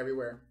in Black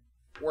everywhere.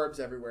 Orbs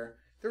everywhere.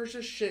 There was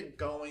just shit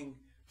going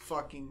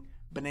fucking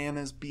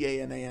bananas,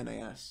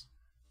 bananas.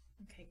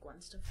 Okay,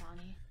 Gwen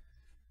Stefani.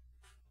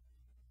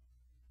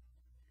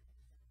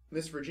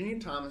 Miss Virginia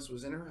Thomas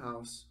was in her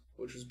house,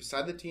 which was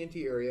beside the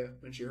TNT area,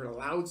 when she heard a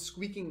loud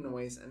squeaking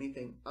noise,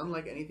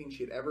 unlike anything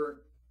she had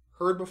ever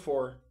heard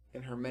before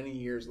in her many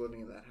years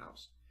living in that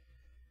house.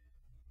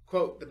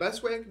 Quote, the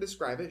best way I could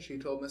describe it, she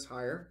told Miss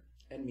Hyre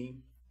and me,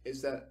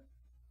 is that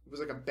it was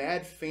like a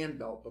bad fan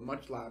belt, but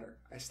much louder.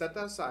 I stepped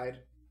outside.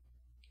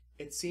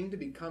 It seemed to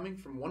be coming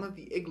from one of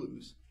the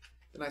igloos.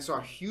 Then I saw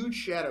a huge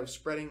shadow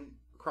spreading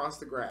across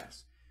the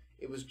grass.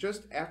 It was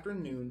just after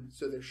noon,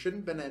 so there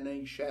shouldn't have been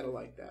any shadow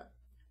like that.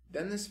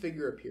 Then this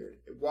figure appeared.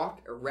 It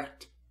walked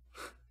erect,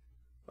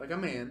 like a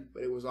man,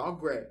 but it was all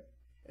gray,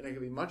 and it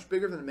could be much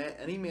bigger than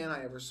any man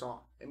I ever saw.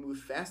 It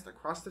moved fast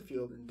across the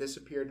field and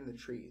disappeared in the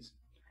trees.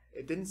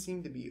 It didn't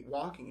seem to be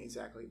walking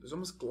exactly. It was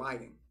almost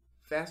gliding,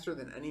 faster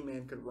than any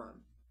man could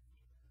run.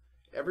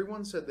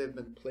 Everyone said they've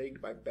been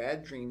plagued by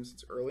bad dreams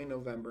since early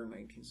November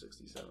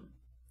 1967.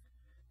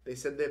 They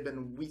said they've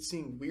been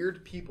seeing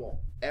weird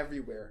people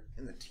everywhere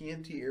in the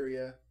TNT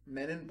area,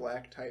 men in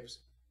black types,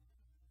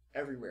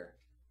 everywhere.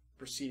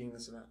 Preceding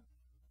this event.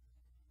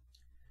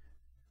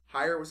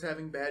 Hyre was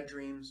having bad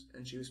dreams,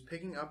 and she was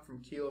picking up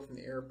from Keel from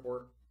the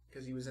airport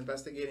because he was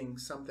investigating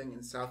something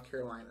in South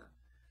Carolina.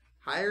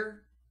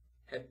 Hyre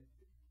had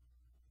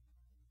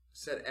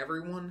said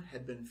everyone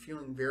had been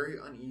feeling very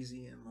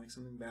uneasy and like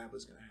something bad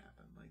was going to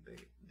happen.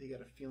 Like they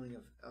got a feeling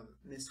of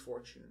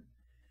misfortune.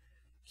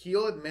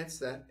 Keel admits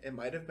that it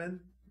might have been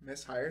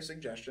Miss Hyre's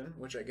suggestion,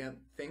 which I again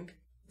think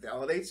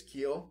validates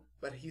Keel,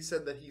 but he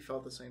said that he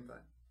felt the same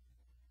thing.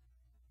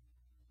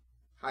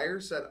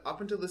 Hyre said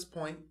up until this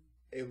point,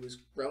 it was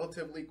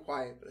relatively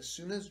quiet, but as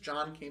soon as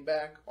John came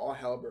back, all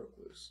hell broke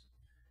loose.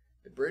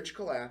 The bridge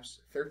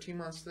collapsed 13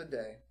 months to the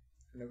day,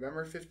 and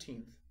November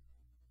 15th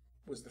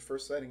was the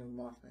first sighting of the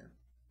Mothman.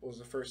 It was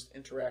the first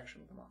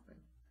interaction with the Mothman.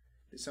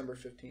 December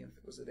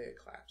 15th was the day it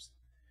collapsed.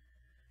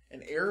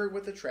 An error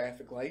with the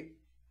traffic light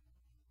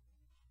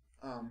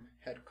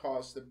had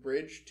caused the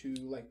bridge to,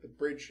 the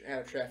bridge had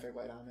a traffic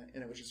light on it,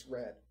 and it was just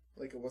red.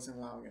 Like it wasn't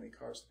allowing any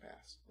cars to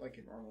pass, like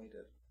it normally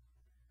did.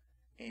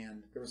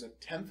 And there was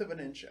 1/10 of an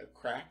inch of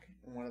crack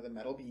in one of the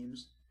metal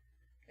beams,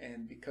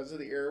 and because of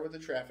the error with the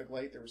traffic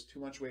light, there was too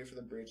much weight for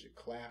the bridge. It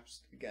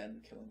collapsed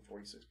again, killing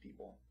 46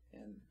 people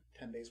in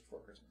 10 days before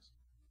Christmas.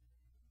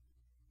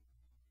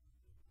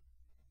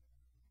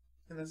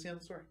 And that's the end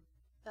of the story.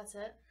 That's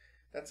it?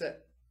 That's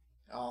it.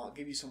 I'll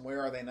give you some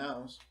where are they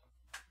nows.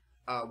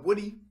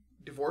 Woody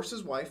divorced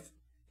his wife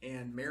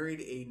and married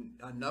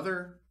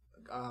another,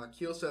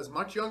 Keel says,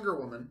 much younger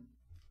woman,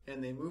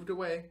 and they moved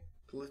away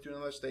to live to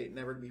another state,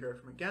 never to be heard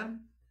from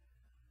again.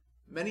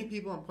 Many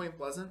people in Point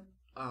Pleasant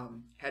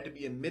had to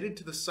be admitted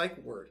to the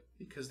psych ward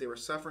because they were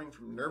suffering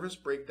from nervous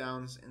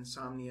breakdowns,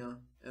 insomnia,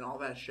 and all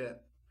that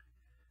shit.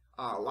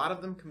 A lot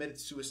of them committed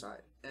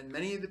suicide. And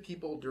many of the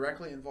people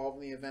directly involved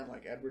in the event,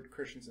 like not Edward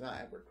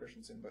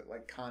Christensen, but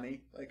like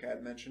Connie, like I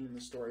had mentioned in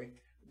the story,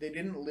 they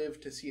didn't live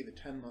to see the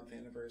 10-month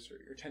anniversary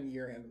or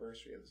 10-year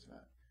anniversary of this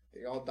event.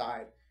 They all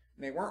died.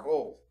 And they weren't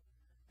old.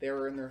 They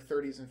were in their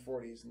 30s and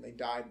 40s, and they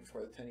died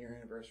before the 10-year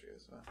anniversary of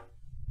this event.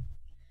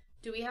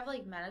 Do we have,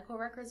 medical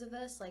records of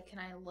this? Can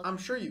I look? I'm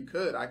sure you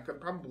could. I could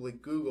probably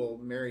Google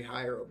Mary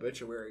Hyre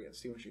obituary and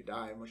see when she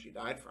died and what she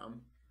died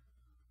from.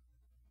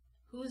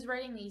 Who's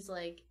writing these,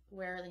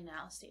 where are they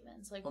now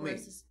statements?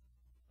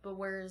 Well,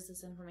 where is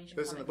this information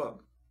It was in coming the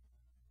book.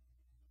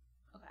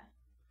 from? Okay.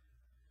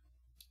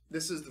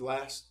 this is the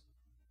last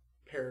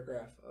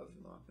paragraph of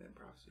the Mothman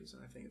prophecies,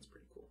 and I think it's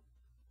pretty cool.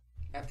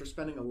 After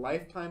spending a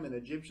lifetime in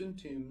Egyptian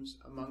tombs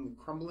among the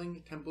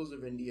crumbling temples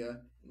of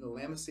India and the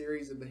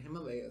lamaseries of the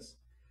Himalayas,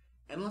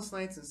 endless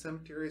nights in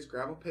cemeteries,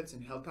 gravel pits,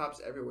 and hilltops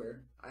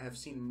everywhere, I have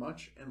seen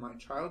much, and my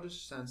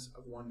childish sense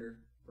of wonder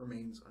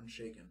remains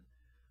unshaken.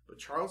 But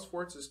Charles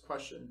Schwartz's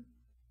question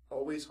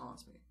always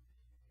haunts me.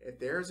 If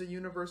there is a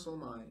universal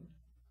mind,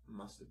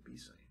 must it be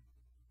sane?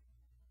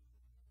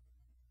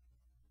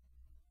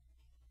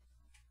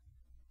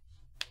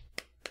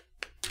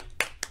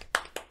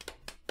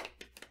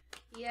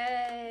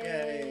 Yay!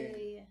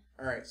 Yay!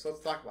 All right, so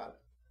let's talk about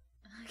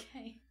it.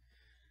 Okay.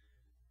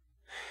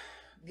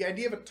 The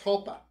idea of a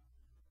tulpa.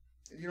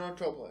 You know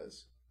what a tulpa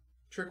is?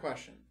 Trick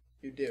question.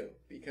 You do,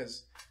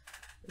 because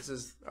this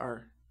is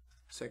our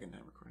second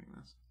time recording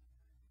this.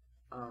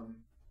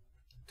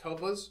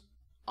 Tulpas,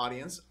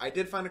 audience, I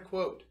did find a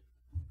quote.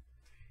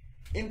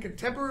 In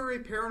contemporary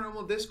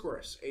paranormal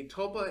discourse, a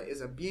tulpa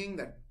is a being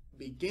that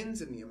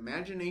begins in the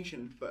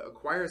imagination but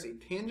acquires a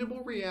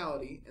tangible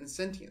reality and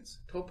sentience.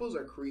 Tulpas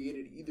are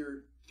created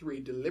either through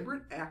a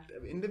deliberate act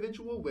of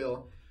individual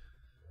will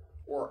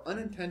or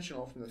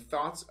unintentional from the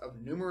thoughts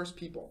of numerous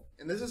people.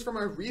 And this is from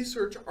a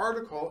research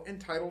article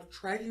entitled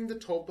Tracking the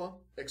Tulpa,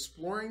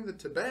 Exploring the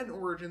Tibetan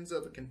Origins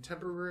of a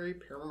Contemporary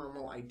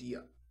Paranormal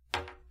Idea.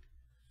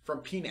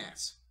 From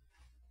PNAS.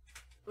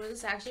 Was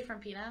this actually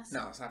from PNAS?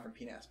 No, it's not from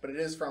PNAS, but it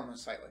is from a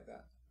site like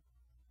that.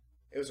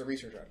 It was a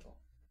research article.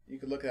 You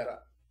could look that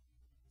up.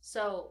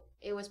 So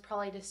it was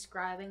probably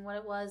describing what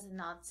it was and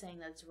not saying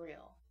that it's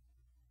real.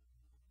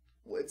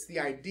 Well, it's the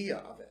idea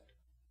of it.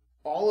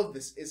 All of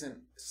this isn't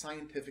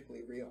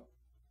scientifically real.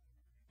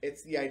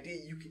 It's the idea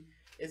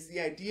it's the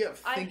idea of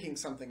thinking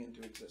something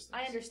into existence.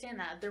 I understand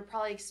that. They're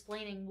probably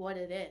explaining what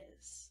it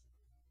is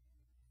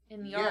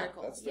in the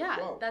article. That's the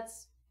quote.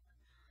 That's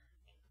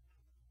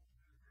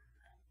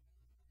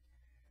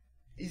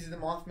Is the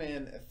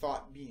Mothman a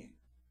thought being?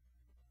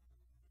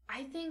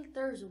 I think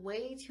there's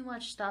way too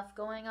much stuff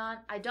going on.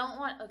 I don't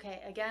want...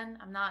 Okay, again,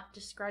 I'm not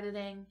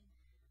discrediting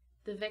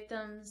the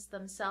victims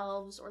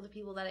themselves or the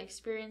people that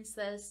experience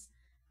this.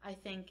 I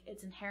think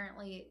it's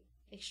inherently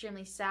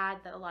extremely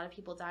sad that a lot of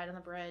people died on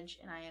the bridge,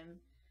 and I am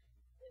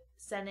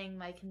sending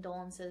my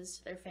condolences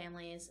to their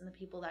families and the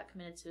people that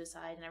committed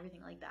suicide and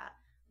everything like that.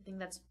 I think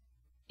that's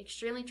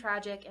extremely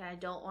tragic, and I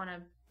don't want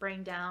to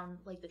bring down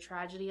like the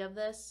tragedy of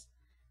this.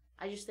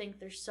 I just think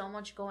there's so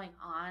much going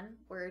on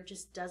where it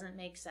just doesn't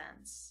make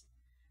sense.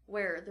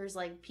 Where there's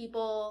like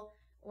people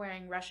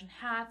wearing Russian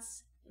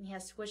hats and he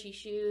has squishy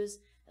shoes,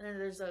 and then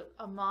there's a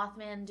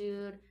Mothman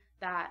dude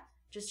that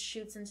just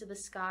shoots into the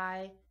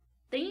sky.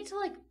 They need to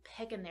like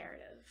pick a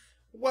narrative.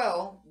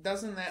 Well,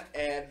 doesn't that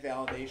add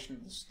validation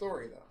to the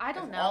story though? I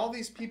don't know. All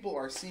these people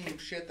are seeing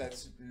shit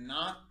that's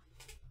not...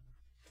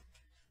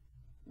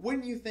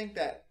 Wouldn't you think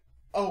that,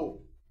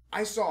 oh,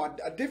 I saw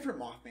a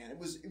different Mothman. It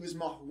was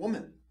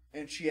Mothwoman.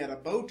 And she had a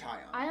bow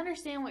tie on. I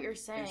understand what you're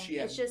saying. And she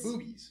had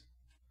boobies.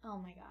 Oh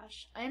my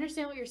gosh. I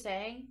understand what you're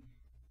saying.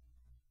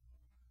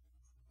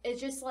 It's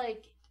just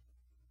like,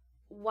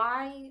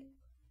 why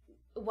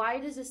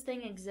does this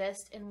thing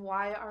exist, and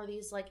why are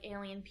these like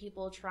alien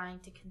people trying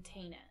to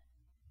contain it?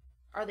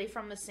 Are they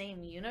from the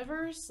same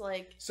universe?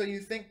 Like, so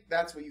you think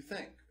that's what you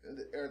think,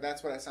 or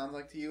that's what it sounds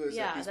like to you? Is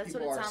that these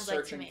people are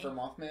searching for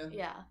Mothman?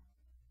 Yeah.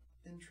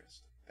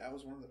 Interesting. That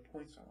was one of the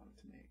points I wanted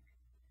to make.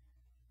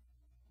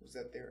 Was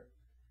that they're...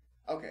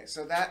 Okay,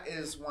 so that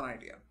is one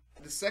idea.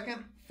 The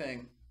second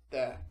thing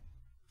that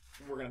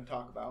we're going to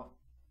talk about,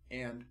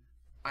 and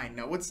I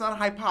know it's not a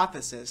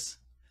hypothesis,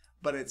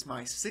 but it's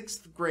my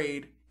 6th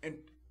grade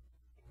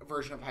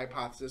version of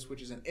hypothesis,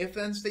 which is an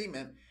if-then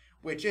statement,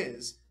 which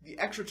is the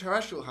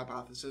extraterrestrial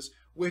hypothesis,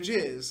 which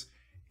is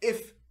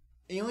if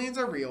aliens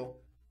are real,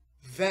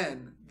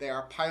 then they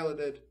are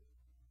piloted,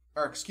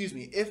 or excuse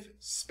me, if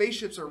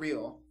spaceships are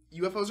real,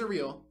 UFOs are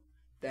real,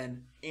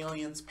 then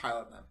aliens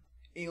pilot them.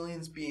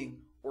 Aliens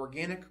being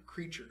organic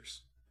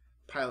creatures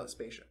pilot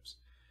spaceships.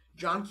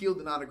 John Keel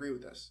did not agree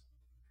with this.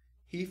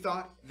 He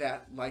thought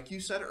that, like you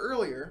said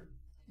earlier,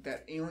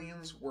 that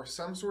aliens were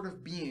some sort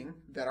of being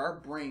that our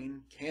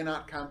brain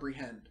cannot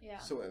comprehend. Yeah.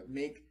 So it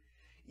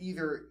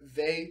either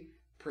they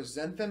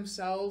present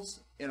themselves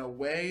in a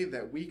way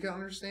that we can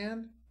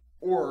understand,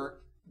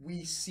 or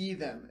we see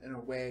them in a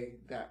way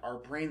that our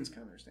brains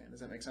can understand. Does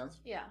that make sense?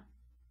 Yeah.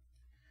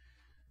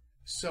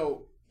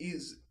 So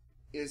is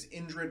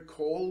Indrid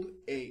Cold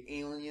a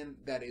alien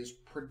that is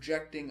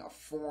projecting a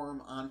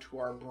form onto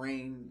our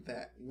brain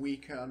that we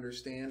can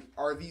understand?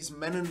 Are these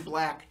men in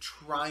black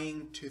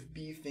trying to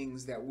be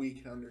things that we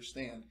can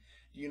understand?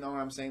 Do you know what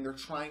I'm saying? They're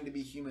trying to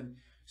be human.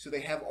 So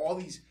they have all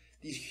these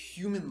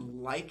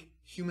human-like,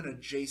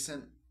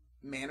 human-adjacent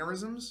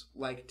mannerisms,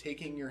 like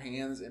taking your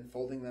hands and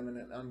folding them in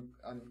an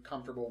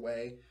uncomfortable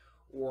way,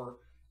 or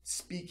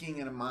speaking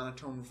in a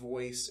monotone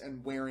voice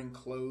and wearing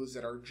clothes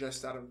that are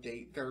just out of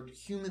date. They're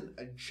human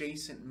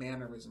adjacent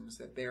mannerisms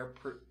that they're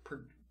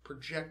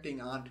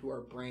projecting onto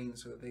our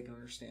brains so that they can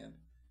understand.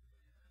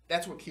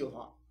 That's what Keel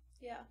thought.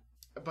 Yeah.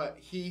 But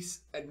he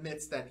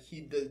admits that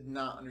he did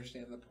not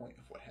understand the point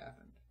of what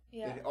happened.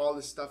 Yeah. That all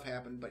this stuff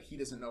happened, but he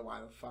doesn't know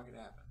why the fuck it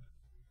happened.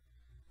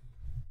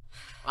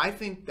 I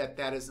think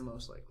that is the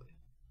most likely.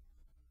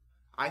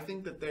 I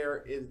think that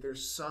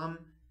there's some...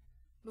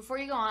 Before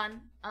you go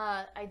on,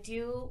 I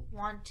do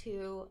want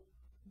to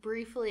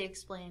briefly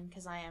explain,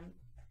 because I am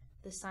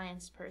the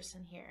science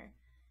person here.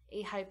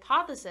 A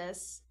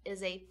hypothesis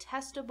is a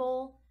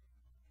testable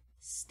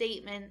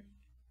statement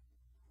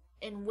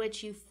in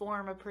which you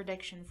form a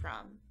prediction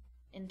from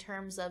in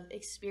terms of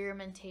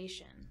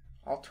experimentation.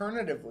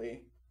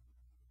 Alternatively,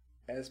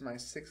 as my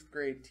 6th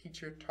grade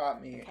teacher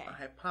taught me, Okay. a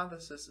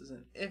hypothesis is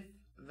an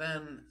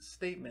if-then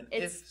statement.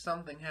 It's, if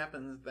something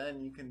happens,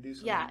 then you can do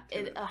something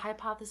to it. A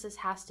hypothesis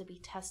has to be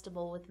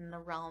testable within the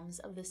realms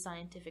of the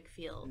scientific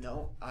field.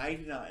 No, I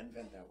did not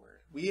invent that word.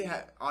 We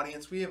have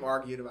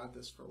argued about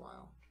this for a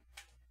while.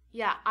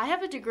 Yeah, I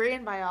have a degree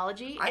in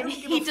biology, I and don't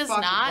give he a does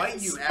fuck not.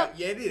 what you have.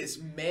 Yeah, it is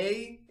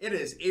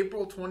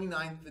April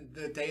 29th,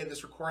 the day of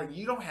this recording.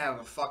 You don't have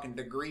a fucking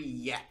degree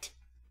yet.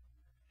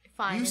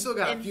 Fine. You still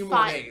got a few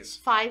more days.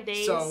 5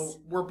 days.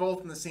 So we're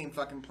both in the same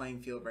fucking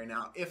playing field right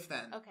now, if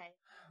then. Okay.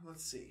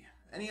 Let's see.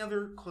 Any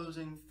other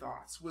closing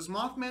thoughts? Was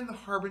Mothman the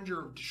harbinger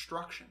of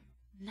destruction?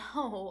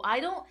 No, I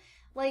don't,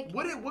 like...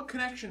 What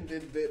connection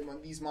did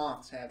these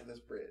moths have to this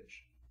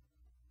bridge?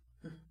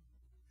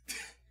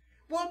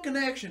 What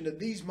connection did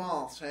these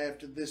moths have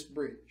to this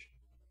bridge?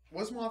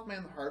 Was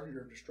Mothman the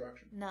harbinger of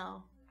destruction?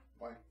 No.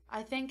 Why?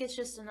 I think it's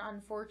just an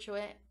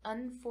unfortunate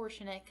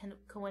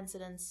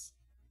coincidence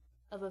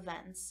of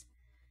events.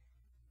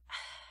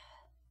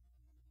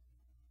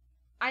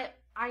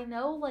 I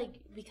know, like,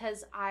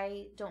 because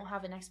I don't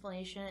have an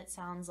explanation, it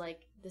sounds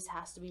like this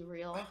has to be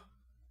real.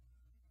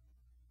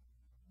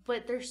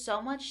 But there's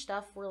so much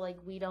stuff where, like,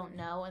 we don't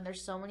know, and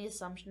there's so many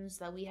assumptions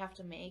that we have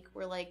to make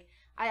where, like,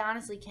 I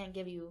honestly can't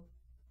give you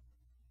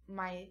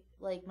my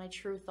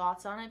true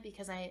thoughts on it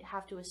because I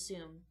have to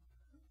assume.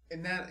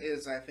 And that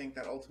is, I think,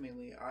 that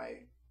ultimately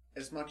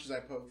as much as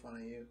I poke fun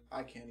at you,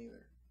 I can't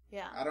either.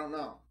 Yeah. I don't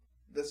know.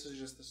 This is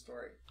just the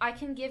story. I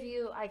can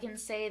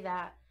say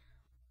that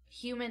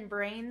human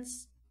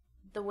brains,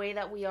 the way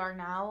that we are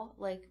now,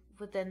 like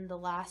within the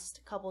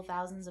last couple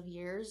thousands of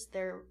years,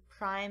 they're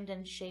primed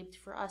and shaped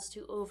for us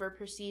to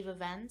over-perceive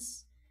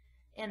events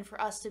and for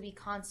us to be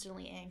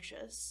constantly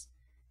anxious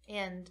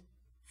and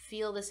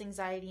feel this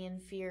anxiety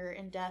and fear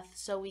and death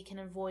so we can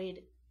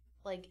avoid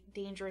like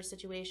dangerous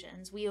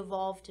situations. We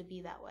evolved to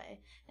be that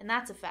way. And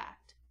that's a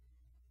fact.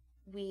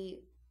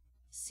 We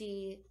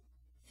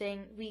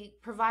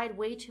provide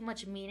way too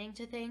much meaning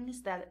to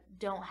things that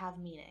don't have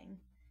meaning.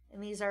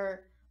 And these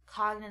are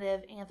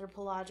cognitive,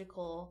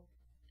 anthropological,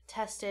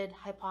 tested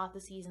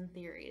hypotheses and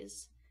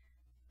theories.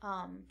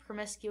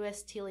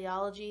 Promiscuous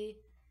teleology.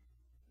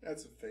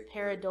 That's a fake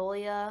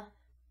pareidolia. Word.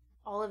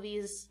 All of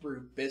these...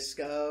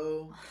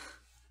 Rubisco.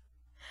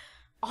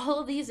 All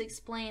of these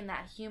explain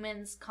that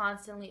humans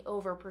constantly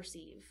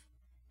overperceive.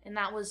 And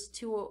that was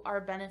to our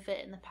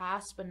benefit in the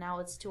past, but now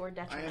it's to our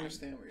detriment. I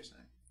understand what you're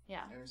saying.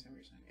 Yeah. I understand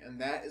what you're saying.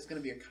 And that is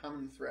going to be a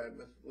common thread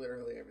with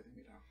literally everything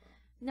we talk about.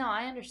 No,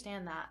 I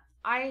understand that.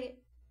 I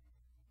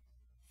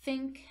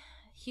think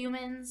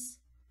humans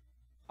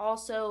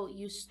also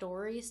use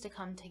stories to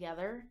come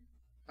together.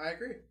 I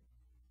agree.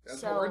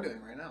 That's what we're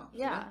doing right now.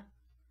 Yeah.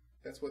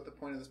 That's what the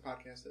point of this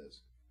podcast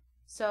is.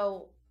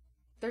 So,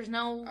 there's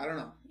no... I don't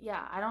know.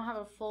 Yeah, I don't have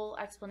a full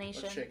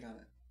explanation. Let's shake on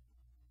it.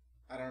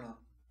 I don't know.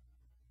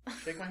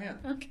 Shake my hand.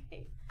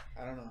 Okay.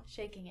 I don't know.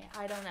 Shaking it.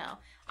 I don't know.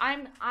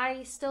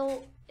 I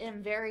still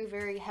am very,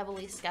 very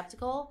heavily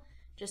skeptical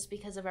just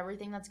because of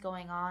everything that's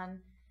going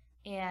on.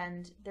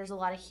 And there's a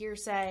lot of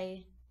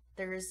hearsay.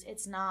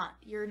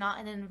 You're not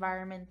in an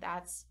environment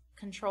that's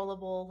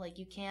controllable. Like,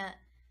 you're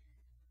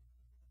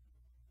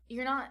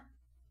not...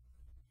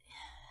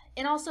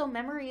 And also,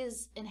 memory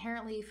is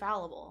inherently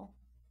fallible.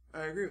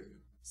 I agree with you.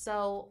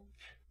 So,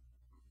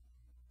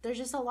 there's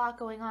just a lot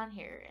going on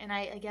here. And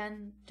I,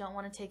 again, don't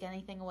want to take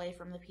anything away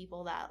from the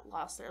people that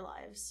lost their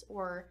lives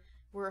or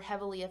were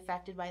heavily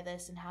affected by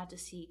this and had to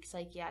seek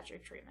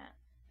psychiatric treatment,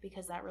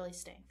 because that really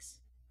stinks.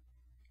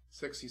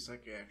 Sexy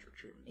psychiatric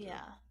treatment, too.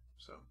 Yeah.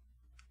 So.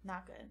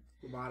 Not good.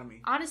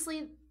 Lobotomy.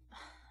 Honestly,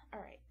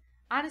 alright.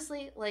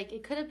 Honestly, like,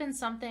 it could have been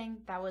something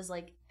that was,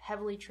 like,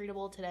 heavily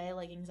treatable today,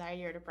 like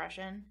anxiety or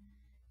depression.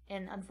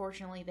 And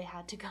unfortunately, they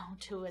had to go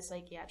to a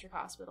psychiatric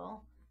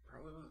hospital.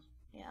 Probably was.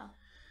 Yeah.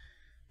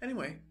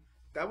 Anyway,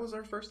 that was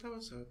our first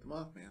episode, The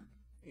Mothman.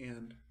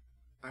 And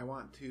I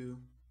want to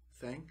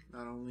thank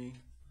not only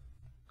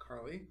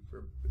Carlie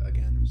for,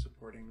 again,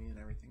 supporting me in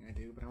everything I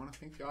do, but I want to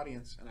thank the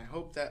audience. And I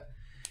hope that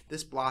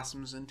this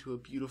blossoms into a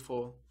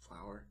beautiful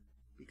flower,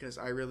 because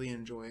I really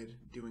enjoyed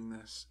doing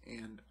this.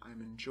 And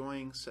I'm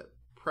enjoying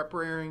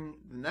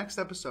preparing the next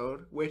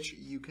episode, which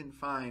you can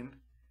find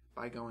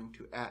by going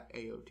to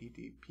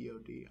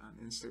 @AOTTPOD on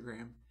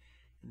Instagram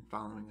and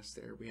following us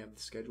there. We have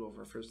the schedule of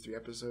our first 3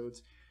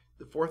 episodes.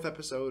 The 4th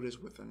episode is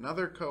with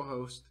another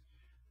co-host.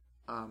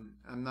 I'm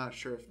not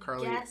sure if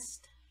Carlie...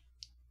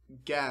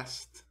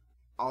 Guest.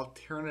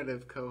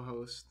 Alternative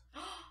co-host.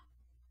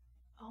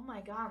 Oh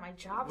my god, my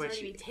job's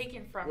already be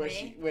taken from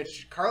me.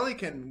 Which Carlie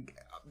can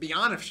be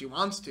on if she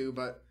wants to,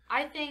 but...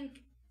 I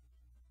think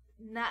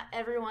not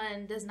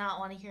everyone does not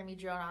want to hear me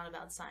drone on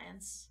about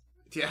science.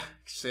 Yeah,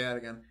 say that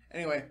again.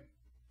 Anyway,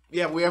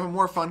 yeah, we have a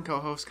more fun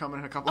co-host coming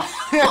in a couple.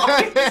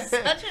 Oh, you're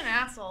such an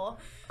asshole.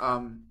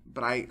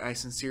 But I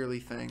sincerely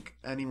thank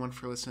anyone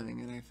for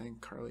listening, and I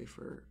thank Carlie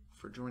for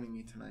joining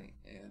me tonight.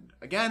 And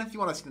again, if you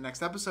want to see the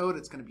next episode,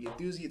 it's going to be a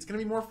doozy. It's going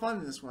to be more fun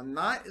than this one.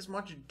 Not as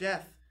much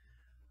death.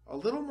 A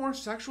little more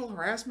sexual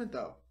harassment,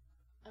 though.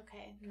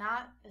 Okay,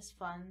 not as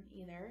fun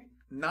either.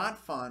 Not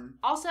fun.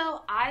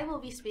 Also, I will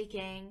be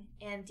speaking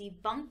and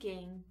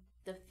debunking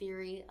the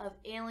theory of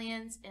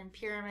aliens and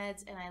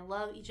pyramids, and I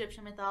love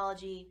Egyptian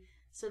mythology.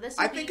 So this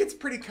I think it's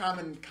pretty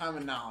common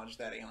knowledge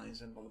that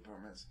aliens involve the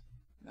pyramids.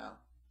 No.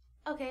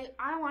 Okay,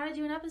 I want to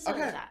do an episode of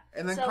that.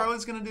 And then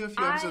Carlie's going to do a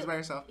few episodes by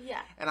herself.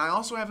 Yeah. And I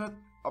also have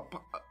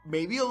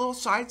maybe a little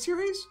side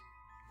series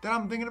that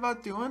I'm thinking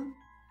about doing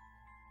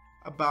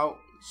about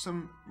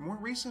some more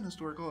recent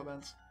historical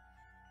events.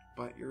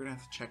 But you're going to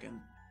have to check in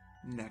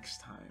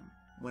next time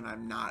when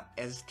I'm not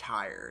as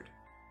tired.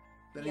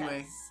 But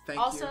anyway, thank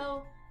you.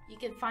 Also, you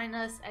can find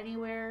us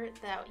anywhere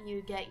that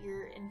you get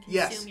and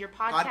consume your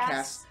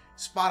podcasts.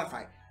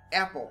 Spotify,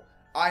 Apple,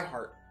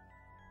 iHeart,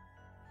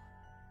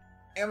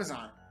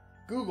 Amazon,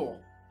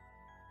 Google,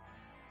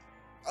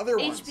 other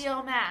ones.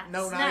 HBO Max,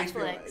 no, not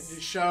Netflix,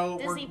 HBO. Show.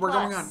 Disney We're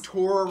going on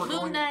tour.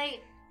 Moon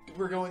Knight.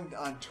 We're going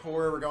on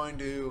tour. We're going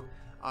to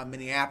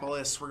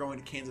Minneapolis. We're going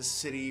to Kansas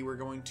City. We're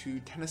going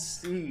to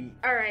Tennessee.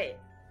 All right.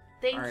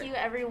 Thank you,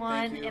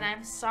 everyone. Thank you. And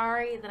I'm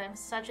sorry that I'm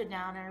such a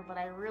downer, but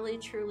I really,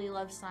 truly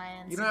love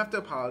science. You don't have to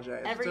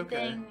apologize.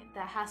 Everything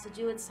that has to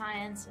do with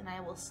science, and I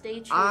will stay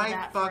true to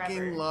that forever. I fucking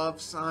forever. love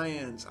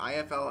science.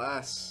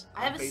 IFLS.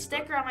 I have a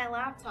sticker on my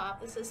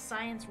laptop that says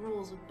Science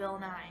Rules with Bill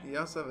Nye. You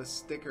also have a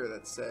sticker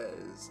that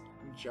says,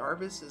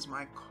 Jarvis is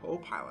my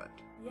co-pilot.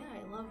 Yeah,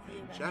 I love the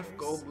Avengers. Jeff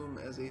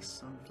Goldblum as a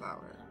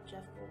sunflower. Yeah,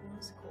 Jeff Goldblum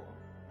is cool.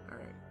 All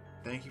right.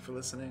 Thank you for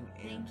listening.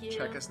 And Thank you.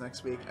 Check us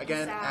next week.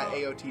 Again, Peace at out.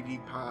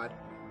 AOTV Pod.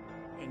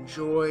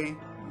 Enjoy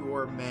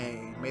your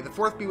May. May the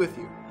 4th be with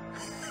you.